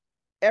every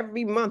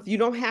month, you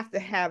don't have to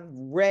have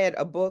read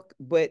a book,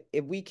 but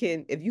if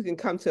you can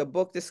come to a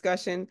book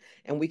discussion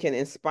and we can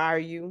inspire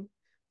you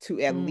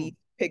to at Mm. least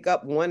pick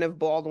up one of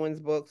Baldwin's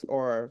books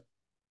or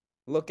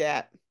look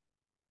at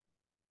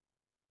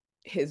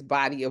his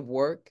body of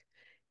work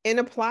and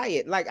apply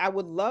it. Like, I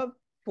would love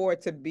for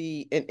it to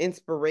be an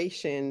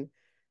inspiration,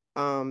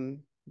 um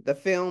the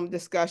film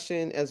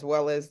discussion as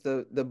well as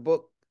the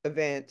book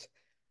event,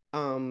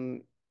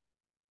 um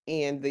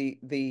and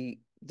the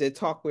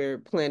talk we're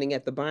planning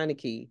at the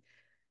Bonneke,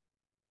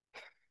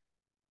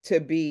 to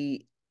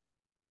be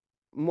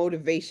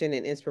motivation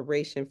and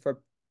inspiration for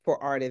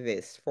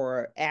artists,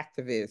 for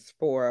activists,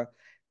 for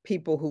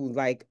people who,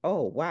 like,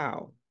 oh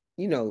wow,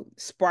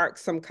 spark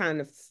some kind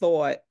of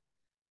thought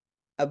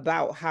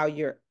about how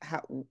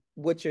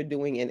what you're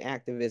doing in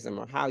activism,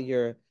 or how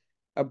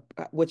uh,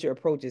 what your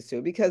approach is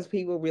to, because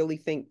people really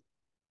think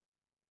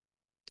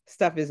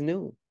stuff is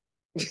new.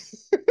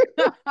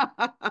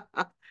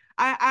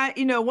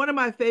 One of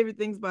my favorite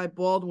things by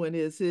Baldwin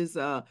is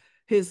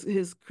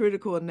his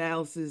critical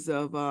analysis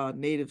of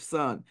Native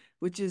Son,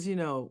 which is,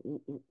 one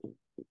of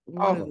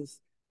Oh, the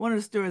one of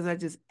the stories I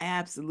just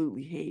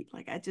absolutely hate.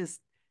 Like, I just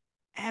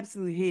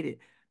absolutely hate it.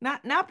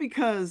 Not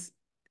because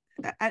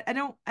I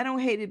don't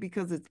hate it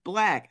because it's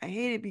black. I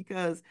hate it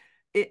because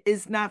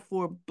it's not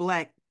for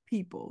black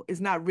people. It's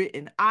not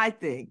written, I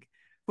think,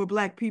 for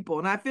black people.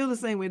 And I feel the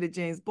same way that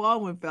James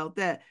Baldwin felt,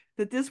 that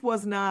this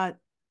was not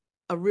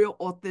a real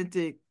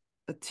authentic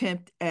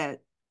attempt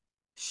at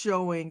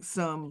showing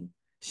some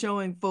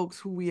showing folks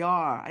who we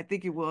are. I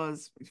think it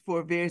was for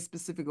a very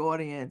specific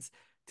audience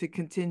to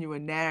continue a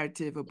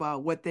narrative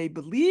about what they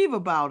believe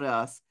about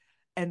us.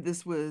 And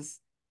this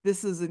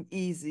is an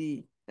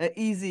easy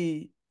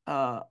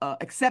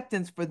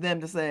acceptance for them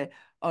to say,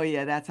 oh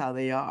yeah, that's how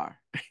they are.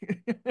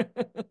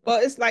 well,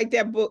 it's like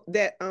that book,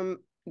 that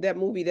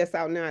movie that's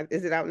out now.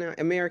 Is it out now?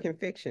 American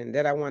Fiction,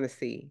 that I want to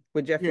see,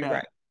 with Jeffrey Yeah.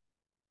 Wright,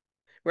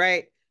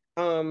 right?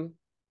 Um,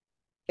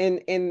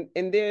 and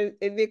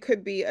there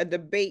could be a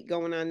debate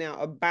going on now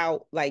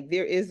about, like,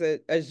 there is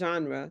a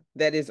genre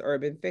that is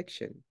urban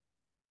fiction,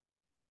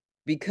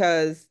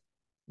 because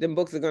the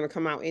books are going to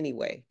come out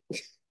anyway.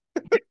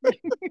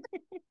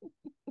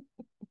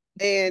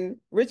 And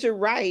Richard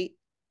Wright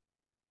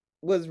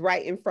was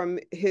writing from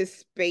his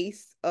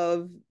space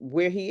of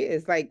where he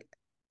is. Like,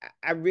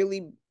 I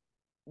really,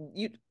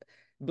 you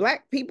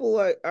black people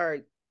are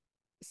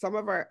some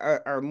of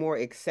are more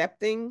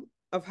accepting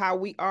of how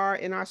we are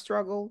in our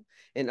struggle,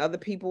 and other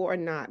people are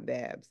not,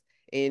 Babs.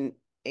 And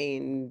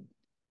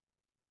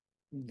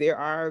there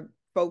are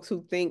folks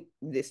who think,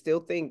 they still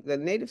think the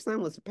Native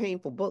Son was a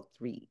painful book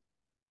to read,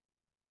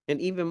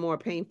 and even more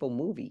painful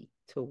movie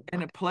to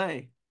And a watch,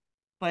 play.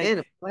 Like,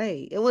 and a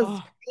play. It was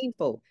oh,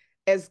 painful.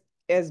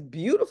 As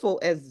beautiful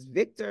as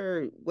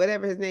Victor,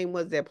 whatever his name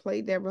was, that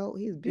played that role,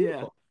 he's yeah.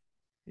 beautiful.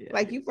 Yeah.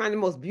 Like you find the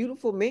most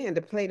beautiful man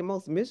to play the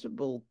most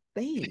miserable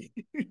thing.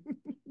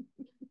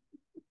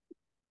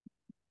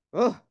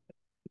 Oh,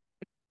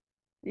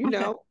 and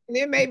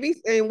there may be,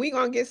 and we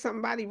gonna get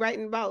somebody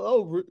writing about,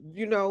 oh,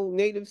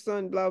 native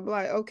son, blah blah.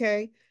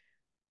 Okay,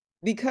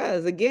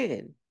 because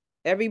again,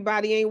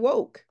 everybody ain't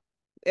woke.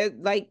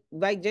 Like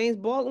James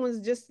Baldwin's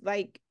just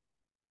like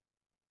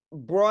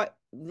brought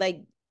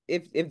like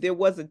if there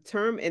was a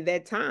term at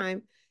that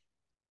time,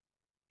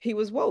 he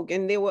was woke,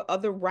 and there were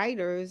other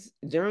writers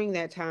during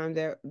that time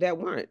that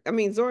weren't. I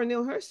mean, Zora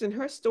Neale Hurston,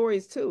 her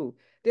stories too,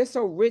 they're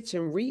so rich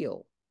and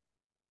real,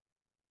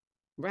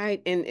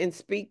 right? And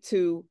speak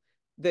to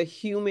the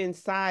human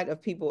side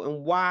of people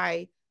and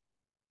why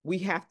we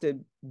have to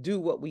do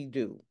what we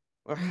do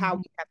or how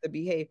Hmm. we have to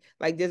behave.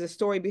 Like there's a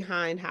story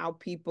behind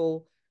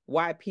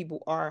why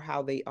people are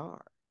how they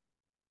are,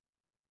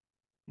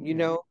 you Yeah.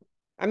 know?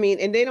 I mean,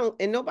 and they don't,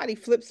 and nobody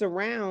flips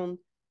around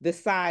the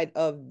side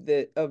of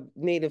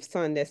Native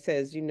Son that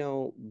says,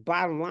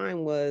 bottom line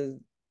was,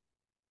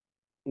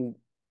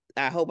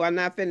 I hope I'm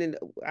not offending,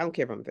 I don't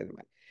care if I'm offending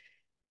anybody.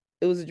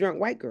 It was a drunk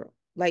white girl,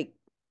 like,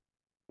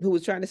 who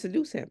was trying to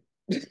seduce him.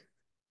 And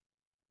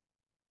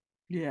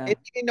Yeah. he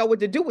didn't know what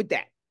to do with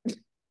that.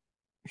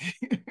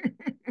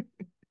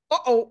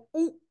 Uh-oh,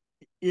 ooh,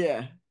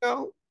 Yeah.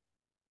 no,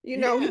 you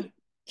know, Yeah. he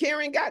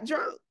Karen got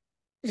drunk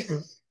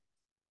and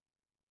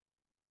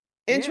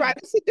Yeah. tried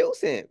to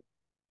seduce him.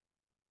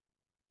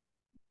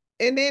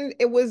 And then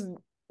it was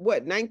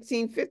what,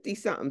 1950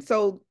 something.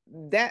 So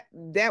that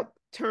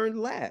turned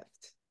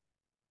left.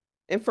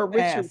 And for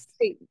Richard Fast.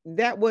 Wright,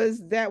 that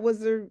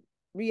was a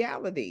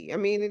reality. I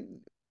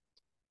mean,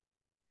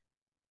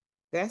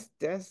 that's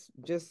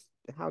just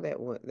how that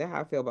went. That's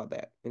how I feel about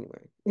that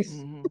anyway.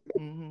 Hmm.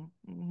 Hmm.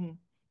 Hmm.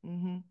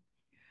 Hmm.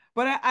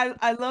 But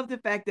I love the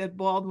fact that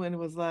Baldwin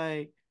was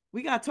like,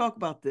 we gotta talk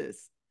about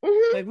this.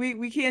 Mhm. Like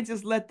we can't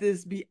just let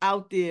this be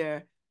out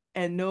there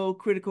and no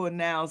critical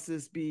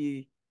analysis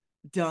be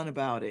done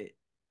about it.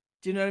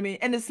 Do you know what I mean?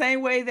 And the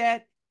same way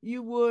that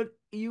you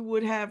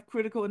would have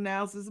critical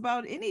analysis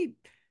about any,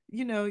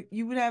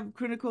 you would have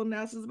critical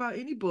analysis about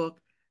any book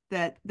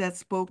that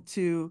spoke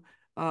to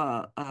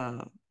uh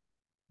uh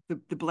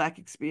the black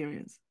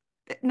experience.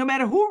 No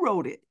matter who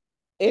wrote it.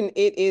 And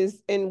it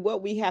is, and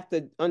what we have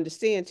to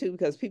understand too,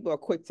 because people are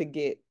quick to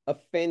get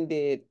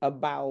offended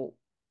about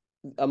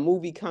a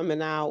movie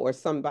coming out or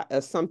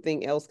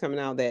something else coming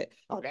out that,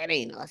 oh, that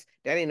ain't us,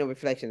 that ain't no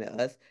reflection of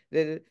us,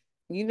 that,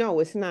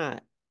 it's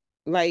not.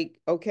 Like,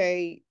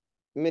 okay,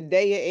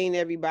 Medea ain't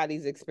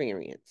everybody's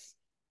experience,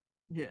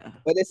 Yeah.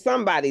 but it's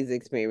somebody's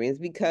experience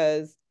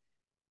because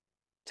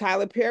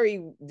Tyler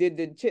Perry did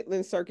the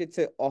Chitlin circuit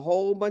to a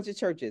whole bunch of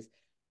churches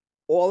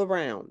all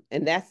around,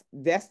 and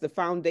that's the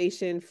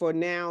foundation for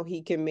now.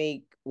 He can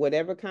make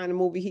whatever kind of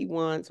movie he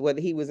wants,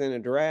 whether he was in a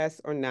dress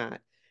or not.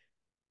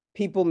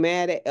 People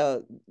mad at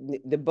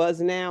the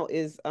buzz now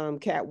is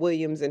Cat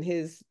Williams and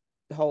his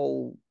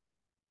whole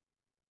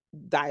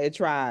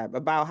diatribe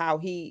about how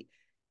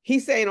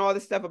he's saying all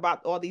this stuff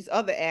about all these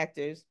other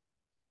actors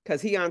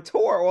because he on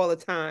tour all the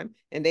time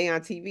and they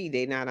on TV.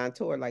 They not on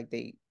tour like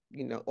they,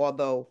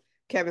 although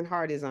Kevin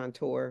Hart is on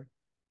tour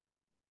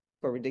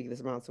for ridiculous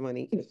amounts of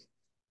money,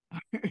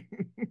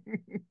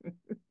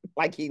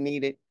 like he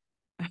needed.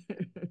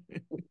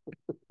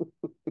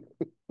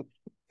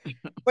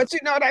 But you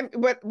know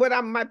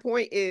what my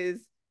point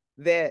is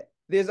that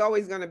there's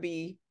always going to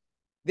be,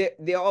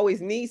 there always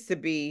needs to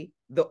be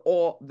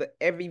the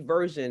every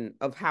version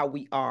of how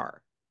we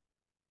are,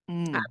 I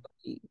Mm.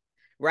 believe,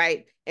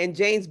 right? And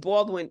James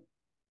Baldwin,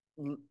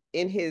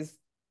 in his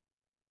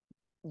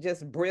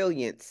just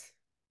brilliance,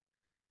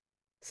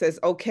 says,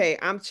 okay,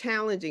 I'm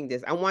challenging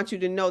this. I want you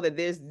to know that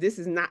this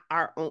is not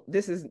our own,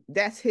 that's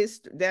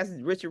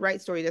Richard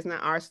Wright's story. That's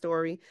not our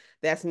story.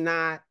 That's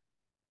not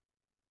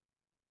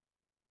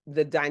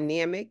the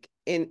dynamic.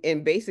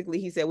 And basically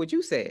he said what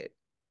you said.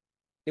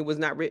 It was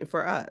not written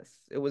for us.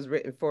 It was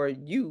written for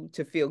you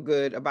to feel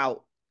good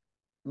about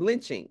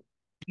lynching.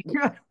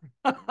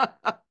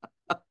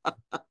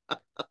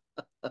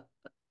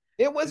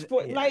 It was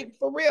for, Yeah. like,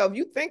 for real. If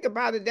you think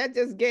about it, that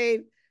just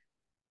gave,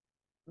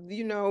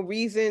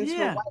 reasons for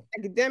Yeah. white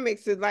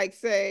academics to like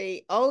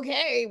say,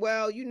 okay,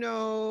 well,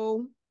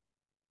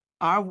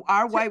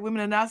 Our white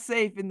women are not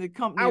safe in the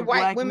company our of white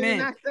black women are men.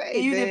 not safe.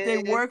 Even if they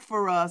And work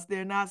for us,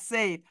 they're not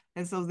safe.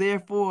 And so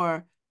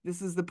therefore,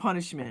 this is the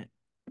punishment.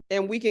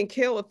 we can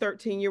kill a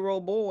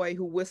 13-year-old boy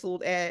who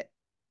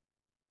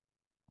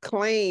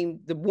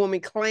the woman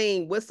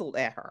claimed whistled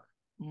at her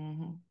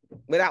Hmm.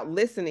 without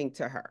listening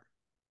to her.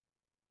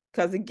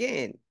 Because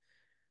again,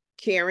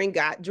 Karen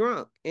got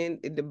drunk.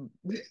 And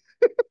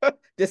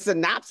the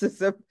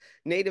synopsis of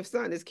Native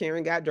Son is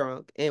Karen got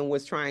drunk and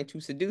was trying to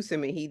seduce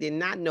him, and he did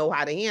not know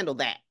how to handle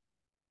that.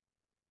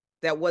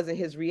 That wasn't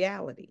his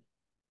reality.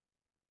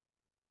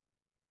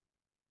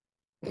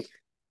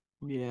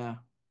 Yeah.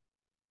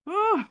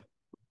 Oh,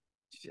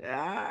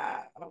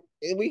 child.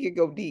 And we could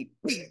go deep.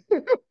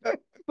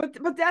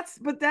 But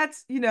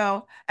that's and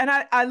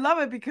I love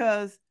it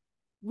because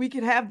we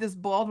could have this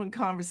Baldwin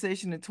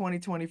conversation in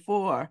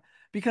 2024,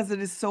 because it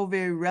is so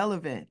very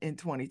relevant in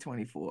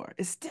 2024.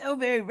 It's still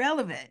very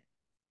relevant.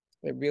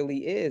 It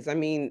really is. I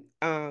mean,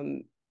 I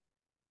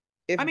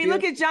if mean, Bill,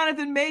 look at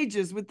Jonathan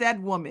Majors with that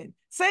woman.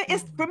 Say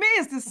it's for me,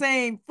 it's the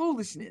same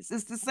foolishness.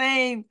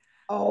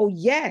 oh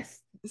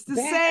yes, It's the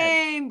bad.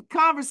 same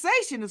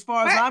conversation as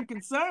far as But I'm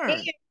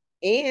concerned.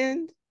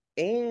 and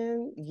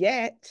and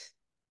yet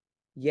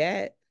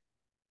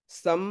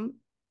some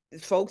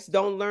folks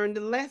don't learn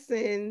the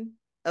lesson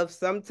of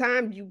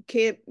sometimes you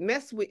can't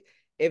mess with.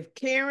 If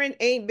Karen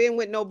ain't been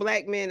with no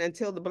black man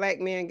until the black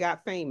man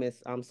got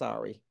famous, I'm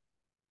sorry.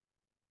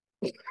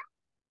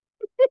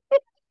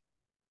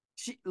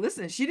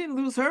 She didn't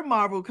lose her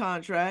Marvel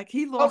contract.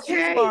 He lost his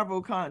Okay,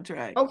 Marvel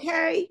contract.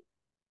 okay,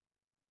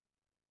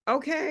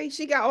 okay.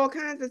 She got all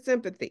kinds of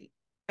sympathy.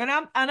 And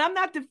I'm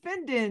not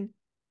defending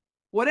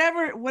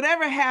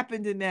whatever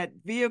happened in that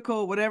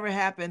vehicle, whatever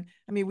happened.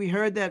 I mean, we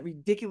heard that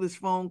ridiculous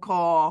phone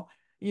call,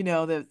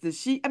 the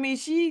she I mean,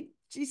 she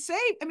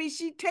saved, I mean,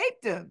 she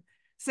taped him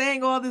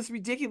saying all this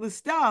ridiculous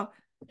stuff.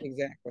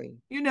 Exactly.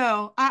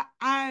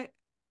 I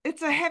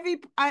it's a heavy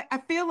I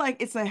feel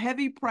like it's a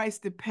heavy price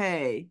to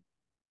pay.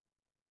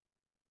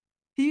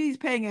 He's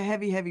paying a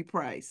heavy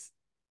price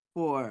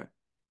for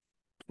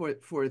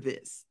for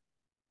this.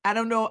 I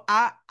don't know.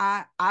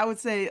 I would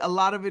say a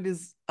lot of it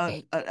is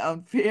an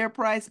unfair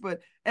price,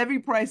 but every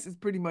price is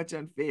pretty much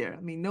unfair.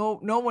 I mean, no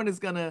one is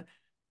gonna.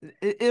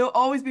 It'll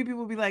always be people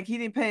will be like he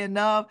didn't pay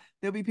enough.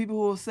 There'll be people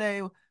who will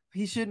say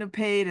he shouldn't have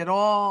paid at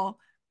all.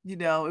 It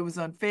was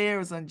unfair, it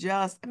was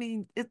unjust. I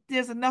mean,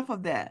 there's enough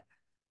of that.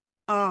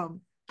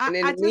 Um, I And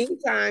in I the just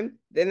meantime,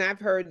 then I've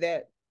heard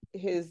that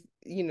his,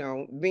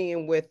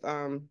 being with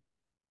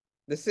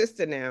the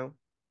sister now.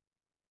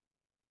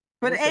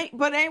 but What's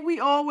the ain't we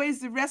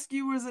always the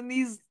rescuers in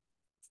these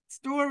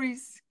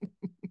stories?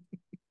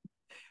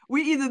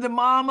 We either the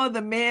mama,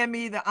 the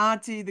mammy, the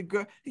auntie, the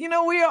girl. We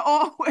are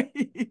always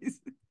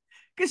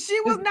because she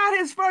this was not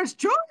his first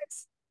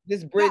choice.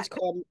 Not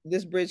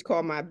this bridge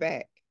called my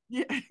back.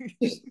 yeah,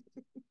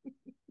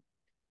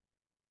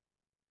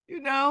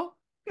 you know,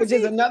 because Which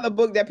is he another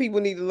book that people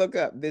need to look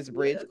up. This yeah,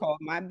 bridge called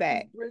my this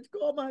back. bridge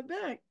called my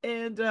back,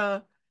 and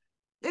so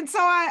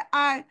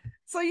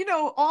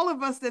so all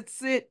of us that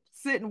sit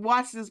and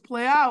watch this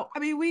play out. I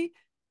mean, we,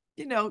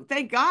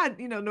 thank God,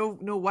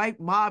 no white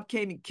mob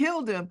came and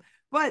killed him,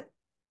 but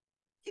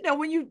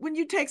when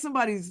you take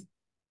somebody's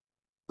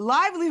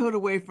livelihood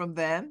away from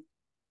them,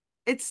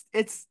 it's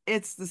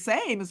the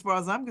same as far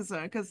as I'm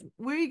concerned. Because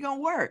where he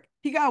gonna work?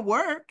 He got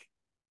work.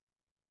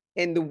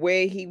 And the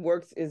way he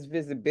works is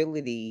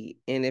visibility.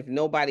 And if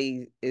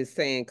nobody is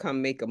saying,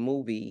 come make a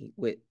movie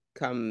with,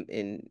 come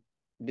and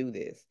do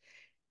this.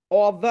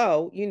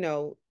 Although,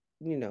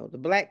 the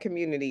black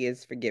community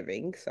is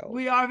forgiving. So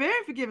We are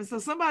very forgiving. So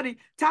somebody,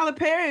 Tyler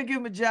Perry, will give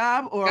him a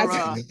job, or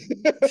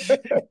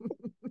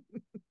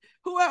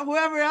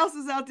whoever else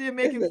is out there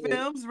making Listen,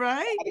 films,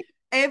 right?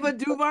 Ava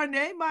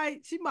DuVernay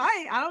might.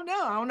 I don't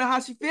know. I don't know how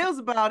she feels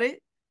about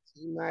it.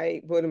 she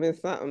might put him in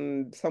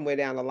something somewhere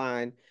down the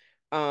line.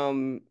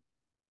 Um,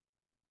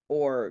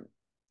 or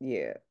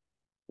yeah,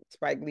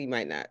 Spike Lee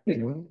might not.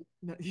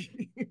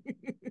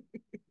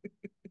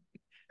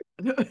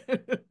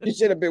 He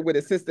should have been with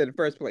his sister in the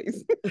first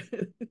place.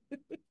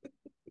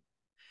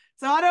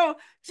 So I don't,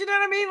 you know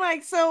what I mean?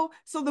 Like, so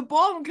the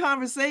Baldwin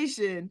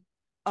conversation,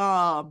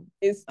 um,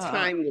 It's uh,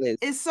 timeless.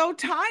 is so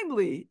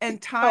timely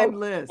and So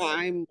timeless.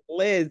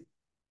 timeless.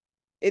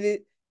 It is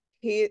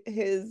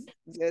his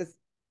just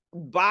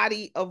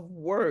body of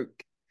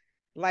work.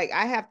 Like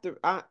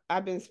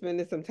I've been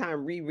spending some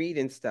time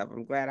rereading stuff.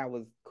 I'm glad I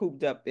was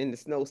cooped up in the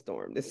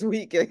snowstorm this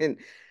weekend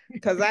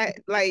because I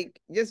like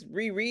just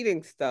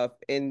rereading stuff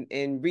and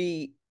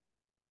reacclimating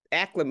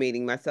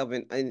myself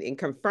and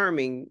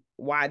confirming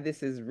why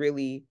this is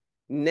really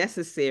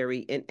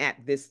necessary and at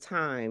this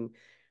time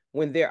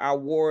when there are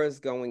wars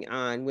going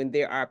on, when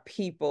there are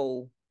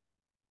people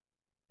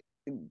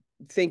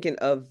thinking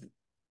of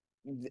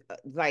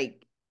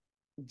like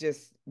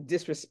just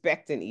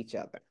disrespecting each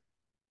other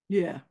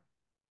Yeah,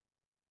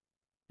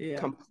 yeah,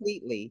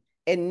 completely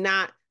and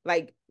not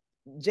like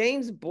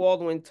James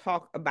Baldwin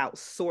talk about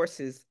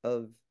sources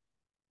of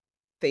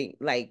thing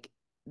like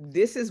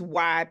this is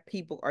why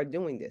people are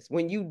doing this.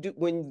 When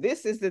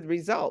this is the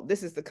result,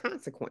 this is the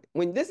consequence.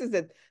 When this is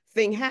the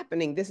thing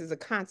happening, this is a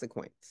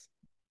consequence.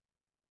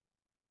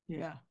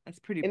 yeah. That's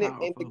pretty And the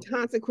powerful.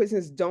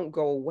 consequences don't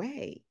go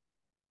away.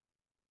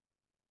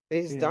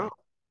 They just Yeah, don't.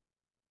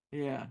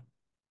 yeah.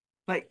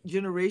 Like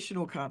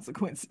generational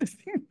consequences.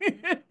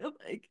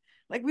 like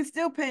like we're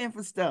still paying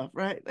for stuff,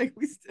 right? Like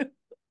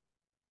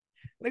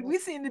we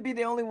seem to be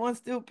the only ones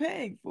still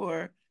paying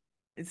for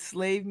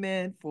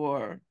enslavement,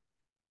 for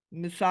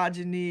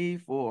misogyny,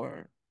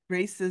 for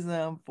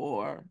racism,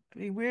 for I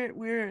mean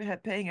we're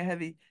paying a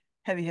heavy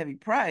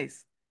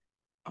price.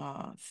 And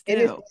it's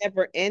Still.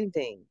 never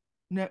ending.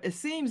 No, it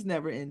seems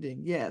never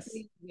ending. Yes.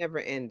 It's never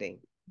ending.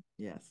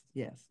 Yes,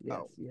 yes, yes,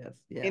 Oh, yes,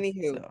 yes.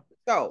 anywho, So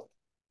so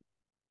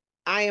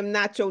I am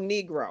not your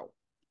Negro.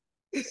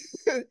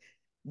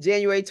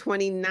 January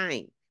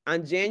 29th.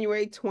 On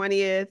January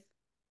 20th,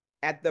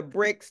 at the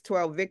Bricks,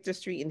 12 Victor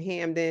Street in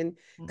Hamden.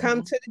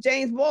 Come Mhm. to the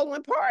James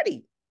Baldwin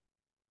party.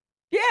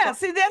 Yeah, Come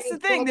see, to that's the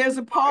James thing. There's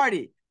Baldwin a party.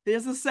 party.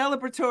 There's a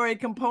celebratory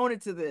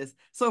component to this.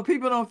 So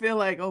people don't feel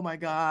like, oh my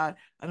God,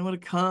 I don't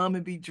want to come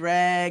and be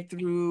dragged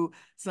through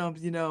some,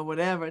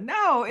 whatever.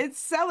 No,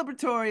 it's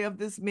celebratory of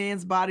this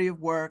man's body of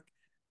work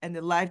and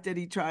the life that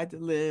he tried to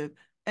live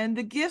and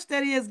the gifts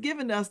that he has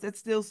given us that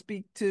still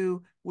speak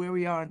to where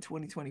we are in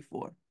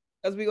 2024.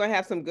 Because we're gonna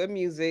have some good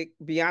music.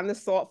 Beyond the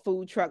Salt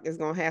food truck is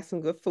gonna have some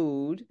good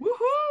food.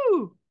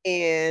 Woohoo!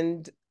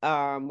 And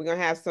we're gonna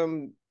have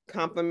some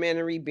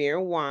complimentary beer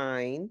and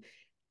wine,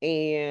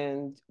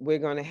 and we're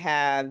gonna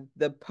have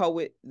the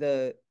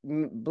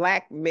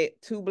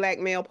two black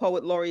male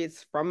poet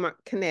laureates from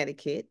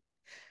Connecticut,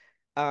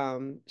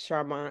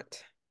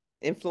 Charmant,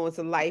 Influence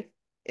of Life,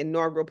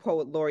 inaugural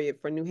poet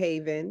laureate for New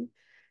Haven,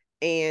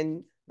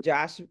 and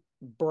Josh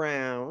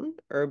Brown,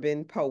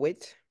 urban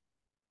poet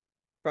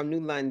from New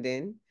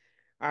London,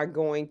 are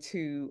going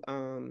to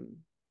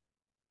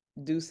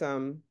do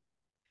some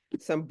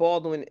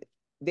Baldwin.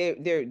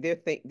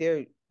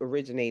 They're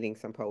originating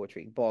some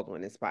poetry,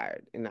 Baldwin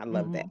inspired, and I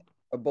love that Mm-hmm.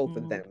 for both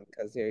of Mm-hmm. them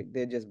because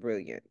they're just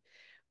brilliant.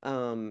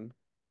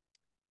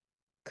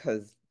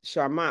 Because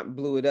Charmant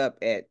blew it up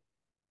at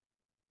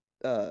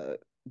uh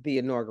the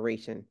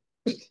inauguration,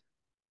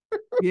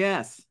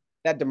 Yes.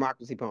 that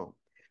democracy poem.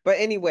 But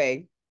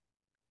anyway,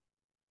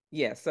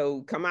 yeah.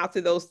 So come out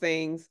to those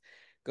things.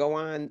 Go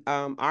on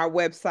our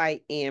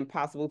website and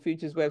Possible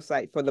Futures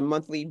website for the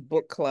monthly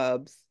book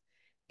clubs,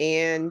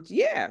 and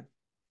yeah,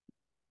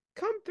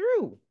 come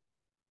through.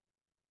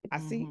 I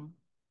see. Mm-hmm.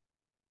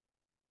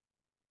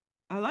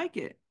 I like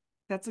it.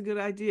 That's a good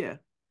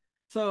idea.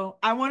 So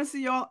I want to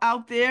see y'all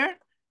out there.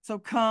 So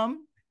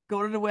come,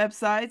 go to the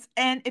websites,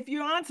 and if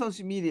you're on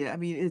social media, I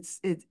mean,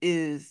 it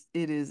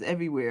is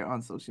everywhere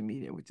on social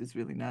media, which is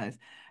really nice.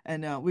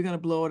 And we're gonna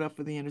blow it up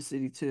for the inner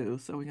city too.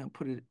 So we're gonna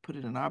put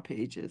it on our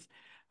pages,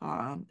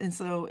 and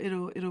so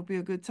it'll be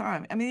a good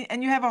time. I mean,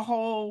 and you have a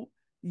whole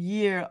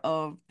year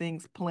of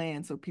things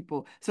planned, so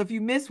people. So if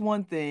you miss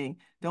one thing,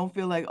 don't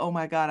feel like, oh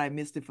my God, I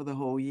missed it for the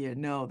whole year.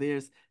 No,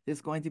 there's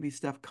going to be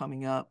stuff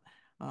coming up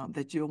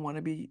that you'll want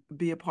to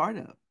be a part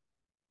of.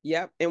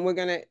 Yep, and we're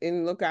gonna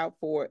and look out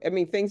for. I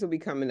mean, things will be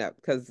coming up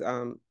because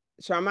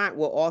Charmant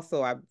will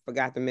also. I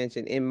forgot to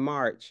mention in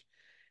March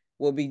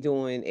we'll be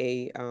doing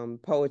a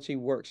poetry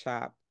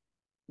workshop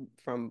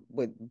from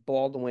with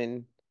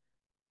Baldwin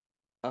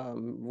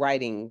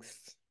writings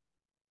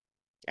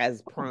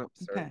as Oh,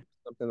 prompts or okay.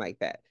 something like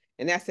that,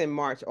 and that's in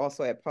March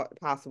also at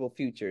Possible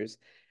Futures.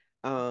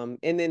 And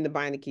then the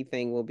Beinecke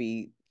thing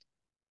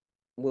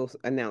we'll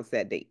announce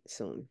that date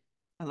soon.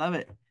 I love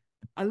it.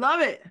 I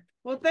love it.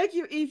 Well, thank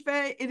you,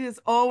 Ife. It is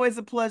always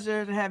a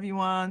pleasure to have you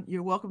on.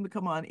 You're welcome to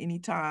come on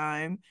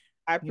anytime.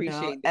 I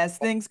appreciate As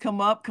that. things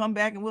come up, come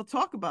back and we'll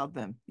talk about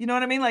them. You know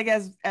what I mean? Like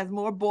as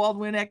more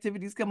Baldwin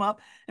activities come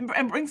up,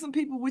 and bring some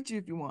people with you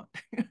if you want.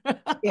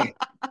 Yeah,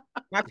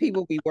 my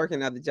people be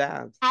working other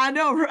jobs. I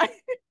know, right?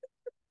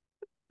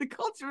 The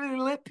culturally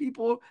lit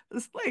people,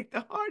 it's like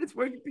the hardest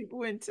working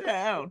people in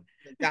town.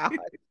 God,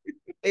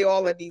 they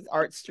all in these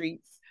art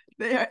streets.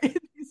 They are in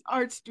these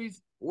art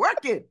streets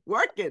working,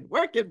 working,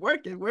 working,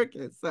 working,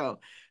 working. So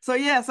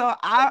yeah, so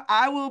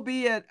I will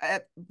be at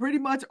pretty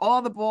much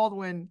all the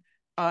Baldwin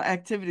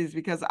activities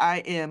because I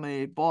am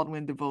a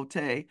Baldwin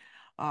devotee.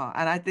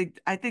 And I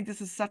think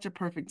this is such a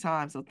perfect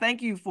time. So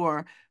thank you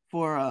for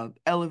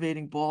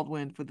elevating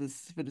Baldwin for the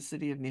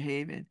city of New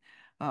Haven.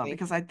 Thank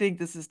Because you. I think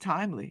this is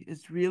timely.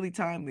 It's really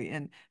timely,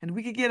 and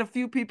we could get a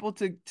few people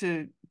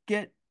to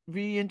get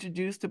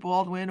reintroduced to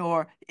Baldwin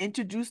or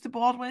introduced to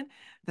Baldwin,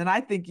 then I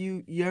think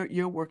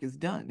your work is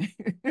done.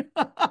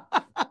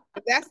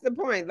 But that's the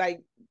point.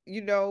 Like,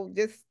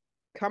 just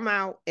come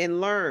out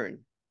and learn.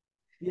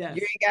 You Yes.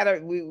 ain't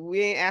gotta we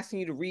ain't asking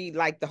you to read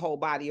like the whole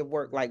body of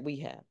work like we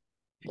have.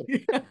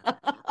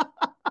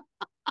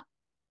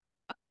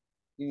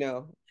 You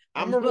know,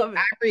 I I love it.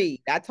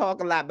 read. I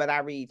talk a lot, but I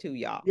read too,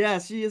 y'all. Yeah,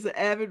 she is an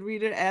avid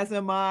reader, as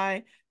am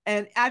I.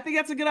 And I think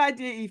that's a good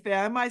idea, Ife.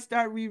 I might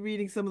start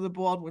rereading some of the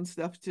Baldwin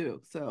stuff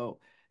too. So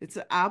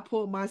I'll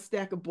pull my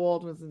stack of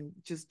Baldwins and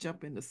just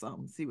jump into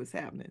some and see what's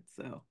happening.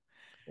 So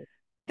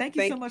thank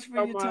you so Thank you much for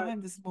so your much.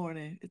 time this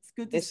morning. It's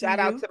good to And see shout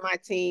out you. to my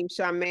team,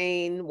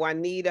 Charmaine,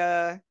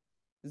 Juanita,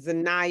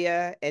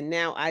 Zanaya, and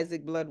now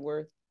Isaac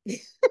Bloodworth.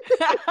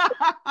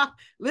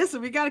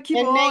 Listen, we got to keep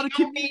And all the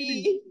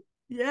community. Naomi.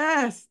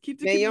 Yes, keep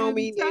the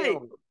community Naomi, tight.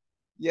 Naomi.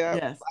 Yep.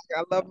 Yes.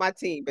 I love So my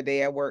team, but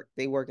they at work.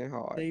 They working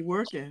hard. they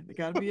working. They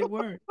got to be at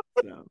work.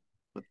 So,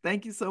 but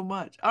thank you so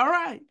much. All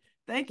right.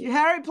 Thank you,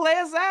 Harry. Play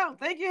us out.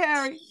 Thank you,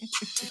 Harry.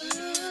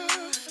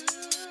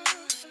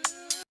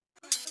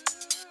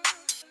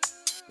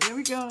 There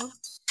we go.